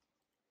 Huh.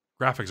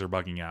 Graphics are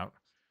bugging out.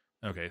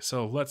 Okay,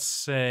 so let's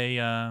say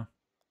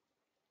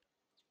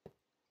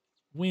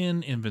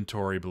when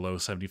inventory below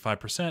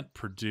 75%,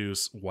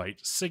 produce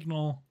white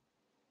signal.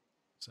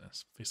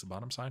 Face the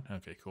bottom side?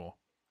 Okay, cool.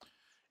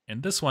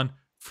 And this one,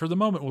 for the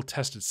moment, we'll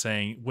test it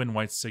saying when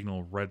white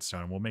signal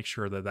redstone. We'll make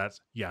sure that that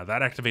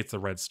activates the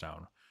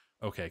redstone.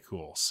 Okay,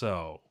 cool.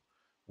 So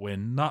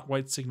when not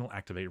white signal,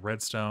 activate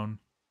redstone.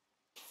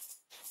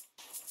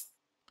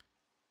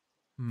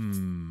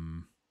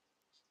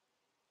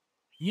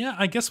 Yeah,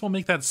 I guess we'll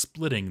make that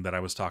splitting that I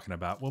was talking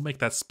about. We'll make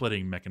that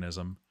splitting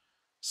mechanism.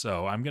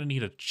 So I'm going to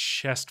need a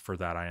chest for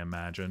that, I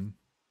imagine.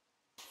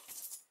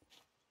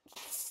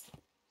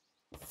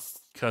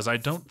 Because I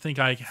don't think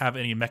I have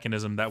any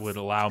mechanism that would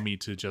allow me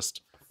to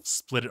just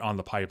split it on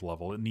the pipe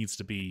level. It needs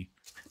to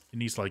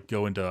like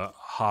go into a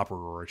hopper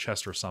or a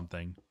chest or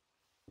something.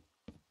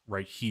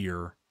 right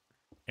here,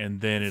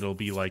 and then it'll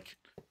be like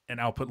an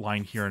output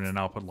line here and an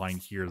output line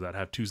here that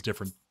have two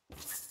different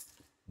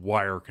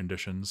wire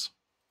conditions.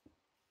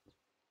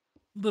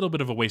 Little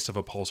bit of a waste of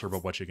a pulsar,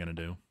 but what you gonna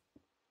do?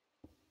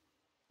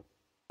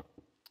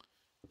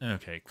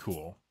 Okay,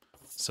 cool.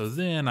 So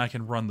then I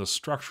can run the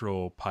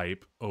structural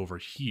pipe over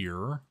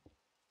here.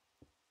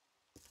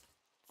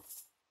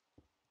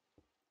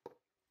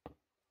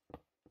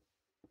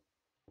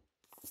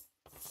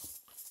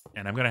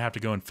 And I'm going to have to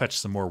go and fetch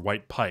some more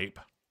white pipe.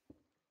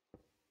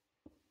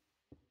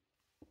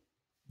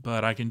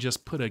 But I can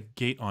just put a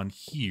gate on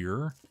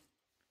here.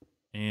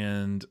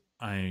 And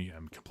I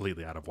am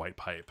completely out of white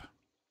pipe.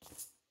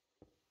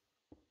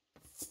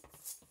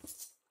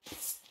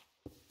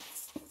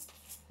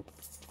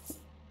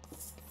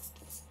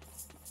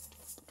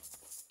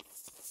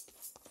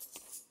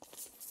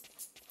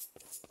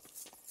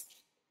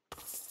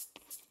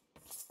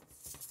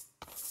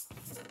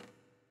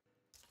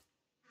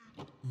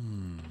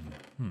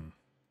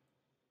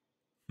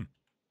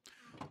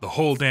 The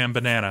whole damn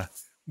banana.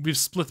 We've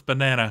split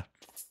banana.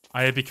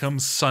 I have become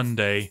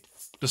Sunday,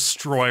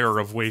 destroyer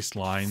of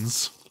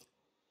waistlines.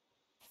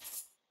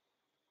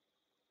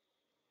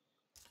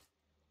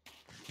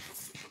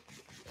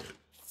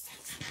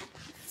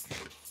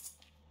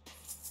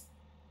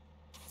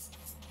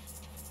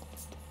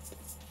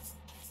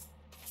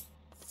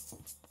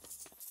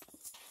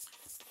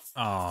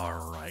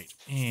 Alright,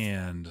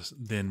 and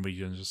then we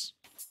can just...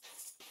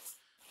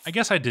 I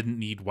guess I didn't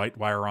need white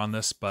wire on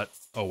this, but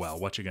oh well,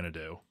 what you gonna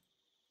do?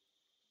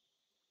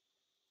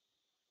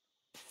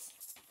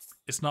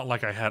 It's not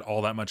like I had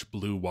all that much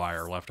blue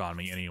wire left on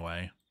me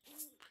anyway.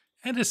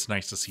 And it's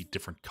nice to see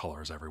different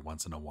colors every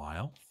once in a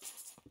while.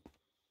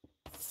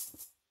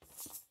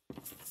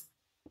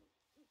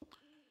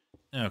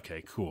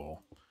 Okay,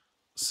 cool.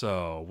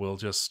 So we'll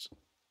just...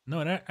 No,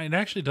 it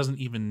actually doesn't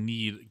even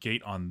need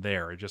gate on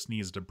there. It just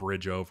needs to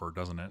bridge over,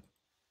 doesn't it?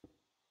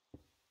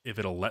 If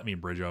it'll let me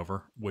bridge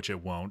over, which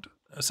it won't.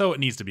 So it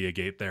needs to be a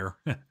gate there.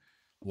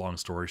 Long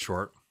story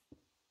short.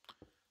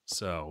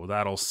 So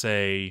that'll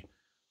say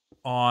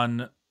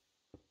on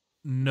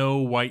no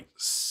white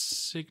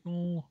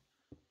signal.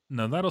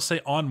 No, that'll say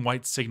on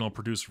white signal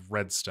produce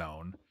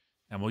redstone.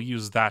 And we'll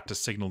use that to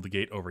signal the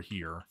gate over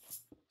here.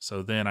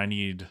 So then I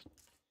need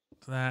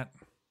that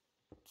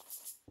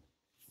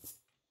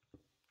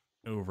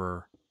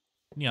over,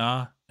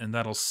 yeah, and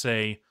that'll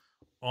say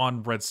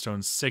on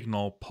redstone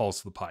signal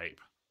pulse the pipe.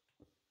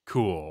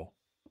 Cool.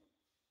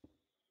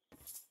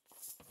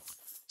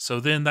 So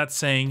then that's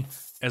saying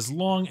as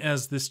long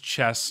as this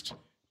chest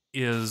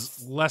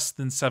is less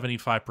than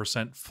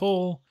 75%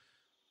 full,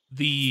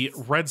 the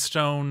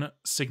redstone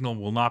signal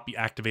will not be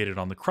activated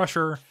on the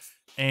crusher,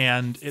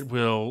 and it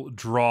will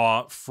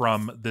draw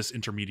from this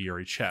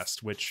intermediary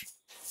chest, which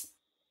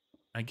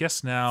I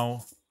guess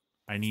now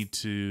I need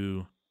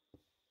to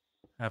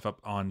have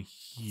up on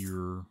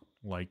here,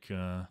 like,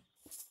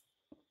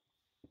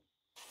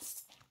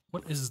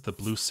 what is the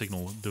blue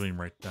signal doing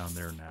right down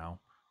there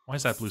now? Why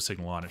is that blue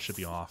signal on? It should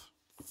be off.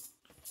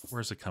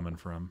 Where's it coming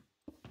from?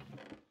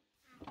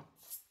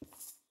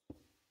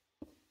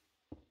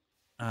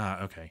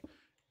 Ah, okay.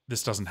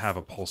 This doesn't have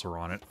a pulsar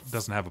on it. It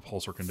doesn't have a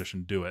pulsar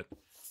condition, do it.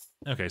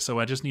 Okay, so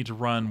I just need to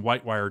run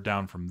white wire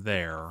down from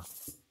there.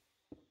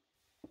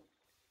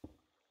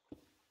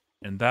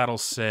 And that'll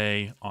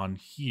say on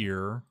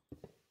here,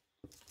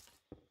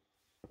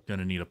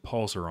 gonna need a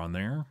pulsar on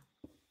there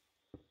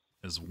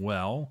as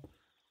well.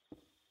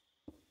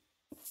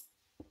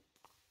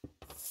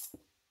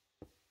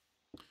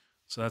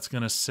 So that's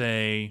going to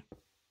say...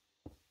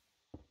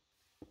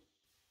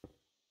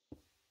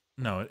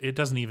 No, it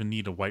doesn't even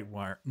need a white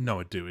wire. No,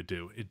 it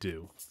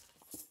do.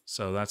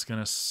 So that's going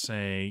to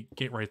say,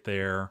 gate right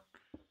there.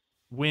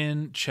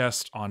 When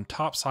chest on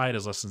top side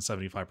is less than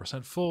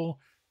 75% full,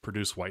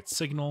 produce white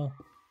signal.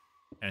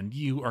 And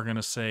you are going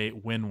to say,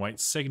 when white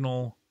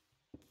signal...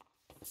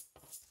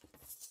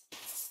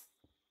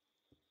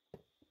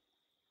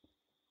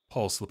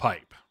 pulse the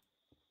pipe.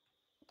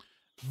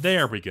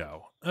 There we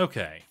go.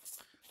 Okay.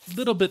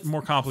 Little bit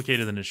more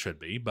complicated than it should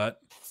be, but...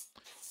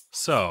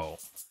 So,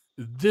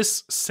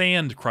 this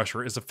sand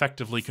crusher is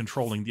effectively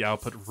controlling the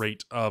output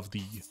rate of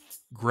the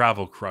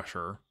gravel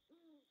crusher.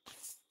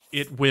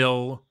 It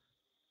will...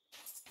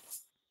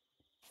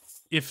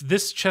 If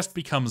this chest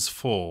becomes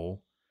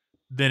full,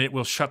 then it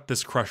will shut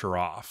this crusher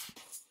off.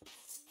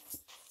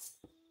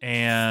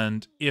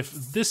 And if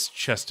this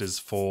chest is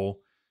full,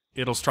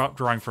 it'll stop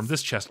drawing from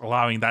this chest,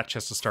 allowing that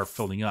chest to start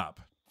filling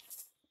up.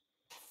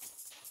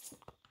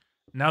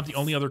 Now the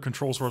only other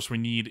control source we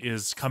need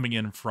is coming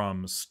in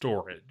from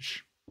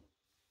storage.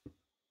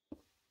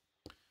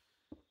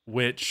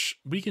 Which,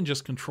 we can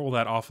just control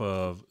that off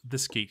of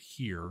this gate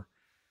here.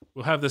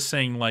 We'll have this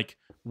saying, like,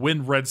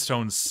 when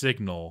redstone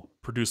signal,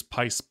 produce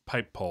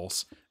pipe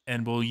pulse,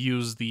 and we'll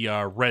use the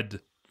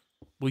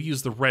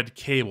red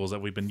cables that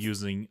we've been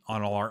using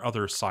on all our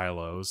other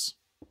silos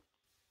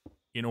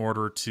in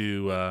order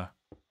to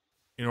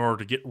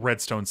get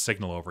redstone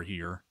signal over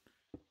here.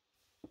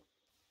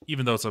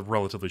 Even though it's a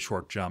relatively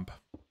short jump.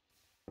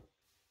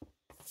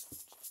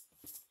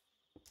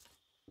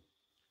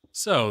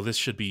 So this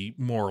should be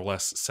more or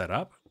less set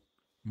up,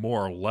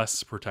 more or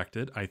less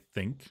protected, I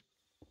think.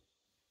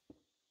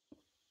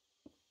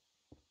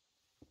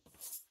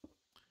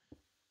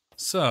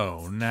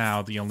 So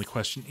now the only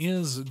question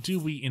is, do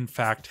we in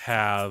fact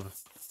have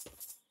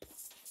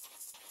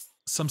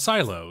some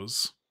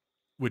silos?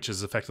 Which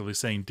is effectively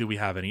saying, do we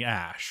have any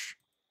ash?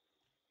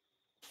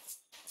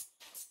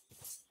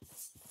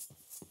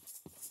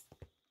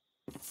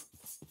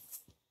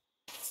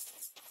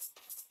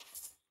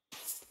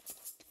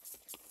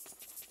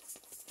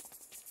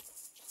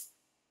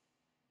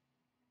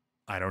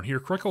 I don't hear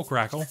crickle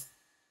crackle.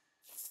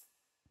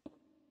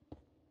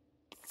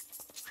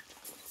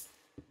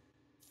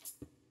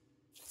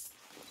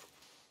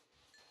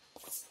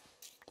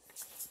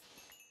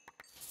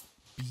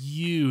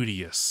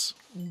 Beauteous.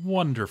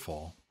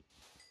 Wonderful.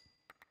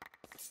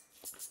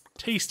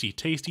 Tasty,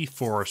 tasty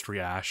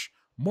forestry ash.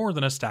 More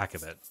than a stack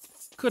of it.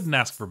 Couldn't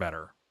ask for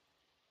better.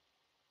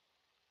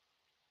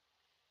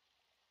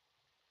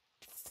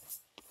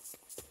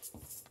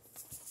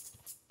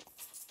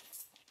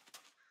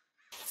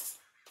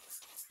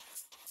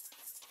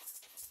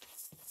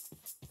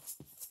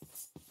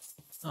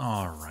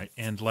 All right,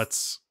 and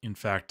let's, in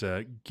fact,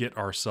 get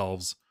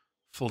ourselves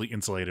fully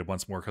insulated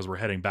once more because we're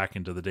heading back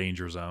into the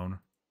danger zone.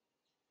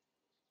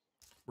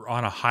 We're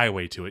on a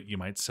highway to it, you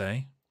might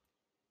say.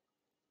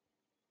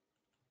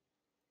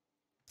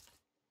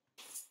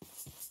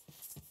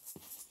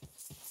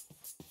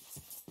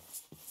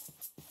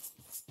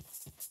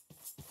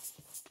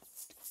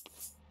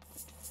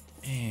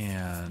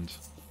 And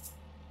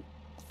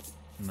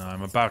no,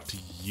 I'm about to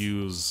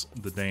use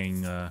the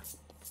dang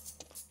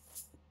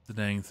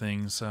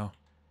thing, so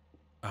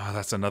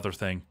that's another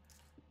thing.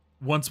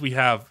 Once we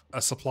have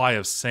a supply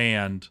of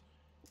sand,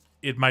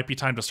 it might be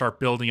time to start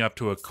building up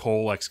to a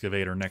coal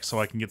excavator next so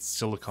I can get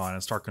silicon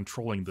and start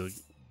controlling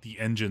the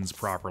engines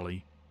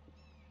properly.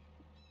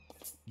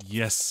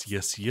 Yes,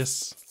 yes,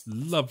 yes.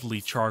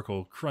 Lovely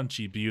charcoal.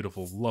 Crunchy,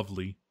 beautiful,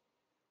 lovely.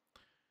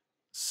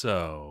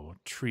 So,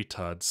 tree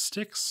tud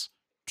sticks,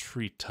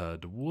 tree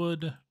tud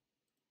wood,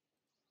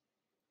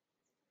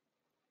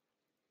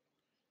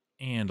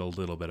 and a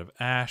little bit of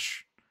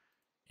ash.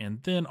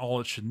 And then all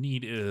it should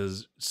need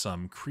is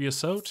some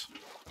creosote.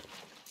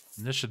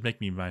 And this should make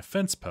me my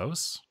fence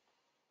posts.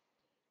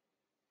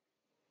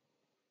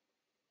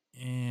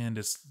 And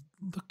it's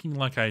looking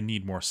like I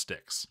need more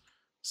sticks.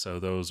 So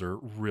those are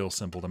real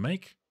simple to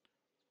make.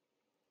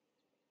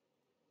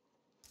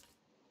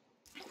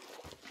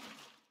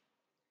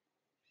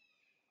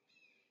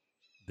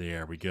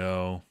 There we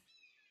go.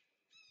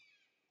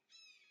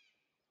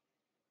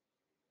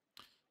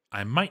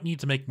 I might need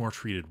to make more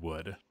treated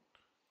wood.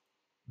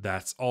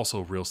 That's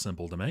also real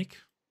simple to make.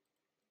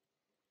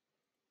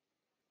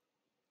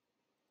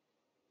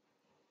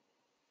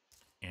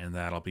 And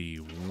that'll be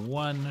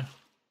 1,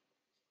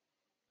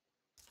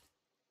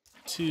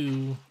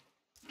 2,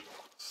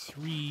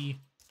 3,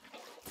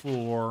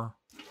 4,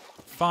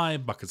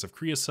 5 buckets of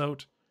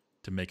creosote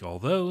to make all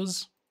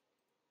those.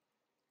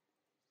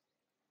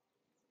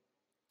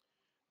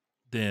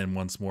 Then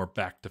once more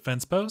back to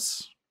fence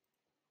posts.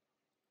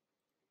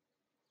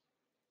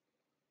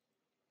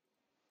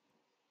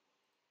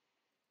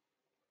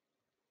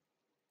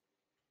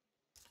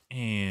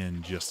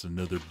 And just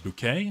another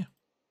bouquet.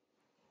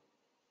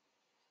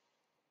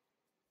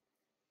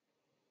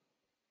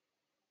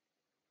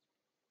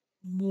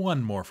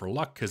 One more for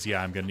luck, because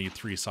yeah, I'm going to need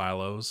 3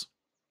 silos.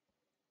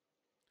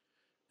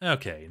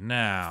 Okay,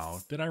 now,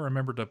 did I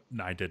remember to...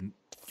 No, I didn't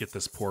get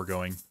this pour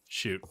going.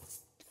 Shoot.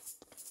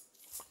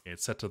 Okay,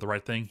 it's set to the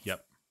right thing?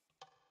 Yep.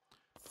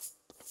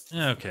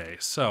 Okay,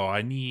 so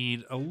I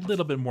need a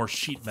little bit more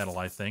sheet metal,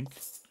 I think,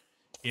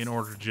 in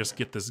order to just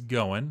get this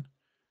going.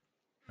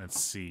 Let's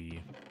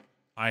see.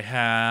 I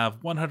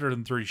have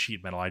 130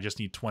 sheet metal. I just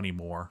need 20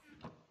 more.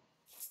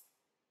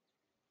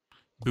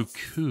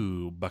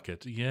 Buku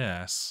bucket.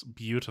 Yes,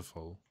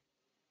 beautiful.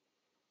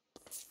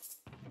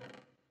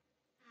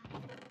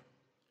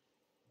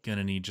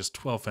 Gonna need just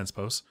 12 fence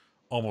posts.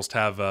 Almost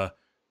have a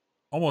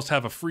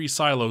free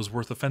silo's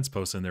worth of fence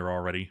posts in there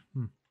already.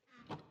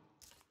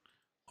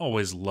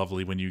 Always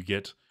lovely when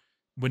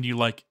you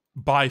like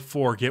buy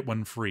 4 get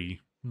 1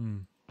 free.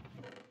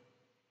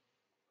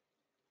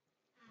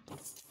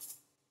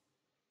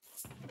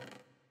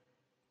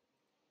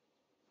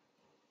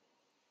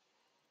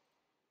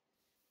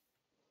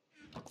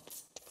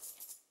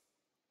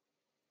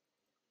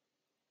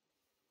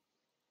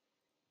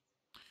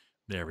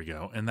 There we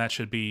go. And that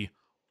should be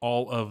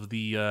all of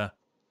the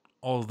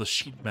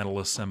sheet metal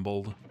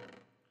assembled.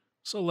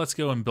 So let's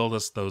go and build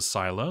us those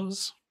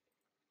silos.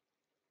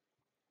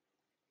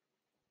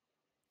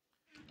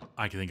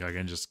 I think I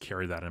can just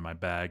carry that in my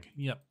bag.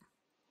 Yep.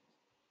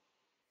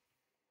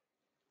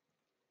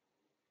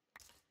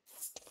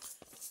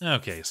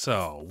 Okay,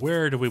 so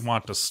where do we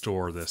want to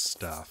store this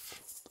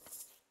stuff?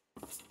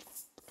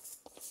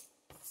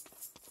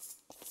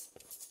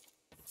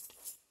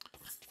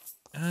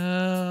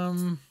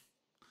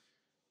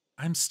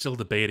 I'm still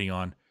debating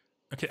on...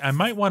 Okay, I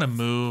might want to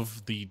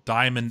move the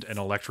diamond and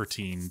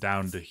electrotine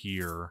down to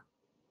here.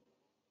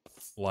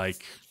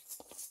 Like,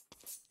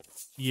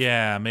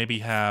 yeah, maybe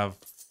have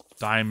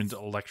diamond,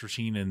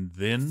 electrocine, and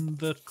then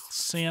the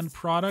sand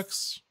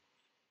products.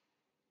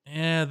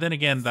 Then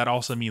again, that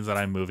also means that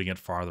I'm moving it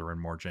farther and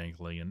more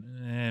jankily. And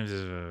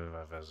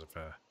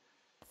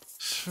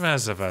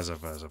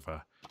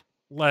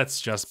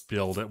let's just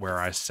build it where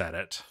I set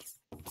it.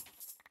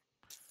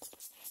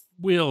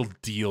 We'll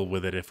deal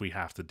with it if we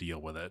have to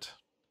deal with it.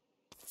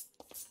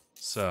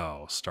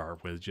 So,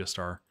 start with just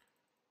our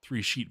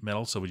 3 sheet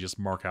metal, so we just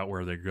mark out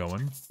where they're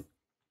going.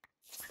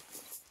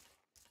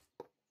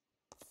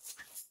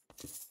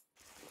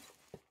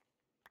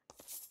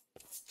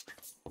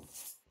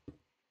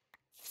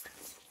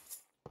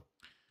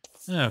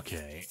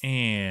 Okay,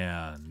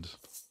 and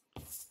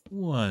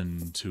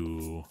 1,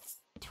 2,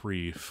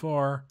 3,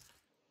 4,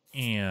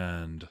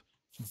 and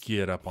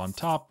get up on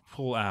top,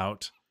 pull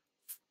out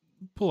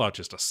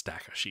just a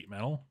stack of sheet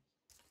metal,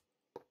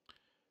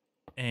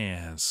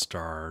 and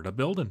start a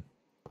building.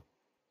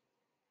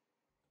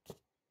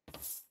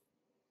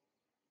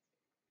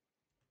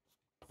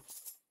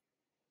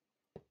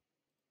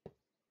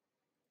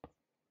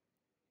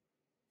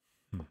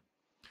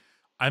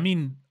 I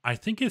mean, I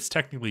think it's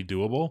technically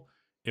doable.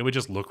 It would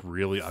just look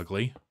really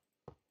ugly.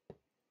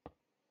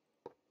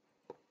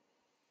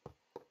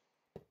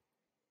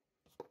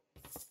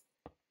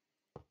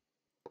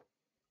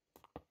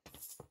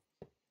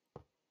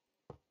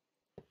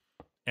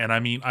 And I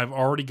mean, I've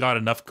already got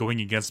enough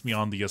going against me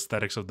on the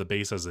aesthetics of the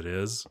base as it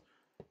is.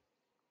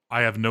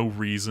 I have no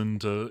reason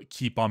to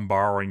keep on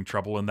borrowing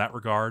trouble in that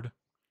regard.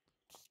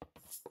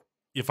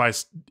 If I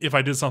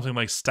did something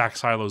like stack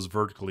silos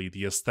vertically,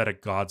 the aesthetic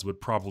gods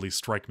would probably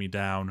strike me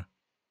down.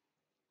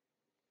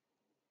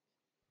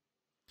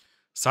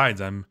 Besides,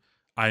 I'm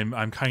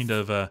kind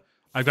of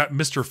I've got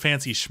Mr.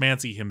 Fancy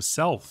Schmancy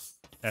himself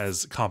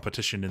as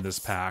competition in this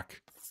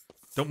pack.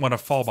 Don't want to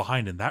fall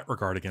behind in that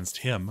regard against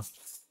him.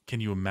 Can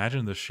you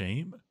imagine the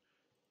shame?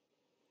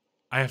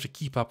 I have to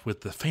keep up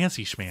with the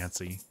Fancy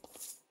Schmancy.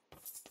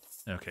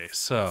 Okay,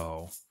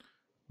 so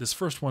this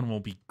first one will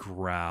be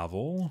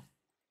gravel.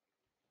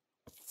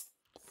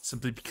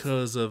 Simply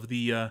because of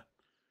the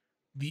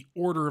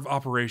order of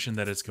operation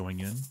that it's going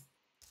in.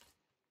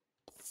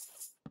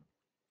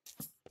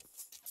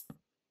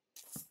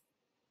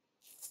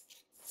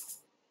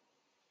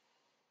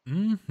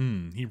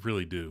 He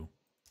really do.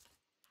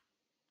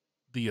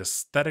 The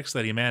aesthetics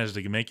that he managed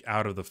to make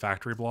out of the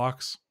factory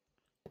blocks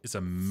is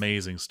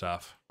amazing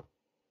stuff.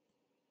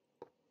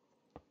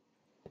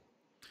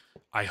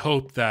 I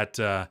hope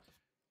that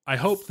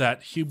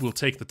he will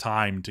take the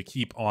time to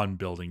keep on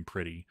building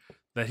pretty.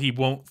 That he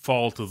won't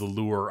fall to the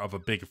lure of a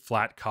big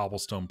flat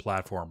cobblestone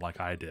platform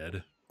like I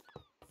did.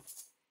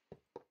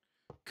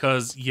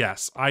 Because,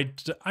 yes, I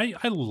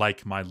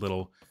like my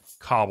little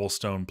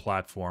cobblestone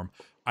platform.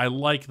 I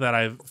like that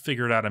I've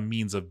figured out a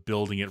means of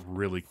building it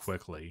really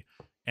quickly.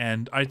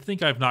 And I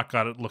think I've not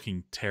got it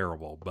looking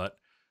terrible, but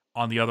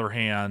on the other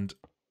hand,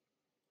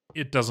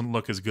 it doesn't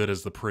look as good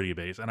as the pretty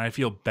base. And I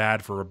feel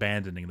bad for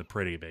abandoning the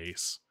pretty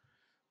base.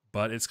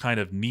 But it's kind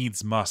of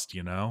needs must,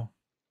 you know?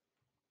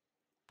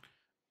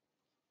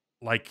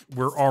 Like,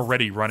 we're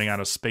already running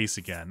out of space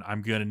again.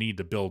 I'm going to need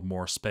to build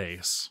more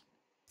space.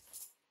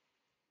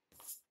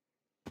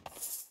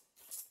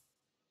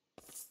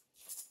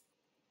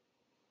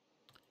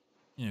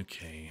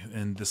 Okay,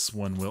 and this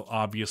one will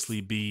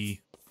obviously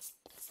be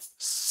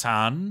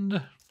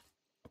sand.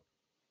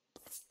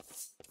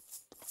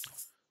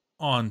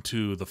 On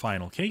to the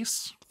final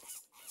case.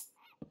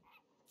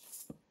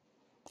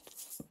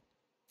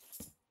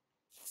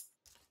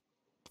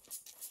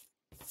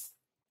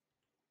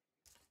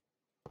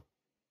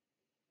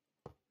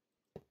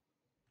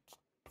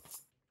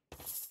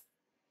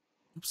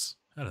 Oops,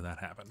 how did that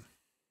happen?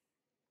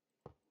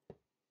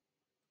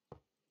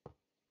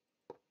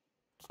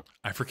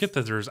 I forget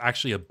that there's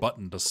actually a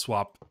button to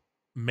swap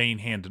main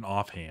hand and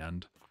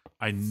offhand.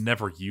 I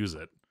never use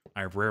it.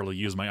 I rarely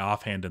use my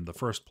offhand in the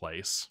first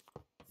place.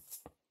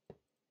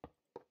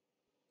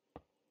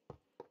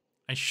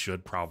 I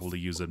should probably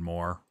use it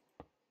more.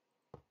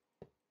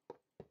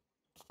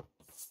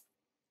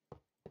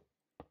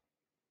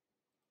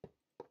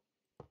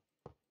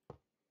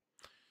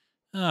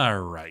 All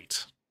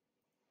right.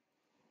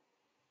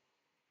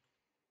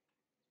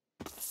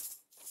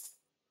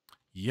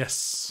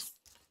 Yes.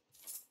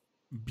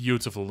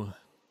 Beautiful.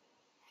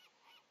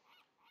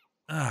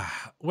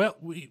 Well,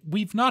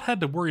 we've not had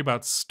to worry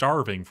about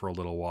starving for a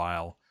little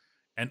while,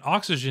 and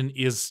oxygen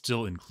is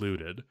still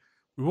included.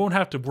 We won't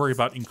have to worry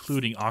about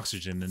including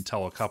oxygen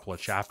until a couple of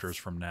chapters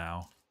from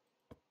now.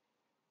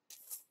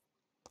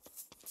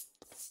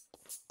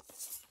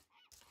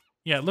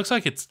 Yeah, it looks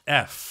like it's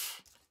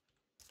F,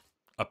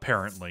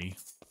 apparently.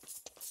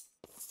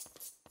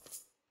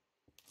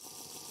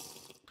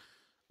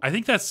 I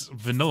think that's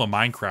vanilla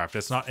Minecraft.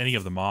 It's not any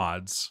of the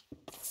mods.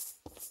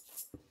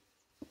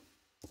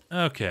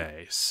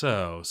 Okay,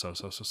 so.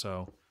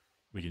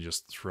 We can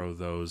just throw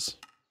those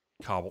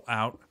cobble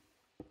out.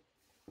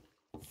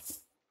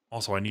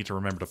 Also, I need to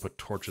remember to put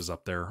torches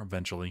up there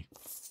eventually.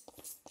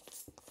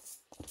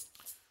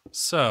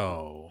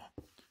 So,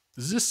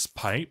 This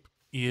pipe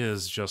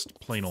is just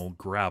plain old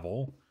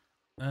gravel.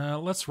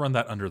 Let's run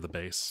that under the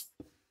base.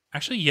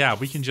 Actually, yeah,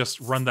 we can just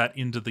run that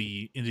into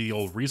the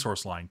old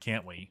resource line,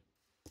 can't we?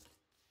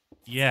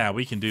 Yeah,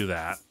 we can do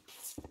that.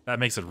 That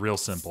makes it real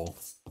simple.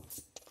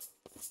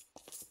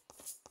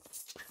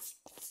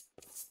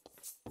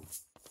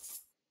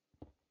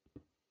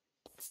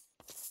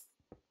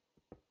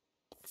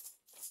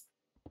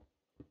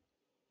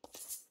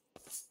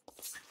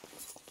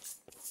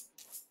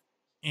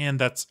 And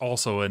that's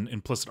also an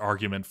implicit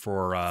argument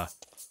for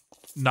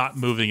not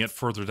moving it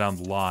further down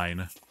the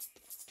line.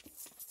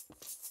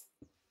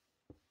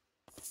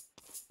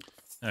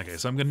 Okay,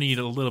 so I'm going to need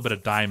a little bit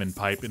of diamond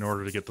pipe in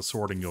order to get the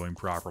sorting going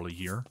properly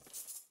here.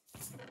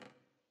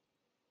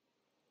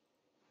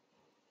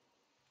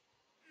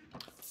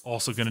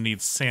 Also going to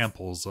need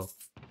samples of...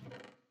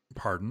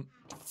 Pardon.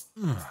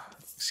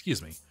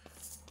 Excuse me.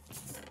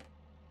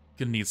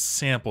 Going to need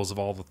samples of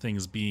all the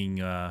things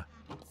being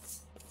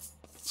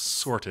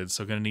sorted.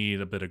 So going to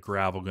need a bit of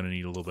gravel, going to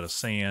need a little bit of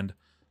sand.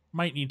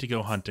 Might need to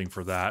go hunting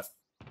for that.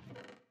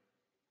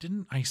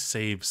 Didn't I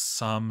save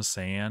some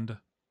sand?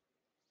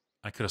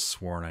 I could have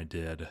sworn I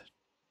did.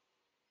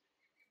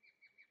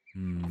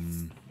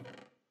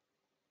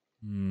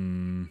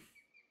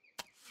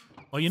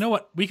 Well, you know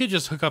what? We could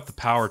just hook up the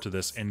power to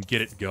this and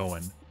get it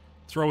going.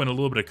 Throw in a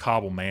little bit of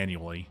cobble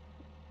manually.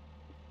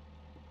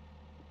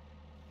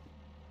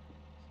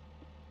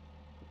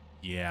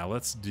 Yeah,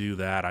 let's do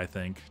that, I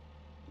think.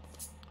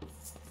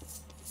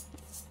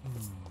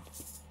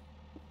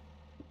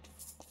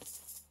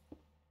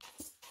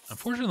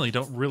 Unfortunately,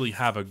 don't really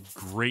have a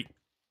great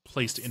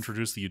place to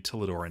introduce the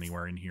utilidor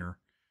anywhere in here.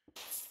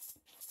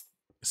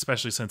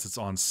 Especially since it's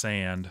on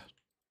sand.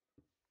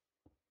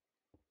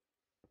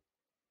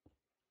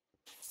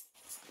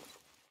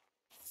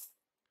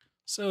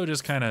 So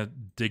just kind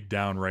of dig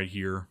down right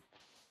here.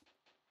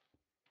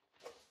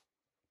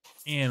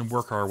 And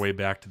work our way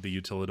back to the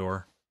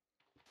utilidor.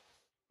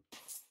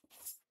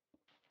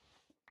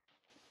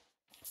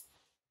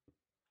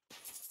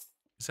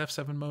 Is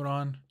F7 mode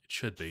on? It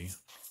should be.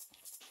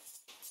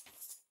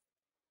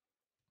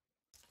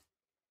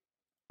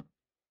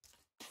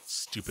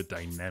 Stupid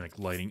dynamic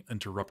lighting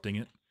interrupting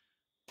it.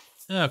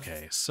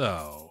 Okay,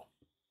 so...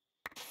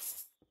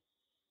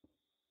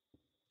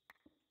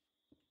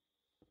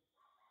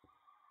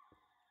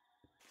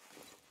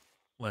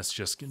 let's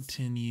just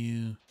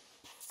continue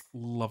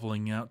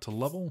leveling out to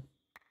level.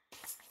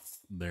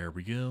 There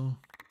we go.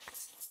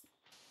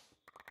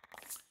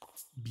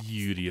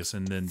 Beauteous,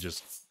 and then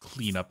just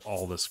clean up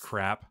all this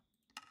crap.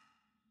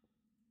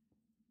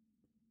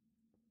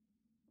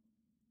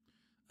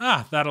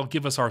 Ah, that'll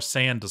give us our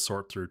sand to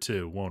sort through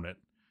too, won't it?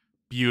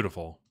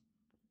 Beautiful.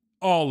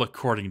 All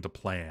according to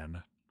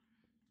plan.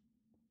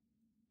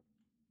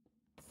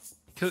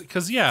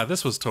 'Cause yeah,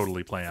 this was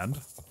totally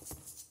planned.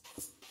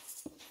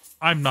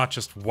 I'm not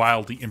just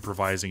wildly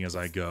improvising as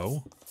I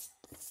go.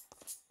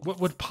 What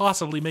would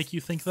possibly make you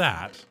think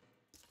that?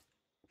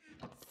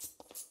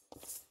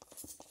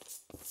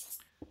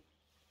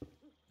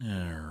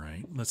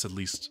 Alright, let's at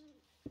least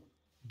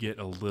get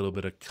a little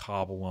bit of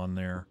cobble on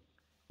there.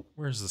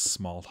 Where's the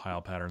small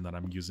tile pattern that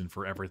I'm using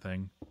for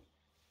everything?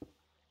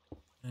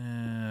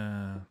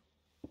 I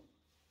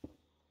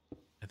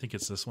think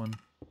it's this one.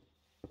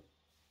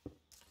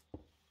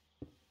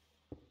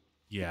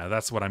 Yeah,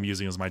 that's what I'm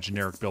using as my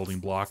generic building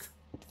block.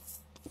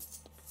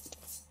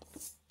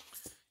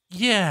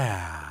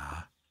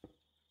 Yeah!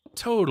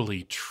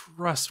 Totally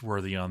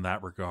trustworthy on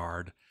that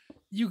regard.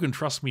 You can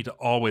trust me to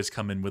always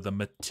come in with a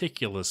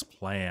meticulous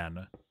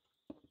plan.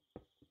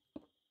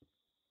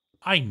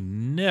 I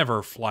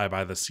never fly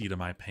by the seat of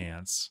my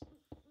pants.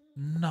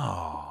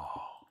 No.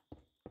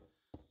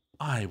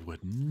 I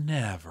would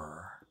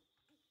never.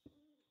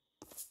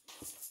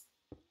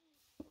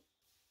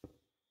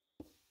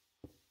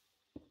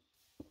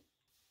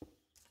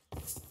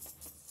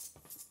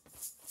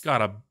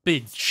 Got a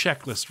big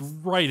checklist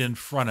right in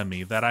front of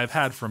me that I've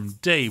had from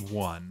day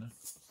one.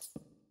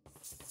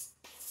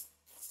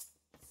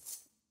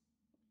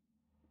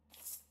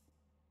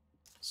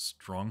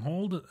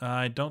 Stronghold?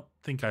 I don't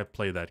think I've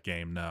played that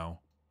game, no.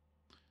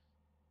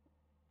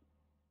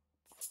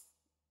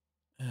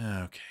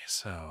 Okay,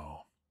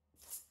 so...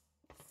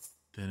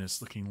 then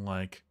it's looking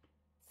like...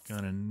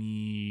 gonna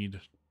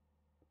need...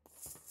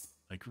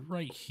 like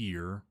right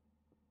here.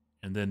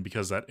 And then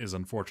because that is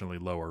unfortunately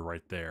lower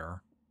right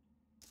there.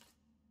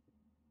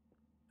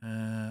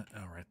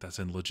 Alright, that's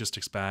in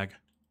logistics bag.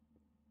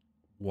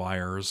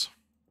 Wires.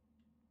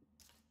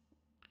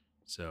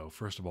 So,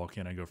 first of all,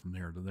 can I go from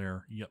there to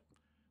there? Yep.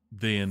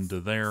 Then to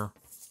there.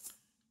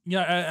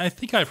 Yeah, I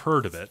think I've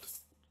heard of it.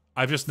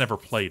 I've just never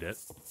played it.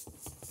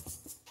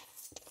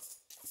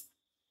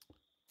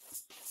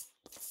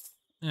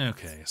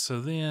 Okay, so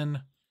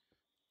then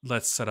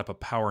let's set up a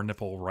power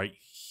nipple right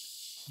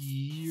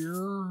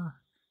here.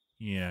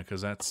 Yeah,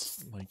 because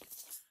that's like...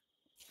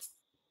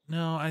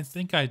 no, I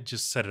think I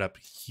just set it up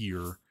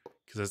here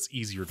because that's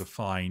easier to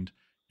find.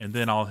 And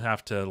then I'll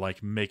have to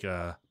like make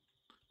a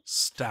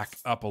stack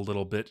up a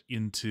little bit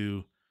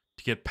into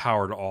to get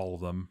power to all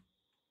of them.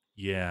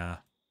 Yeah.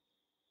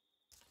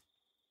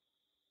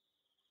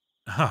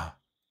 Huh.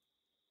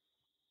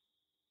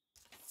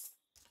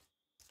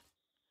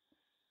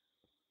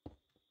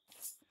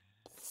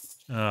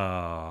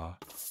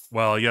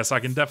 Well, yes, I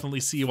can definitely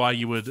see why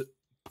you would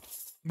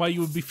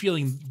be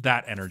feeling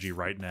that energy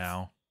right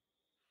now.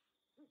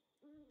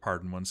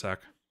 Pardon one sec.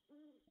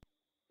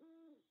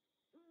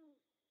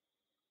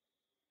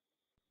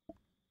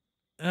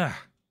 Ugh.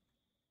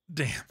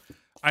 Damn.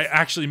 I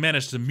actually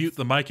managed to mute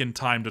the mic in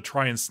time to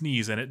try and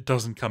sneeze, and it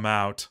doesn't come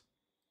out.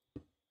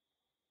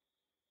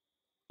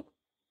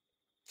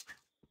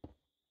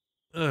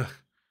 Ugh.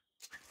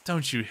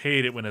 Don't you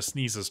hate it when a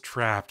sneeze is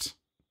trapped?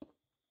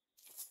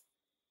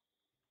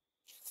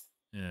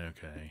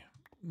 Okay.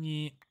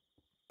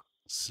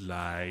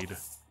 Slide.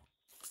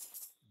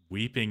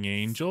 Weeping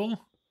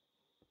Angel?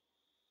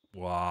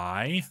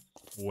 Why?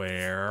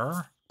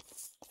 Where?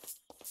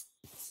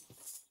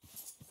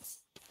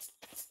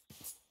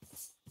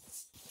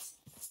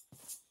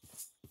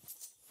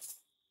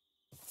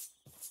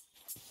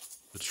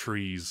 The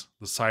trees.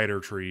 The cider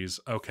trees.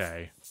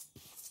 Okay.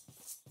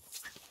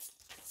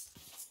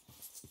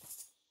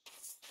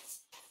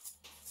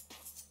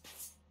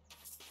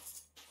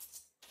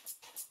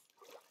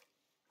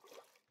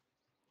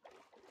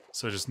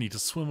 So I just need to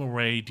swim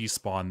away,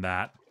 despawn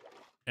that,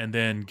 and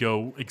then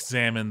go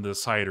examine the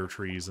cider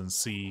trees and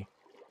see.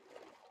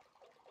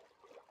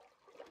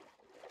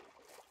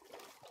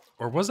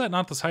 Or was that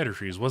not the cider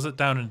trees? Was it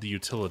down in the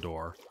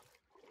Utilidor?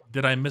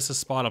 Did I miss a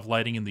spot of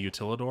lighting in the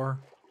Utilidor?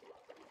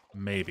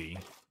 Maybe.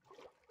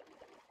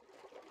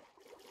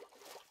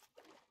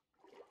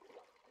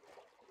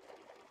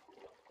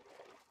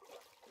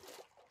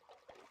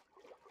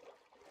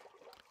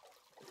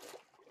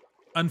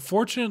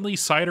 Unfortunately,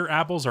 cider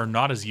apples are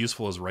not as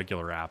useful as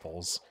regular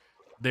apples.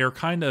 They're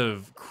kind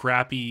of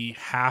crappy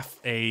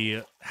half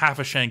a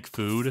shank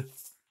food.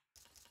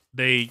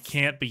 They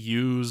can't be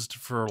used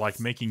for like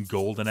making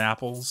golden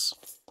apples.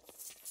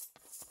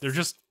 They're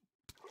just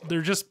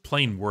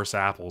plain worse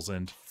apples,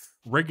 and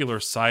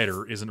regular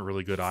cider isn't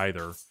really good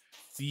either.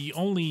 The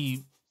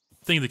only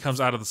thing that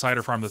comes out of the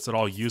cider farm that's at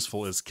all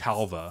useful is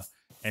calva,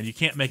 and you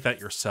can't make that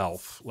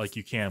yourself like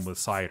you can with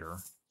cider.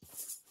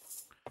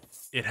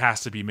 It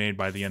has to be made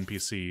by the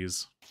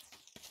NPCs.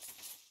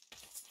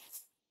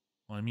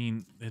 Well, I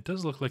mean, it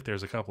does look like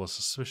there's a couple of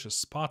suspicious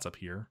spots up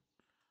here,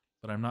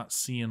 but I'm not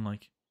seeing,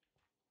 like...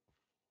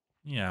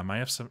 Yeah, my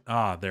F7...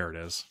 Ah, there it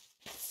is.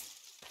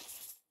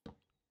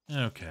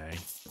 Okay.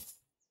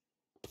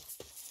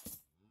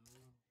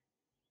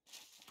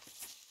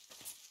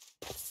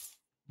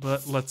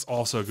 But let's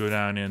also go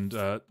down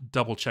and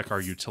double-check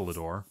our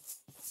Utilidor.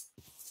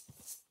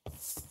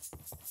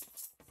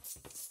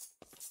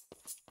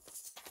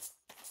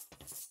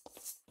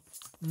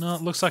 No,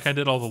 it looks like I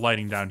did all the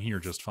lighting down here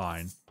just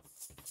fine.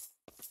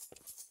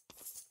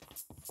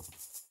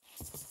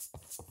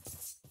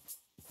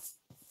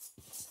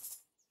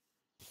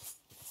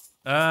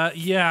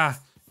 Yeah.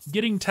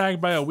 Getting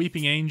tagged by a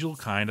Weeping Angel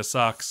kinda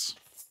sucks.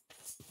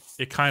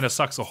 It kinda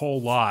sucks a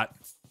whole lot.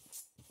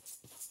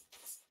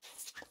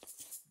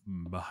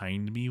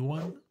 Behind me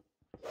one?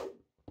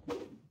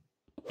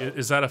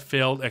 Is that a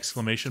failed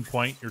exclamation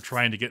point? You're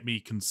trying to get me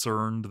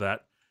concerned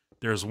that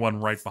there's one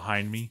right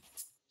behind me?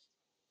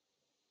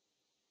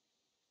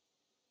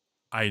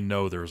 I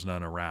know there's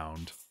none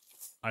around.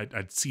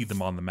 I'd see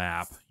them on the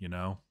map, you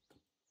know?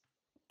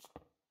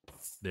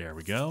 There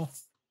we go.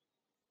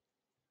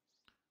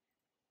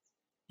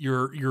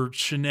 Your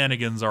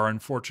shenanigans are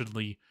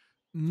unfortunately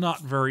not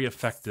very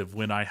effective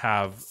when I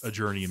have a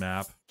journey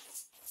map.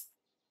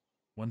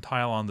 One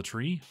tile on the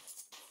tree?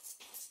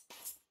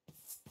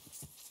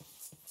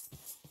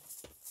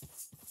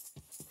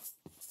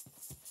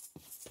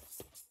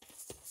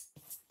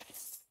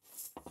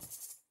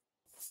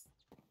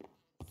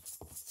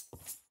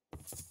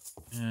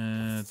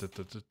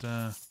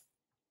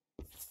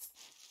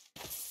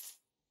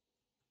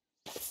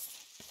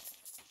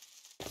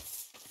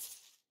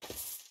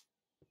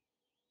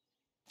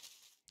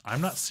 I'm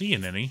not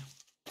seeing any.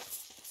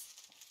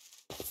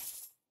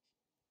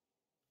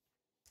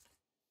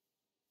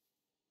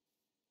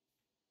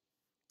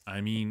 I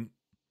mean,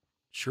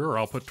 sure,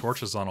 I'll put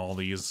torches on all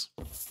these,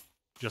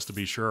 just to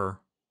be sure.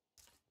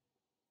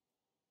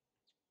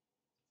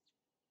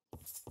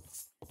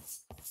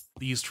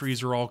 These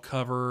trees are all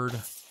covered.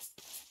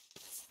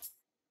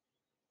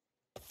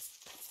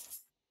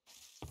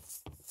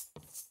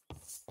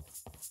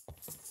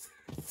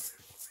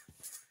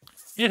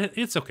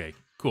 It's okay.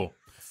 Cool.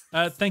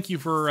 Thank you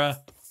for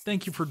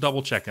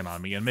double checking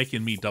on me and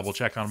making me double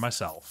check on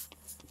myself.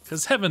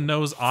 Because heaven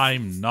knows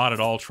I'm not at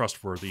all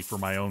trustworthy for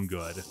my own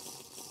good.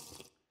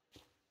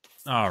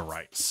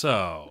 Alright,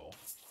 so...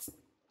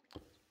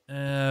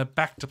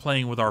 back to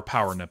playing with our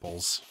power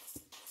nipples.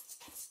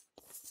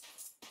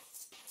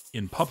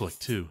 In public,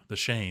 too. The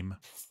shame.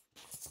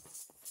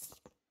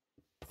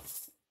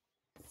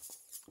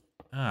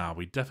 Ah,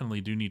 we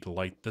definitely do need to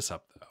light this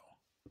up, though.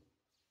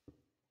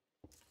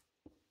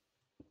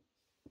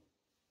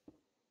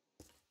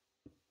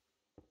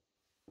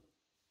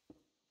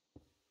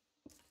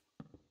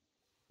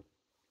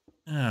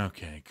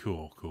 Okay,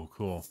 cool, cool,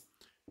 cool.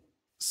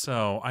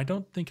 So, I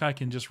don't think I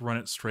can just run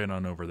it straight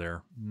on over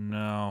there.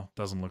 No,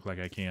 doesn't look like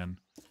I can.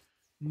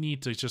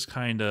 Need to just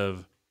kind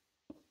of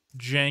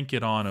jank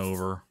it on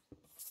over.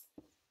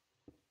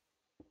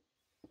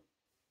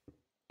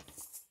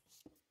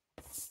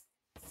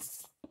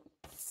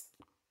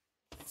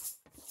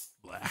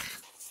 Blah.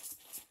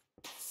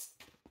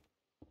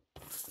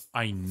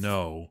 I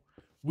know.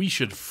 We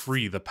should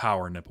free the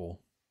power nipple.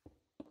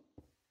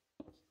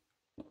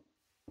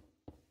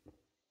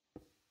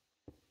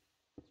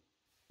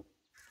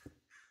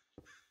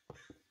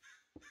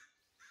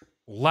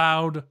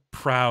 Loud,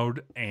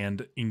 proud,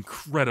 and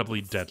incredibly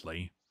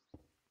deadly.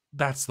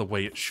 That's the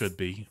way it should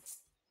be.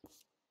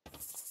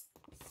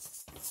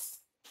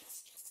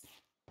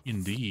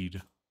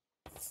 Indeed.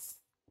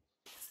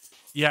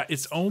 Yeah,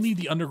 it's only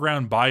the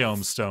underground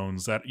biome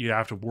stones that you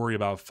have to worry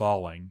about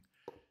falling.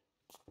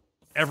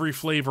 Every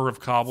flavor of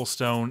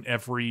cobblestone,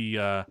 every,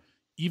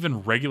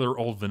 even regular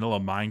old vanilla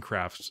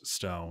Minecraft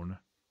stone,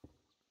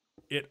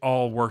 it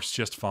all works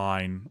just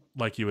fine,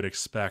 like you would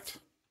expect.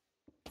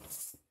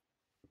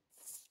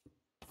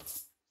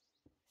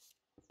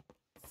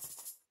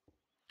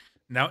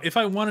 Now, if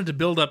I wanted to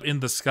build up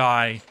in the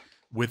sky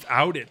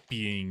without it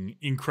being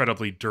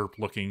incredibly derp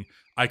looking,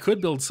 I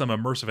could build some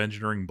immersive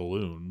engineering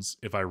balloons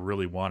if I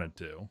really wanted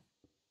to.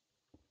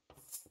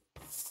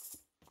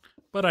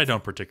 But I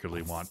don't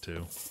particularly want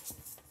to.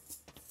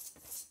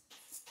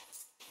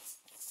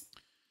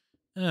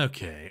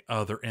 Okay,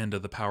 other end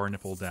of the power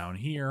nipple down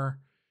here.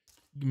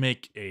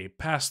 Make a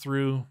pass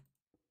through.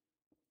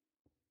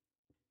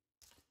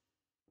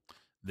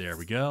 There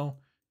we go.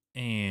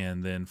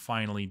 And then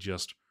finally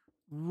just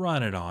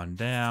run it on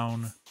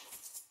down.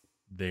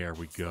 There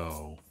we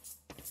go.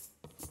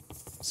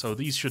 So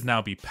these should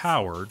now be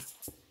powered.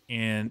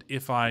 And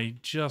if I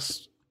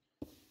just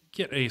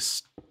get a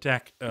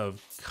stack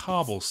of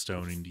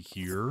cobblestone into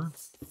here.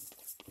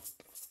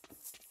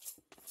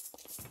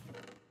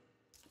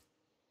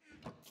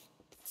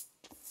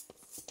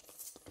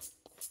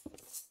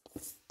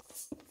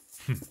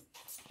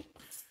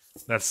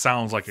 That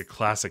sounds like a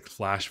classic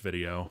Flash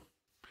video.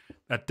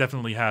 That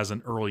definitely has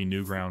an early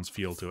Newgrounds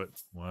feel to it.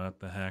 What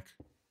the heck?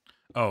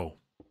 Oh.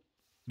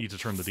 Need to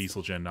turn the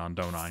diesel gen on,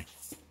 don't I?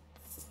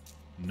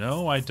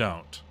 No, I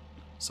don't.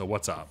 So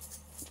what's up?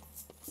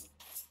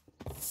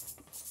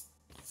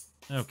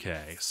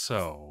 Okay,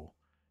 so...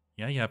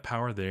 Yeah,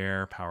 power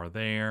there, power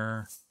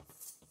there.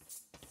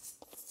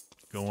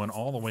 Going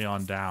all the way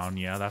on down.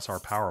 Yeah, that's our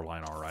power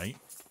line, all right.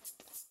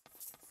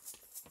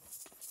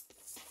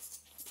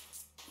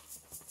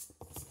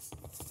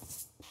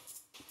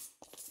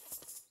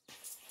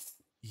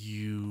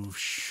 You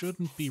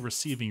shouldn't be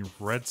receiving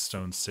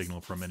redstone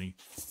signal from any...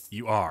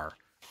 You are.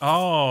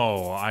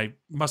 Oh, I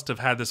must have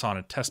had this on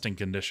a testing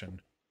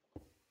condition.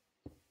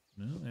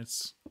 No,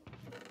 it's...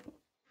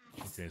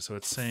 Okay, so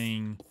it's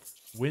saying,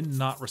 when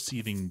not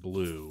receiving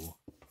blue,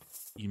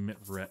 emit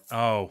red...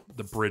 Oh,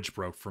 the bridge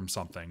broke from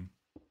something.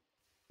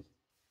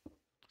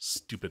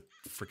 Stupid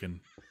freaking...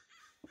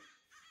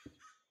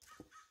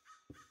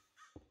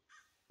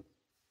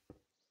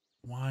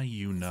 Why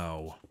you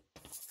know?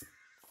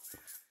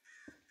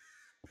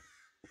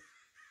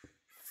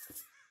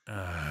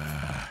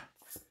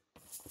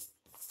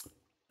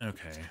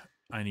 Okay,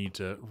 I need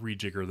to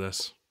rejigger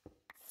this.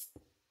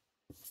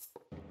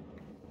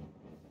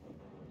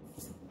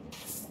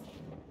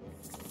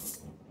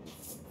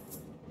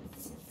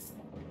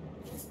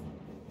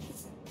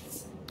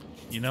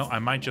 You know, I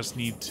might just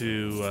need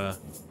to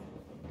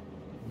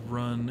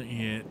run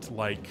it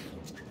like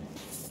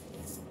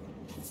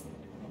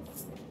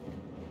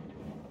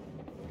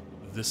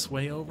this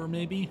way over,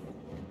 maybe?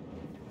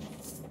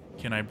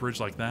 Can I bridge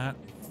like that?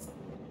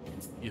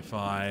 If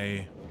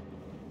I...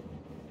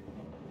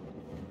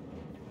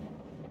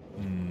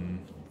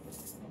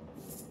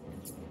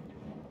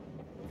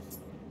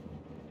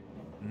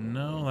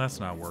 No, that's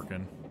not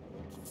working.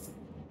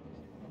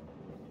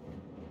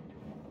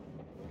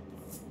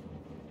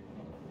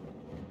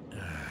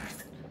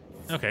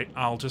 Okay,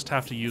 I'll just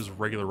have to use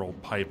regular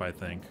old pipe, I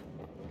think.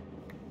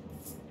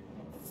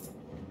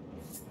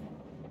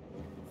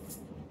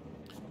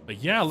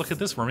 But yeah, look at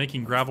this. We're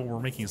making gravel, we're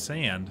making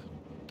sand.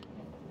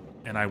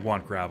 And I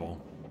want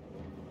gravel.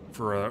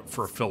 For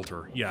a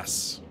filter,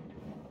 yes.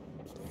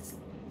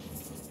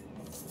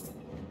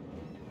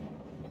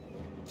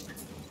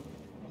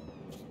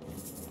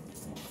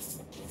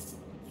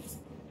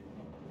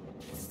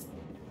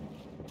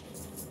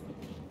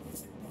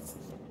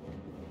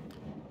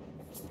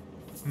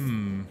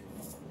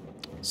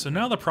 So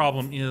now the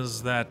problem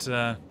is that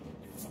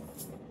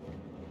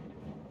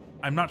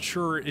I'm not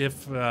sure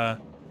if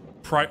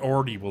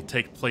priority will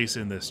take place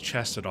in this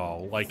chest at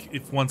all. Like,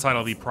 if one side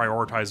will be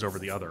prioritized over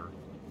the other.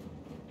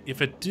 If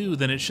it do,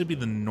 then it should be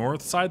the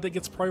north side that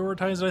gets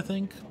prioritized, I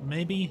think.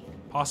 Maybe.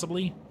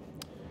 Possibly.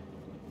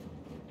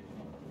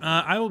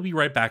 I will be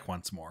right back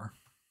once more.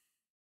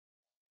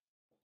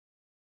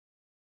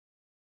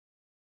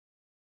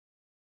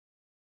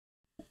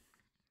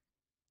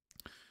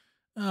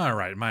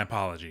 Alright, my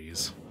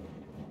apologies.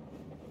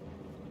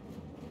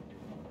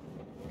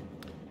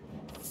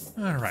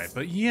 All right,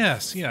 but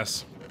yes,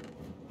 yes.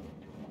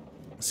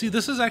 See,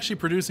 this is actually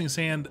producing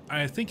sand,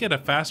 I think, at a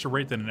faster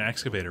rate than an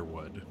excavator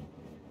would.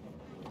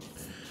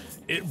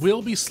 It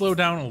will be slowed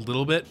down a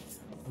little bit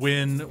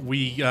when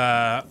we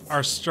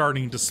are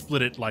starting to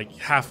split it like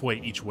halfway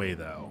each way,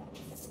 though.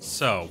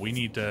 So we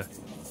need to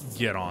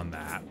get on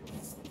that.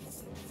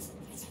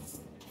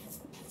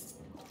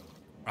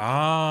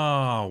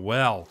 Ah,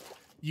 well,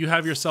 you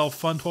have yourself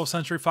fun 12th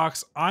Century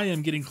Fox. I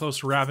am getting close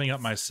to wrapping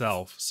up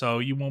myself, so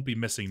you won't be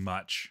missing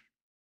much.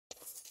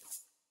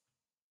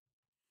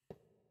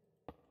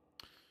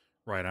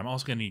 Right, I'm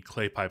also going to need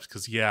clay pipes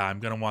because, yeah, I'm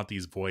going to want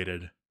these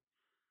voided.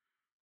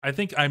 I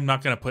think I'm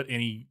not going to put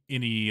any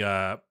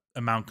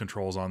amount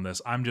controls on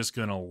this. I'm just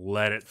going to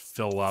let it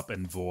fill up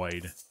and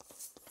void.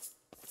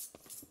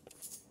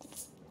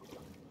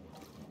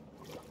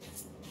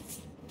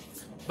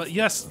 But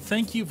yes,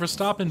 thank you for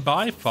stopping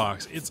by,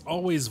 Fox. It's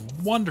always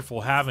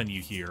wonderful having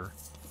you here.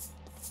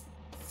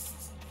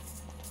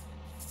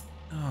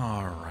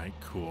 Alright,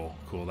 cool.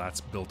 Cool, that's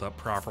built up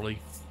properly.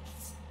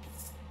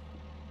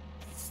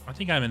 I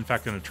think I'm in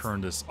fact going to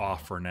turn this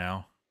off for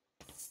now.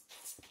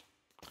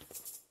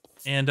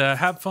 And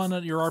have fun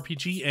at your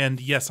RPG. And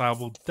yes, I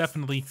will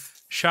definitely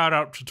shout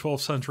out to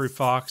 12th Century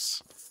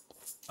Fox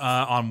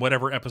on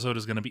whatever episode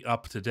is going to be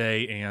up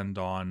today, and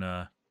on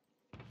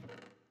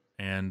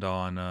now,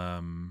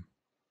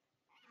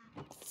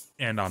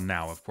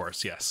 of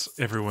course. Yes,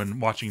 everyone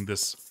watching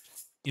this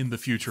in the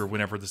future,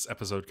 whenever this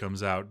episode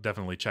comes out,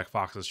 definitely check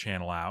Fox's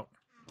channel out.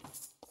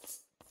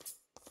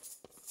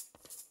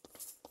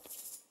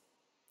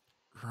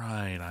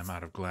 Right, I'm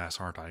out of glass,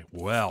 aren't I?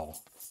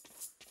 Well,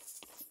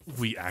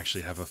 we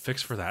actually have a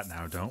fix for that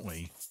now, don't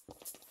we?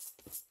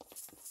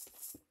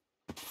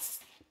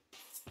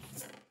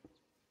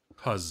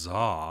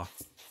 Huzzah.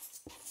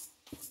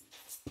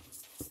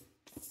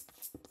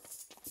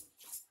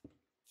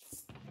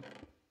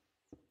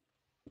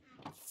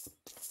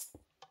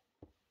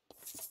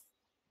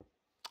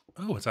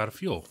 Oh, it's out of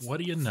fuel. What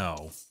do you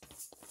know?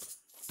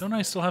 Don't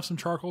I still have some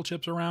charcoal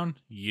chips around?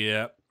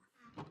 Yep.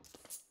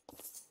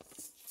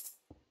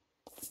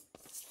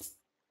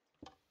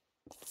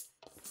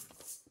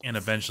 And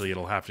eventually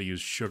it'll have to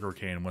use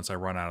sugarcane once I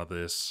run out of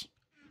this.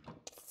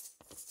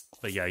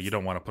 But yeah, you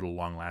don't want to put a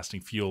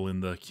long-lasting fuel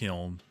in the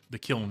kiln. The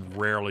kiln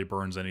rarely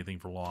burns anything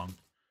for long.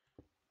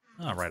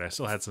 Alright, I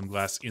still had some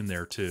glass in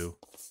there too.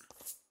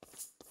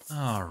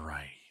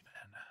 Alright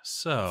then.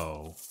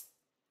 So,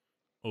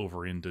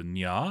 over into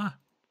Nya.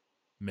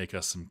 Make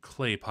us some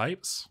clay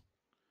pipes.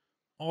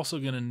 Also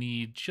gonna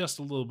need just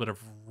a little bit of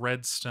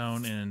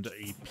redstone and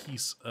a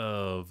piece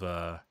of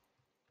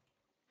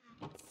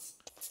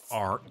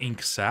our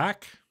ink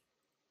sac.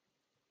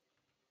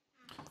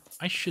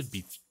 I should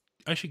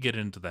get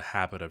into the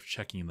habit of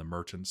checking the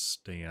merchant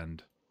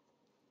stand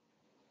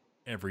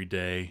every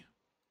day.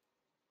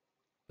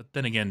 But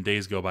then again,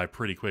 days go by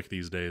pretty quick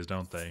these days,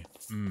 don't they?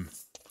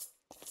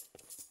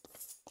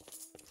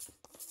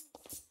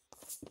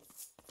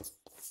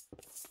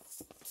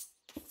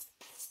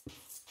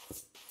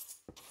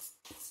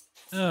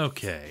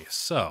 Okay,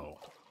 so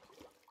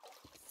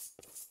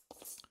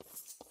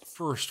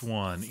first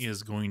one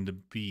is going to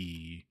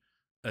be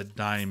a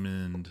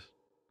diamond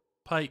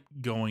pipe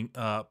going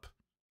up.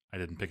 I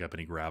didn't pick up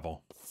any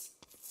gravel.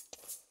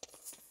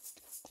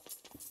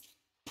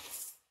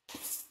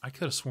 I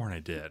could have sworn I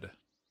did.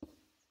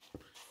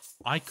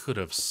 I could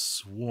have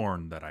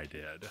sworn that I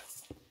did.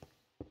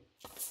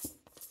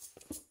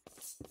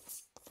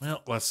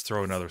 Well, let's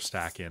throw another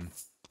stack in.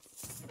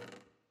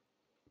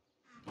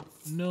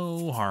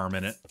 No harm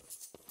in it.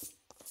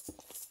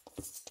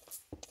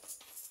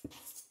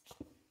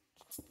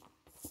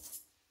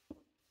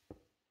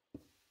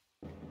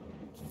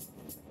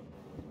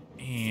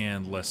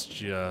 And let's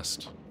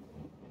just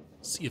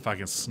see if I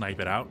can snipe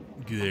it out.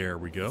 There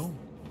we go.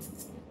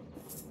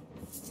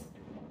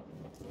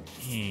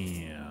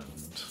 And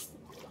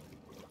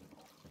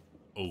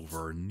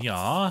over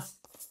Nya,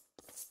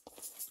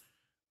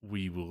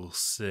 we will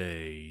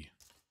say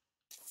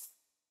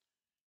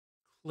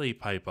clay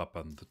pipe up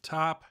on the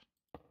top.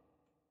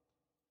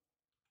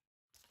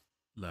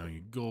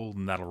 Allowing gold,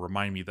 and that'll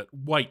remind me that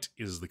white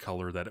is the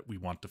color that we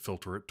want to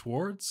filter it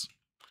towards.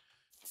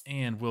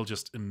 And we'll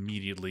just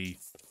immediately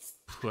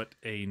put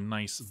a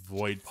nice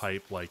void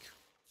pipe, like,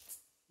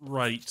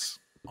 right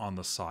on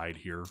the side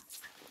here.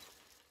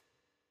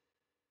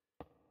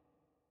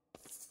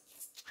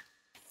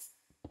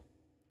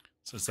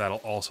 Since that'll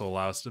also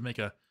allow us to make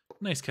a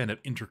nice kind of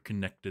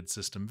interconnected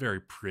system, very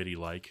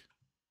pretty-like.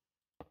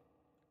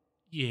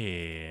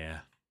 Yeah.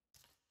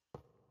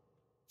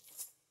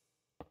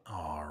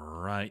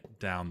 Alright,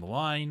 down the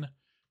line.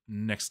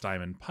 Next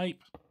diamond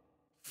pipe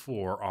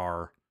for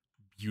our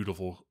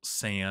beautiful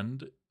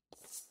sand,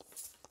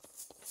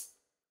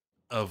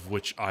 of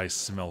which I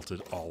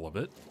smelted all of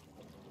it.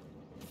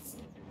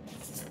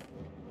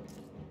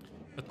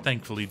 But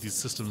thankfully, these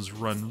systems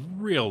run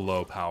real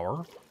low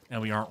power,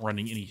 and we aren't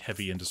running any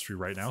heavy industry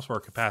right now, so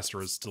our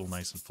capacitor is still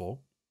nice and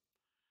full.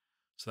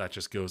 So that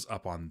just goes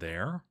up on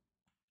there.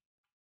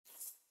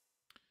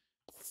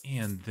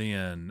 And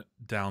then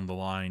down the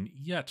line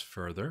yet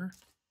further,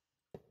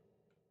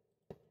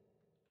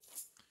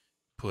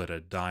 put a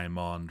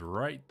diamond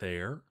right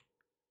there.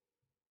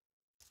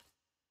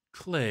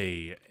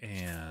 Clay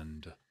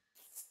and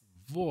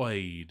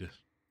void.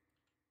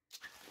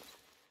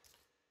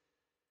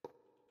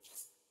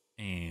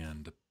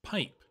 And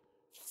pipe.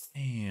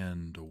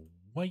 And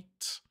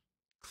white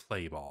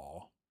clay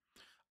ball.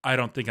 I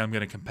don't think I'm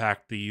going to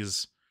compact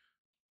these.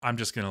 I'm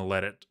just going to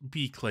let it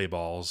be clay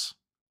balls,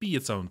 be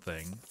its own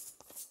thing.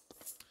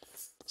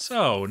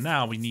 So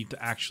now we need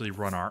to actually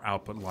run our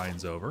output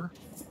lines over.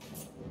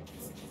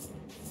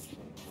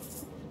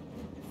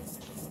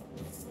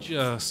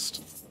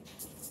 Just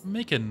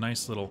make a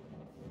nice little...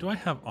 Do I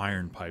have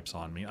iron pipes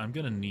on me? I'm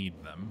going to need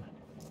them.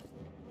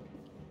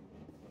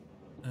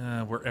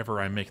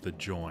 Wherever I make the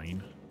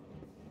join.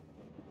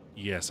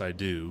 Yes, I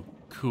do.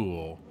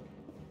 Cool.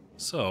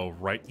 So,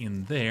 right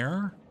in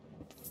there.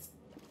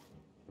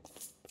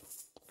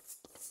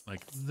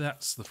 Like,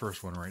 that's the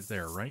first one right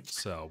there, right?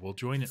 So, we'll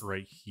join it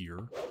right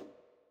here.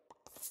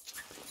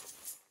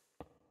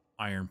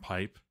 Iron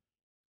pipe.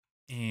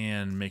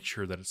 And make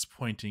sure that it's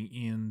pointing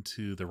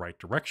into the right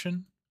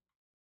direction.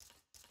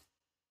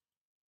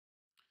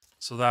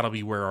 So that'll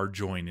be where our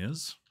join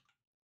is.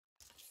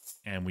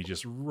 And we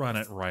just run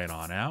it right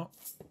on out.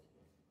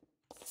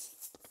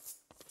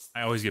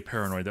 I always get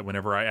paranoid that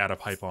whenever I add a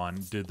pipe on,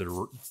 did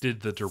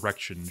the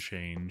direction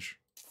change?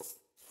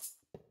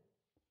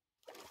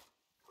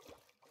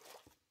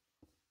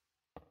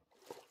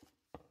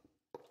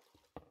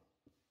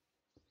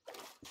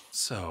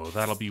 So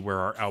that'll be where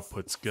our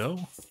outputs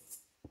go.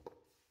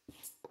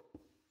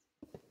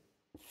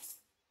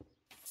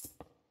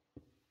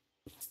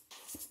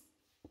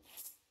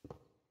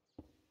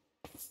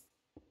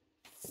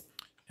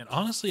 And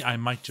honestly, I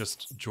might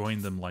just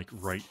join them like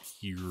right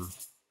here.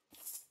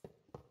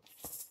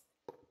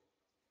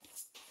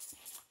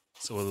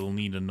 So it'll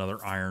need another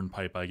iron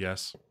pipe, I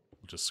guess.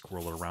 We'll just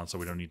scroll it around so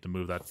we don't need to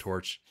move that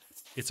torch.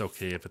 It's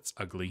okay if it's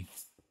ugly.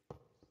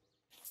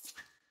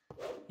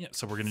 Yeah,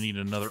 so we're going to need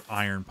another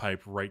iron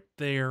pipe right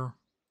there.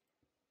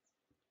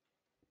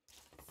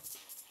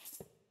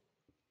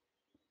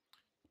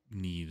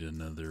 Need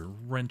another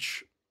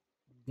wrench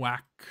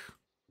whack.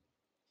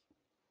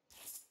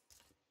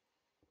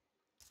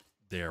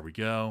 There we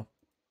go.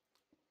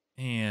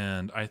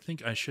 And I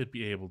think I should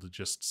be able to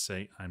just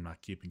say I'm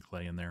not keeping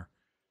clay in there.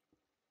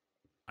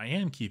 I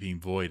am keeping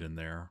void in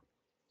there.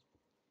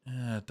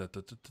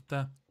 HV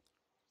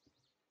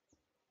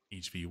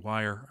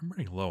wire. I'm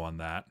running low on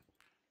that.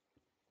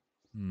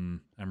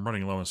 I'm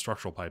running low on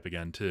structural pipe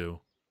again, too.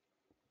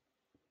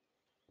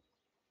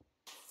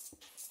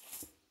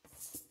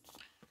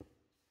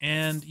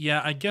 And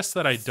yeah, I guess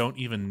that I don't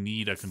even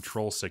need a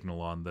control signal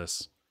on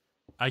this.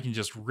 I can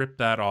just rip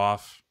that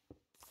off.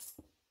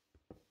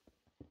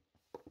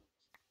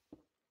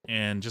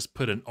 And just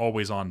put an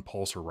always-on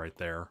pulser right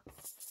there.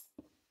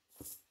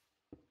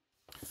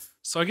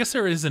 So I guess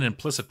there is an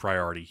implicit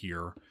priority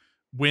here.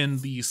 When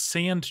the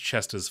sand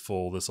chest is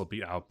full, this will be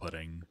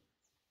outputting.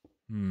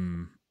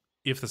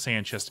 If the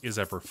sand chest is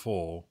ever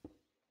full.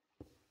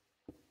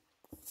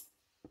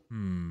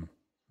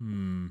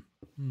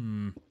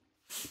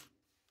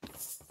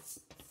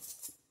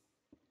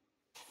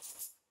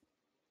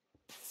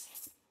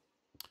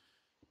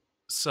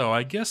 So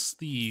I guess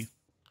the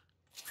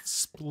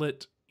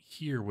split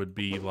here would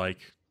be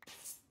like...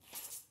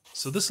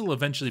 So this will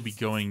eventually be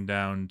going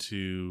down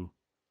to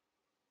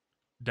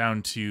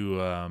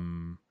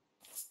the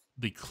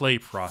clay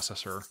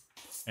processor,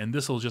 and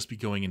this will just be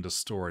going into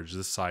storage,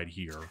 this side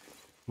here.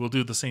 We'll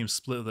do the same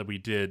split that we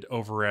did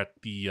over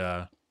at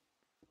the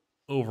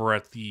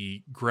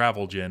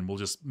gravel gen. We'll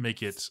just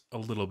make it a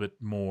little bit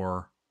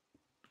more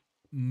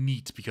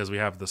neat because we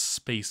have the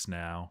space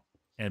now,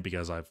 and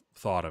because I've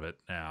thought of it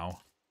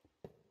now.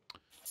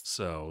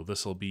 So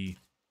this will be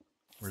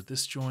where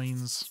this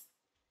joins.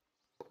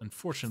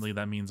 Unfortunately,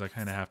 that means I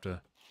kind of have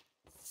to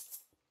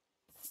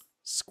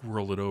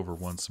squirrel it over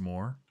once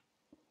more.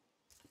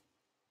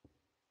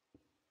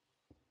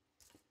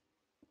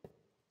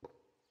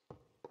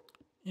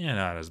 Yeah,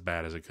 not as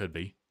bad as it could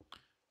be.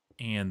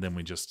 And then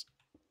we just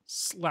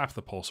slap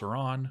the pulsar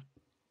on.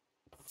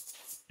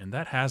 And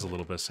that has a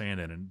little bit of sand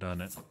in it,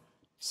 doesn't it?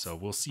 So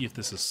we'll see if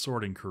this is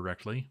sorting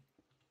correctly.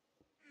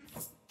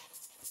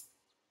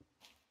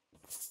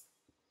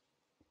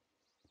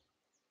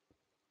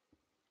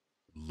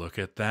 Look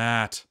at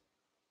that.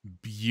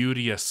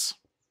 Beauteous.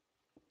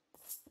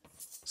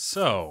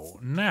 So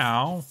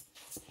now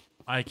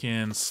I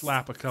can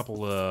slap a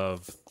couple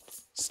of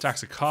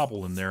stacks of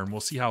cobble in there and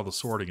we'll see how the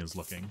sorting is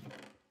looking.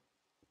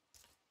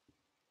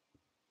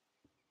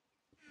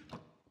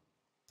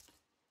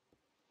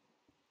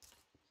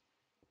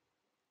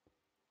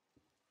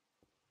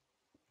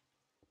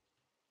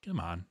 Come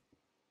on.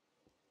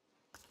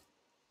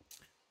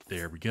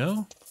 There we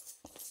go.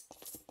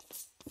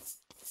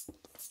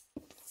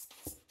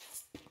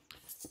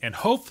 And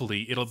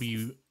hopefully it'll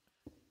be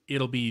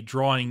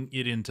drawing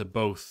it into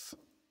both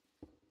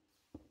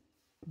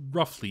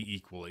roughly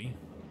equally.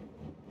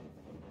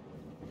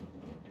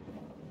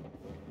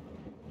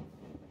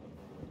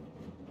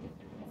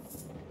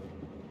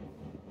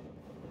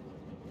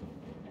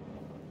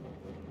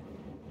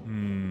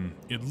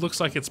 It looks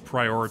like it's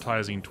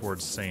prioritizing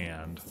towards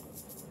sand.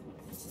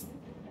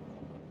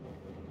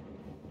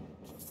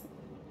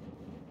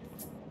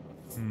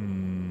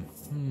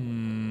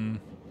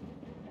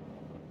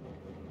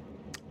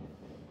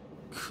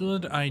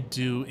 Could I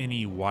do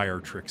any wire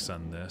tricks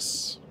on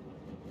this?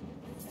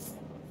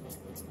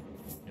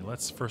 Okay,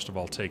 let's first of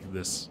all take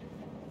this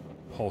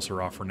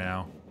pulsar off for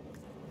now.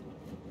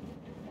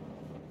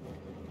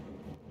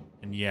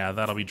 And yeah,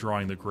 that'll be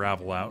drawing the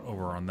gravel out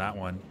over on that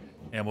one.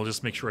 And we'll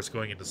just make sure it's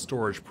going into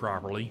storage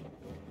properly.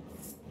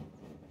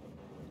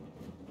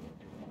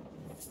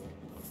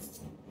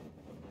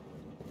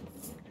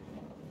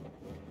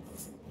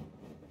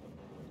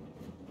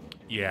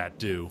 Yeah,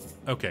 do.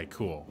 Okay,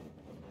 cool.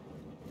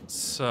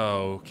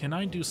 So, can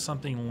I do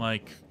something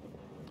like...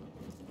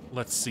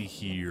 Let's see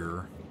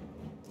here.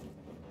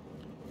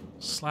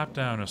 Slap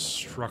down a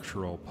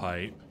structural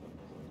pipe.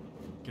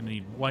 Gonna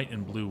need white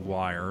and blue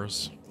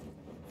wires.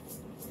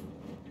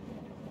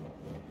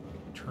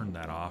 Turn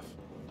that off.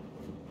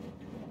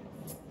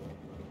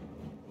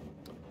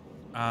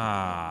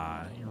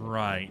 Ah, you're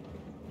right.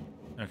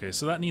 Okay,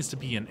 so that needs to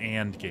be an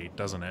AND gate,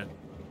 doesn't it?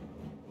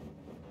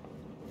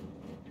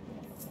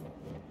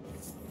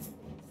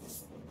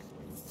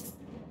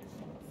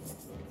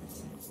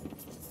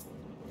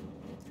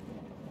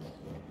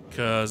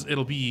 Because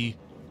it'll be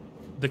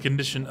the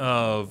condition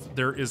of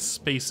there is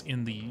space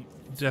in the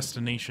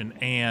destination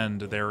and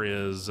there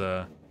is...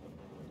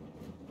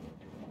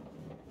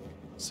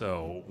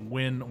 So,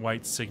 when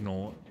white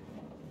signal...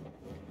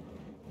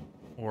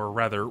 Or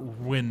rather,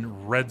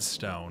 when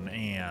redstone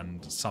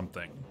and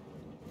something.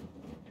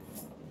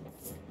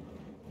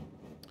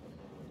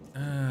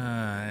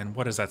 And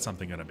what is that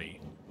something going to be?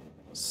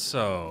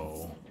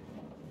 So,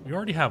 we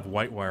already have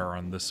white wire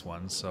on this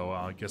one, so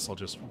I guess I'll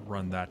just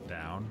run that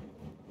down.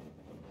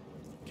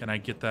 Can I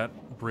get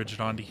that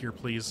bridged onto here,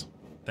 please?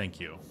 Thank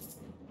you.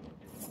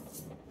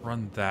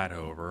 Run that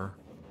over.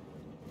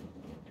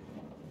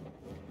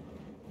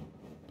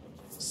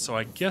 So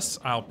I guess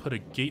I'll put a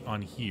gate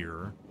on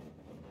here.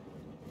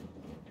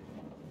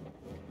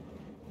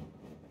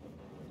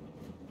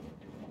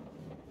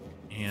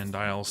 And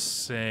I'll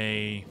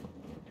say,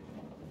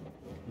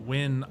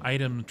 when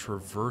item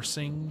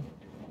traversing,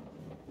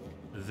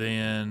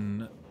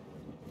 then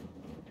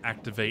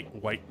activate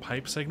white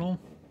pipe signal.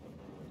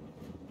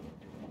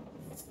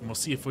 And we'll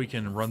see if we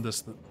can run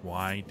this.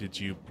 Why did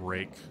you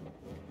break?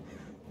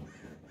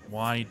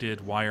 Why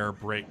did wire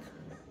break?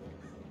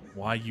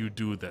 Why you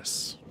do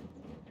this?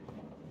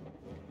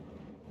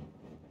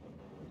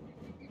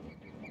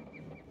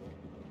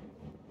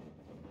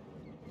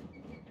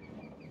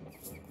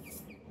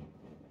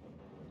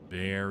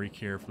 Very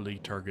carefully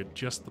target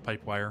just the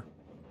pipe wire.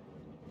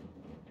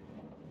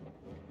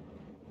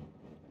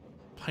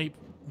 Pipe,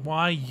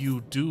 why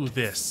you do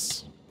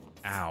this?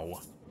 Ow.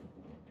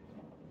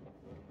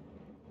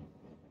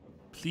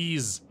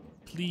 Please,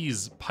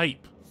 please,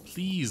 pipe,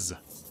 please.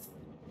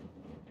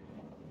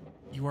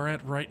 You are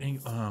at right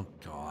angle. Oh,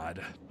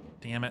 God.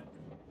 Damn it.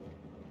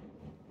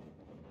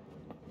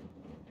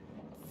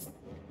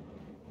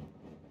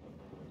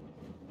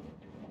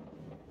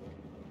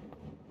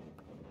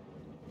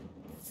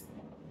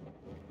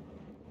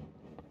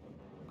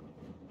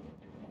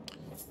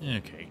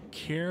 Okay,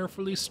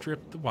 carefully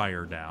strip the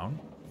wire down.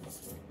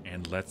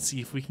 And let's see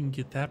if we can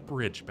get that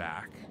bridge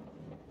back.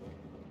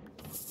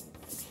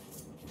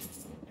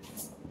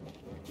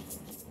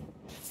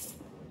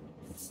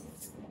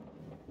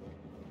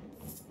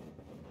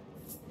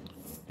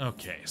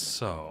 Okay,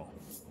 so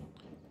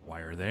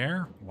wire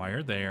there,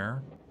 wire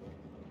there.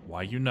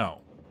 Why you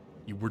know?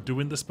 You were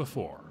doing this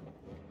before.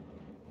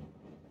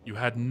 You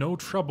had no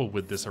trouble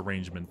with this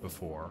arrangement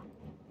before.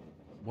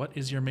 What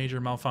is your major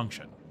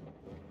malfunction?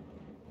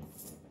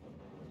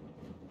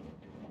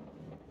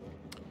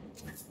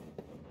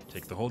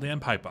 Take the whole damn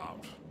pipe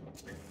out.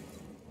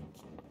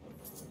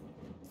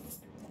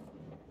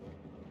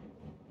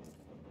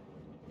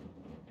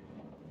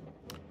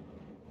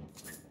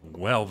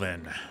 Well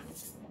then.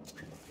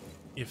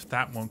 If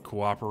that won't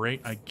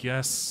cooperate, I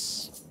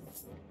guess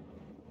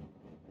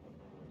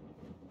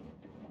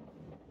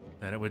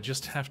that it would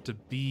just have to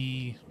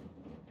be...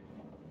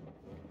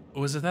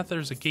 Oh, is it that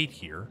there's a gate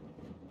here?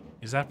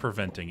 Is that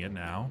preventing it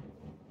now?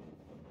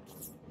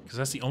 Because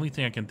that's the only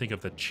thing I can think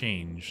of that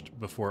changed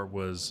before it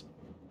was...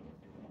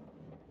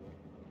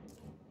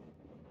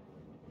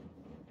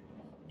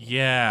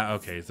 Yeah,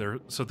 okay,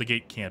 so the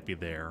gate can't be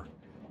there.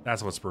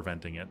 That's what's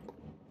preventing it.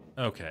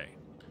 Okay.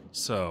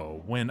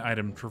 So, when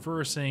item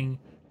traversing,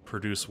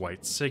 produce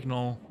white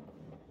signal.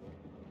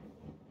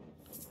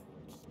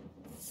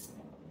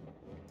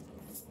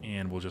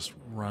 And we'll just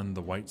run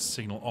the white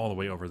signal all the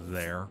way over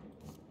there.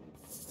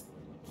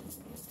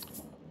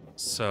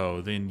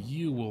 So, then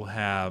you will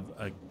have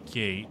a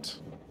gate.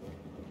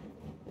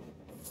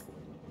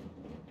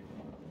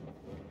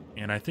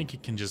 And I think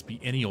it can just be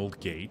any old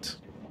gate.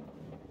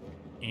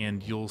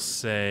 And you'll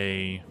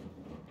say...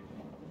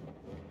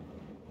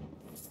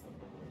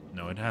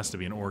 No, it has to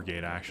be an OR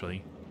gate,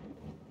 actually.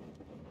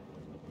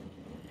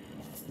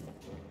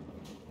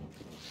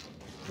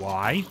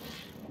 Why?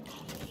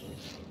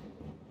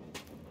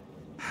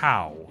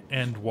 how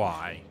and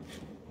why.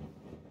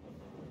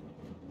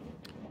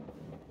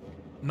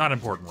 Not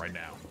important right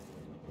now.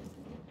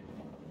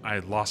 I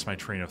lost my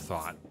train of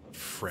thought.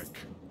 Frick.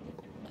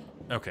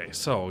 Okay,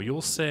 so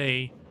you'll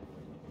say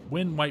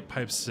when white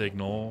pipe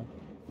signal,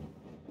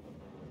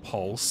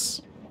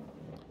 pulse,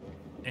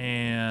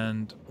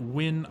 and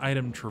when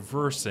item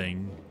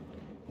traversing,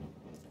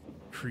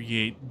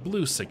 create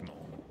blue signal.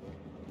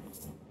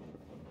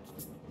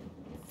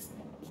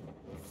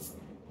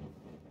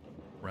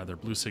 Rather,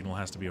 blue signal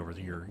has to be over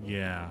here.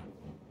 Yeah.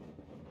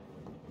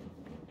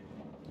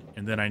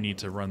 And then I need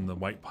to run the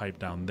white pipe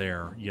down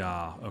there.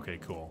 Yeah. Okay,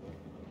 cool.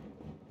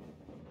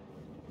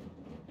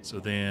 So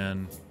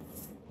then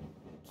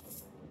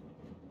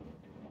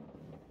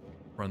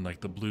run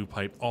like the blue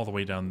pipe all the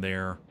way down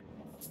there.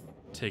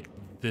 Take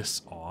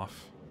this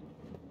off.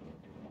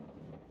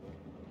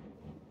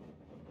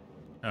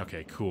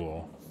 Okay,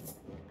 cool.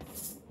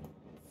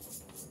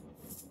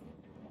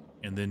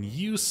 And then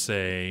you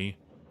say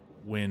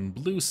when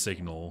blue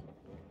signal,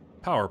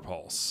 power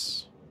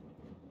pulse.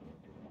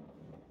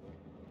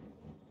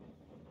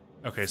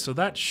 Okay, so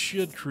that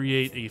should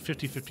create a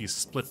 50-50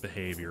 split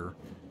behavior.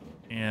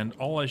 And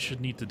all I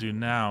should need to do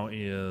now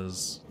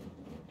is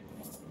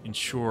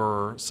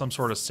ensure some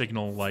sort of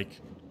signal like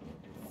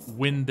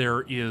when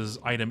there is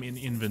item in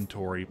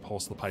inventory,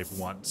 pulse the pipe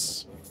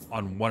once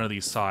on one of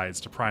these sides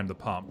to prime the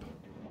pump.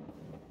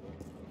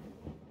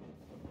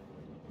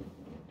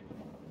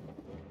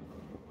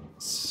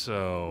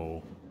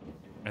 So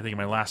I think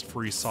my last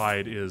free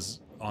side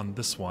is on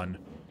this one,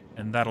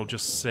 and that'll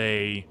just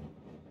say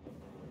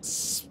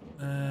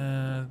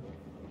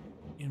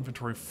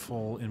inventory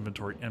full,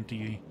 inventory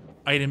empty,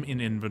 item in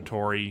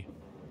inventory,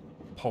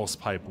 pulse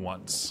pipe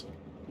once.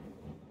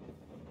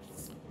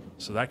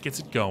 So that gets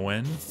it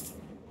going.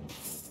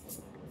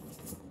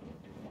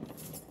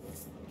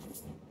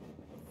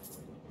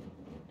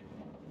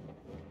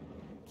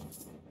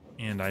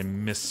 And I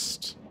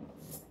missed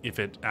if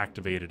it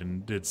activated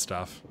and did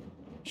stuff.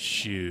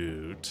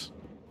 Shoot.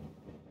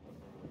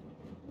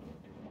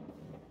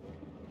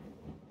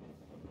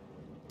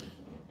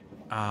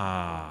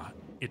 Ah,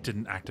 it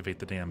didn't activate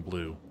the damn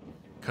blue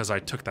because I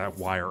took that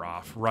wire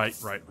off. Right.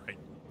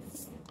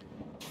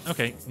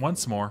 Okay,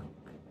 once more.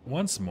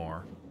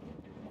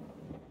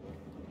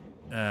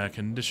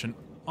 Condition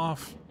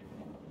off.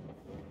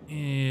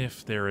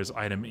 If there is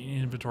item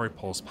in inventory,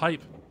 pulse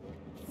pipe.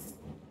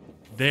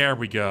 There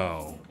we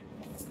go.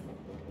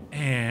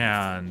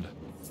 And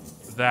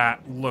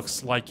that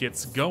looks like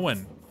it's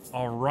going.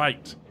 All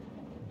right.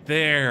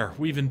 There,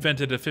 we've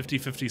invented a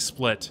 50-50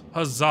 split.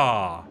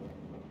 Huzzah!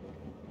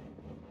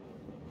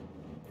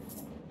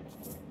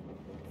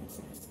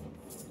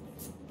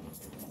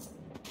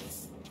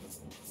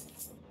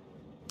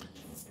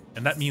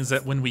 And that means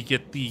that when we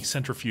get the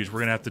centrifuge, we're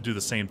going to have to do the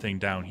same thing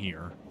down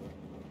here.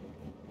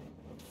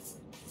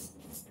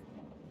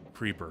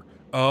 Creeper.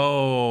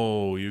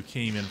 Oh, you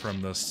came in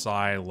from the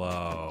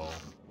silo.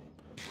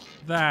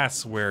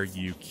 That's where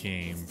you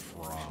came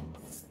from.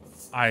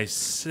 I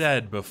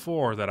said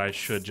before that I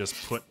should just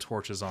put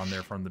torches on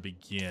there from the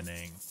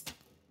beginning.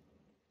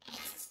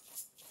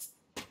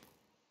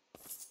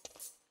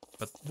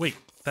 But wait,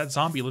 that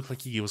zombie looked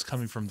like he was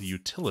coming from the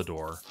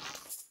utilidor.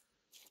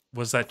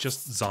 Was that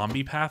just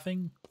zombie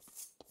pathing?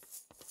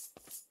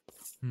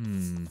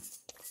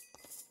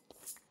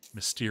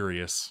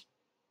 Mysterious.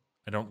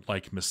 I don't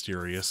like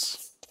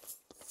mysterious.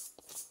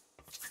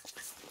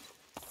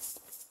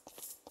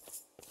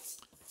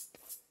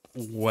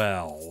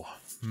 Well.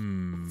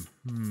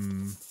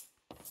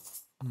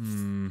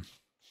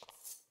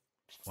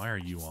 Why are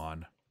you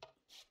on?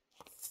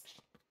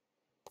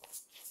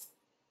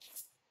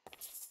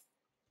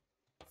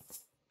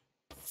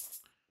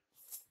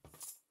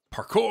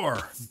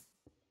 Parkour!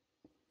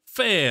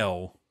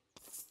 Fail!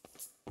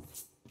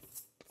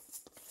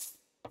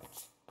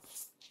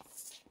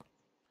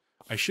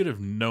 I should have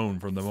known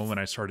from the moment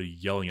I started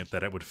yelling it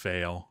that it would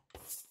fail.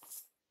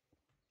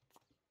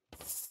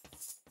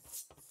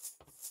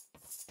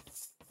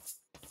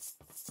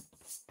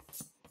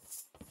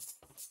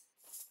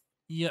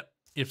 Yep,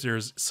 if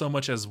there's so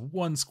much as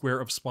one square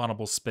of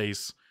spawnable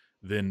space,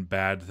 then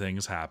bad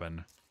things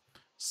happen.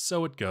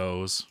 So it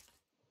goes.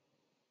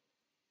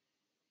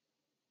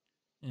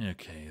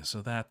 Okay,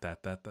 so that.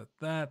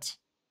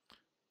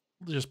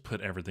 We'll just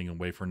put everything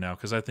away for now,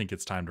 because I think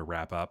it's time to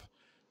wrap up.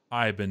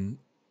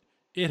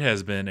 It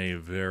has been a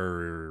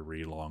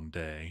very long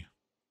day.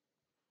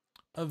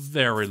 A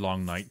very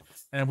long night,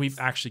 and we've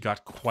actually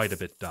got quite a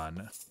bit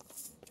done.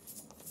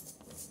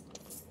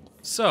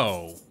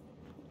 So,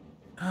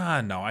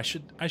 no, I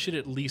should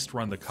at least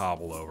run the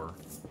cobble over.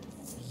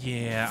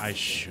 Yeah, I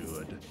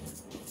should.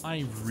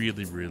 I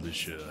really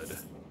should.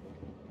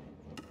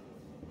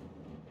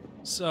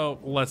 So,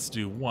 let's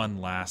do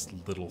one last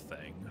little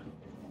thing.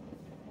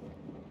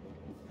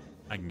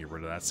 I can get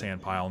rid of that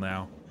sand pile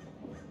now.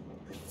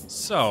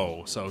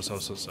 So.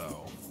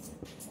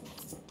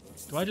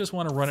 Do I just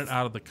want to run it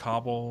out of the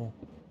cobble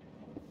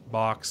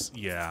box?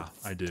 Yeah,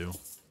 I do.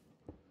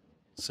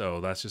 So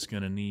that's just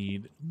going to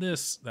need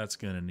this. That's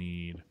going to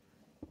need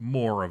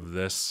more of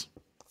this.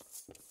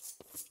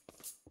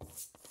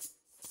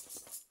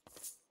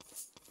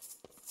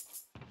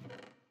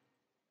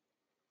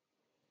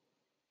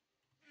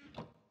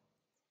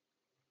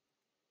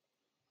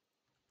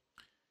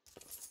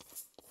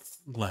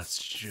 Let's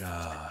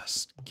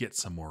just get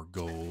some more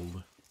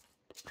gold.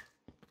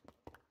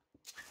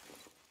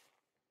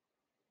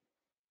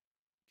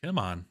 Come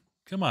on.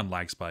 Come on,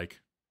 lag spike.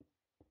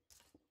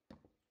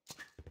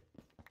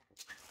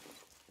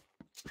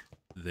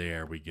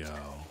 There we go.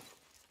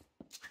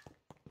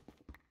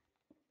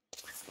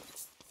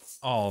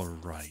 All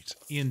right,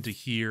 into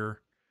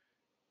here.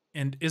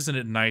 And isn't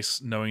it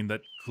nice knowing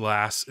that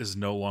glass is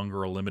no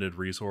longer a limited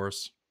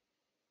resource?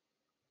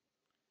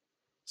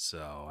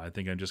 So I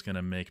think I'm just going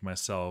to make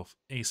myself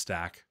a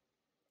stack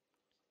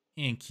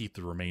and keep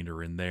the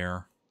remainder in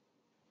there.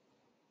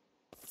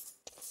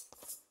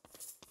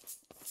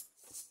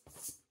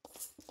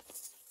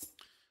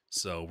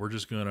 So we're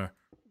just going to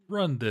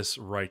run this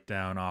right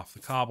down off the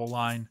cobble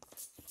line.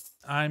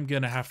 I'm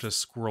going to have to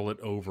squirrel it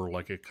over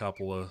like a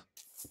couple of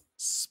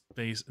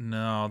space.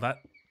 No, that...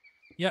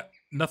 Yeah,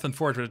 nothing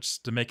for it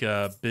just to make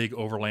a big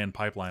overland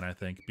pipeline, I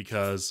think,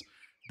 because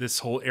this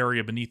whole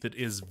area beneath it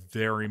is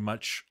very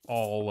much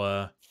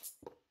all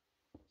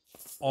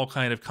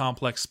kind of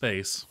complex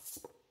space.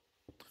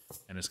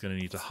 And it's going to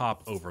need to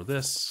hop over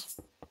this.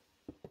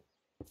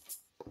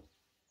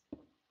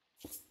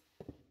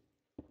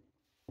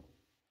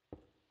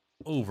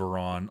 Over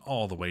on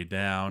all the way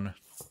down.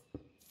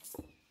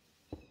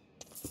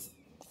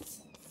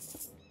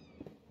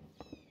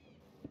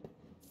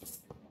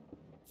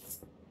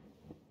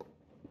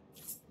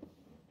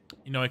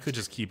 You know, I could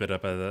just keep it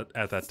up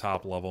at that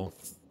top level.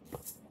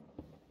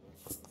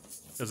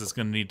 Because it's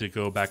going to need to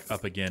go back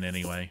up again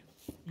anyway.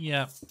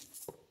 Yeah.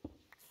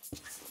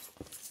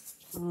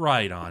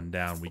 Right on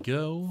down we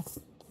go.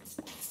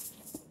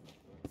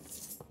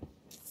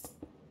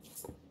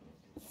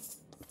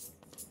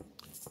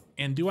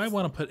 And do I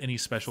want to put any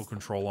special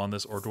control on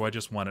this, or do I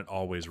just want it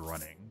always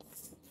running?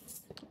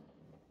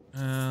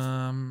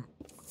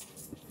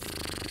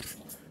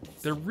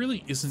 There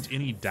really isn't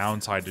any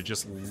downside to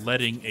just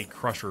letting a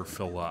crusher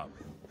fill up.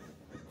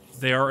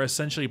 They are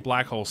essentially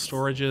black hole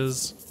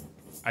storages.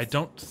 I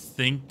don't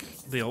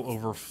think they'll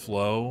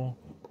overflow.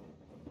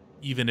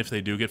 Even if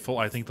they do get full,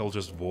 I think they'll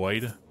just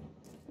void.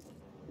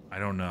 I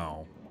don't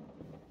know.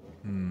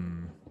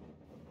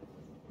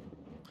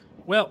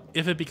 Well,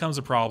 if it becomes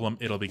a problem,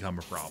 it'll become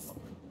a problem.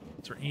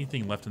 Is there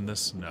anything left in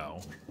this?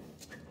 No.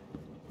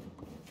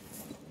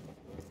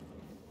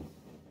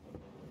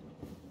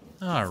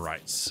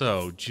 Alright,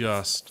 so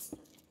just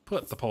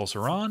put the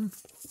pulsar on.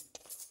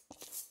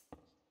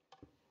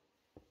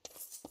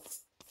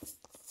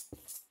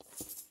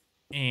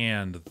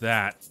 And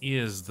that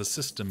is the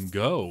system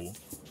go.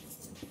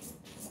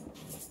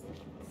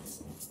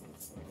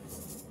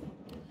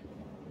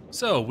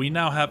 So, we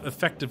now have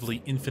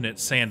effectively infinite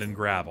sand and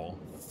gravel.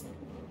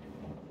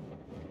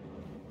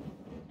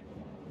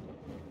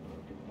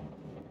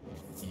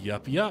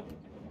 Yup, yup.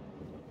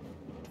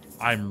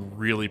 I'm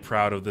really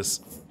proud of this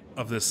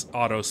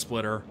auto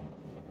splitter.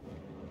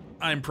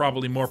 I'm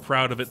probably more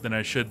proud of it than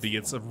I should be.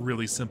 It's a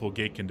really simple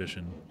gate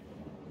condition.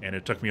 And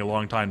it took me a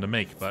long time to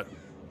make, but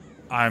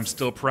I'm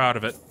still proud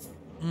of it.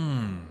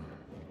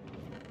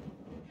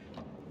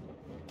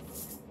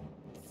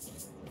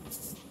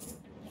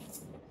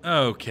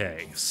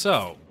 Okay,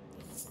 so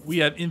we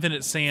have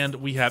infinite sand,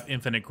 we have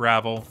infinite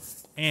gravel,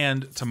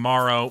 and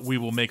tomorrow we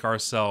will make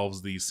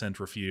ourselves the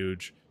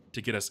centrifuge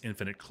to get us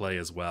infinite clay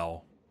as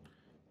well.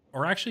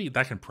 Or actually,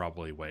 that can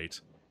probably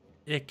wait.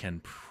 It can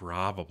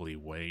probably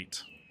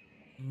wait.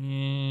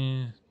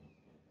 I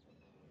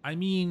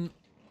mean,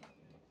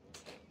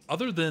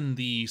 other than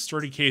the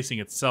sturdy casing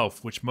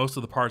itself, which most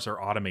of the parts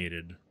are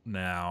automated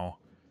now,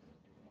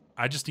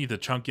 I just need to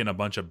chunk in a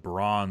bunch of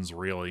bronze,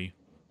 really.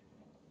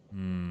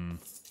 Do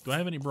I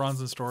have any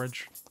bronze in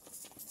storage?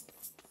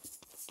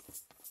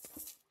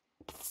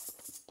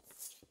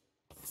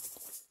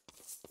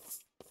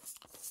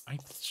 I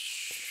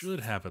should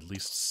have at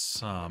least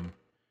some.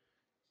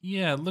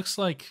 Yeah, it looks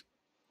like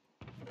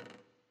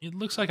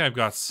I've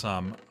got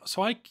some.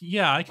 So I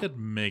could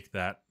make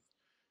that.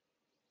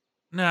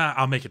 Nah,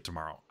 I'll make it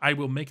tomorrow. I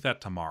will make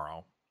that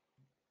tomorrow.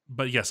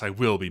 But yes, I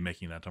will be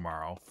making that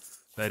tomorrow.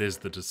 That is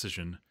the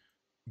decision,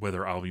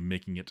 whether I'll be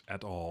making it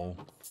at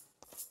all.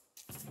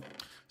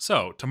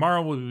 So,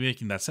 tomorrow we'll be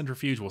making that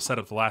centrifuge. We'll set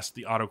up the last of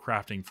the auto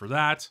crafting for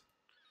that.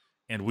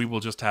 And we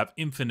will just have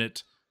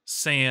infinite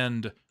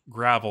sand,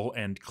 gravel,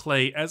 and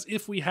clay as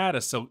if we had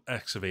a silk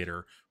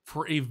excavator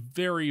for a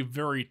very,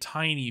 very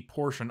tiny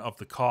portion of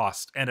the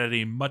cost and at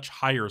a much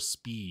higher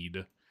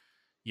speed.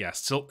 Yeah,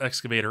 silk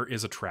excavator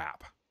is a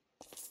trap.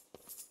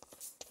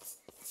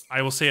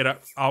 I will say it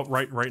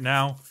outright right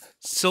now.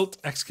 Silt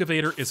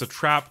excavator is a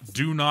trap.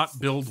 Do not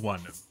build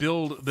one.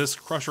 Build this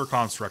crusher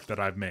construct that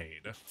I've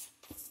made.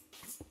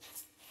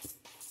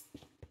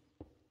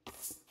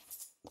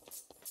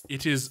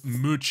 It is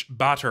much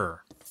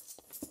better.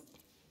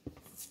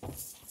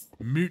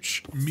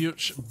 Much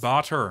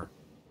better.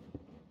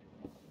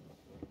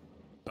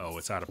 Oh,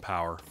 it's out of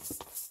power.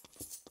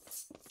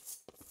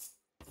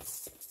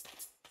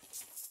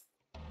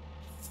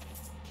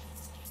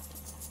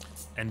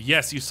 And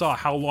yes, you saw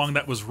how long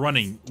that was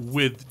running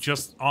with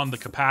just on the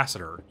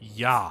capacitor.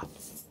 Yeah.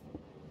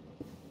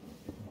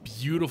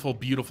 Beautiful,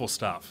 beautiful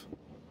stuff.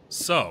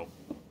 So,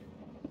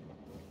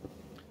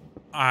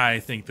 I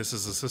think this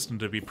is a system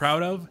to be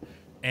proud of,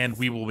 and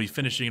we will be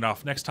finishing it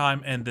off next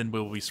time, and then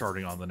we'll be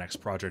starting on the next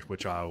project,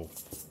 which I'll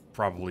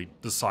probably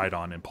decide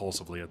on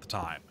impulsively at the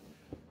time.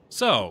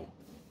 So,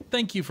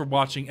 thank you for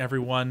watching,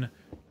 everyone.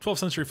 12th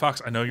Century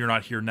Fox, I know you're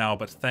not here now,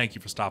 but thank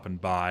you for stopping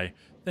by.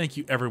 Thank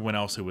you everyone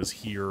else who was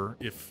here.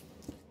 If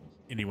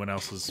anyone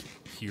else is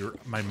here,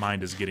 my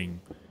mind is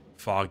getting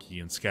foggy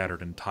and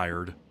scattered and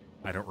tired.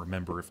 I don't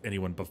remember if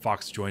anyone but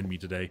Fox joined me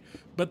today,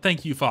 but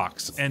thank you,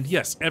 Fox. And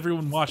yes,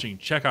 everyone watching,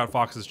 check out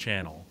Fox's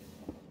channel.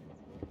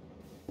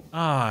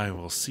 I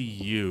will see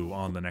you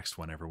on the next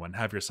one, everyone.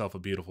 Have yourself a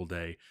beautiful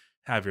day.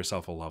 Have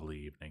yourself a lovely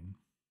evening.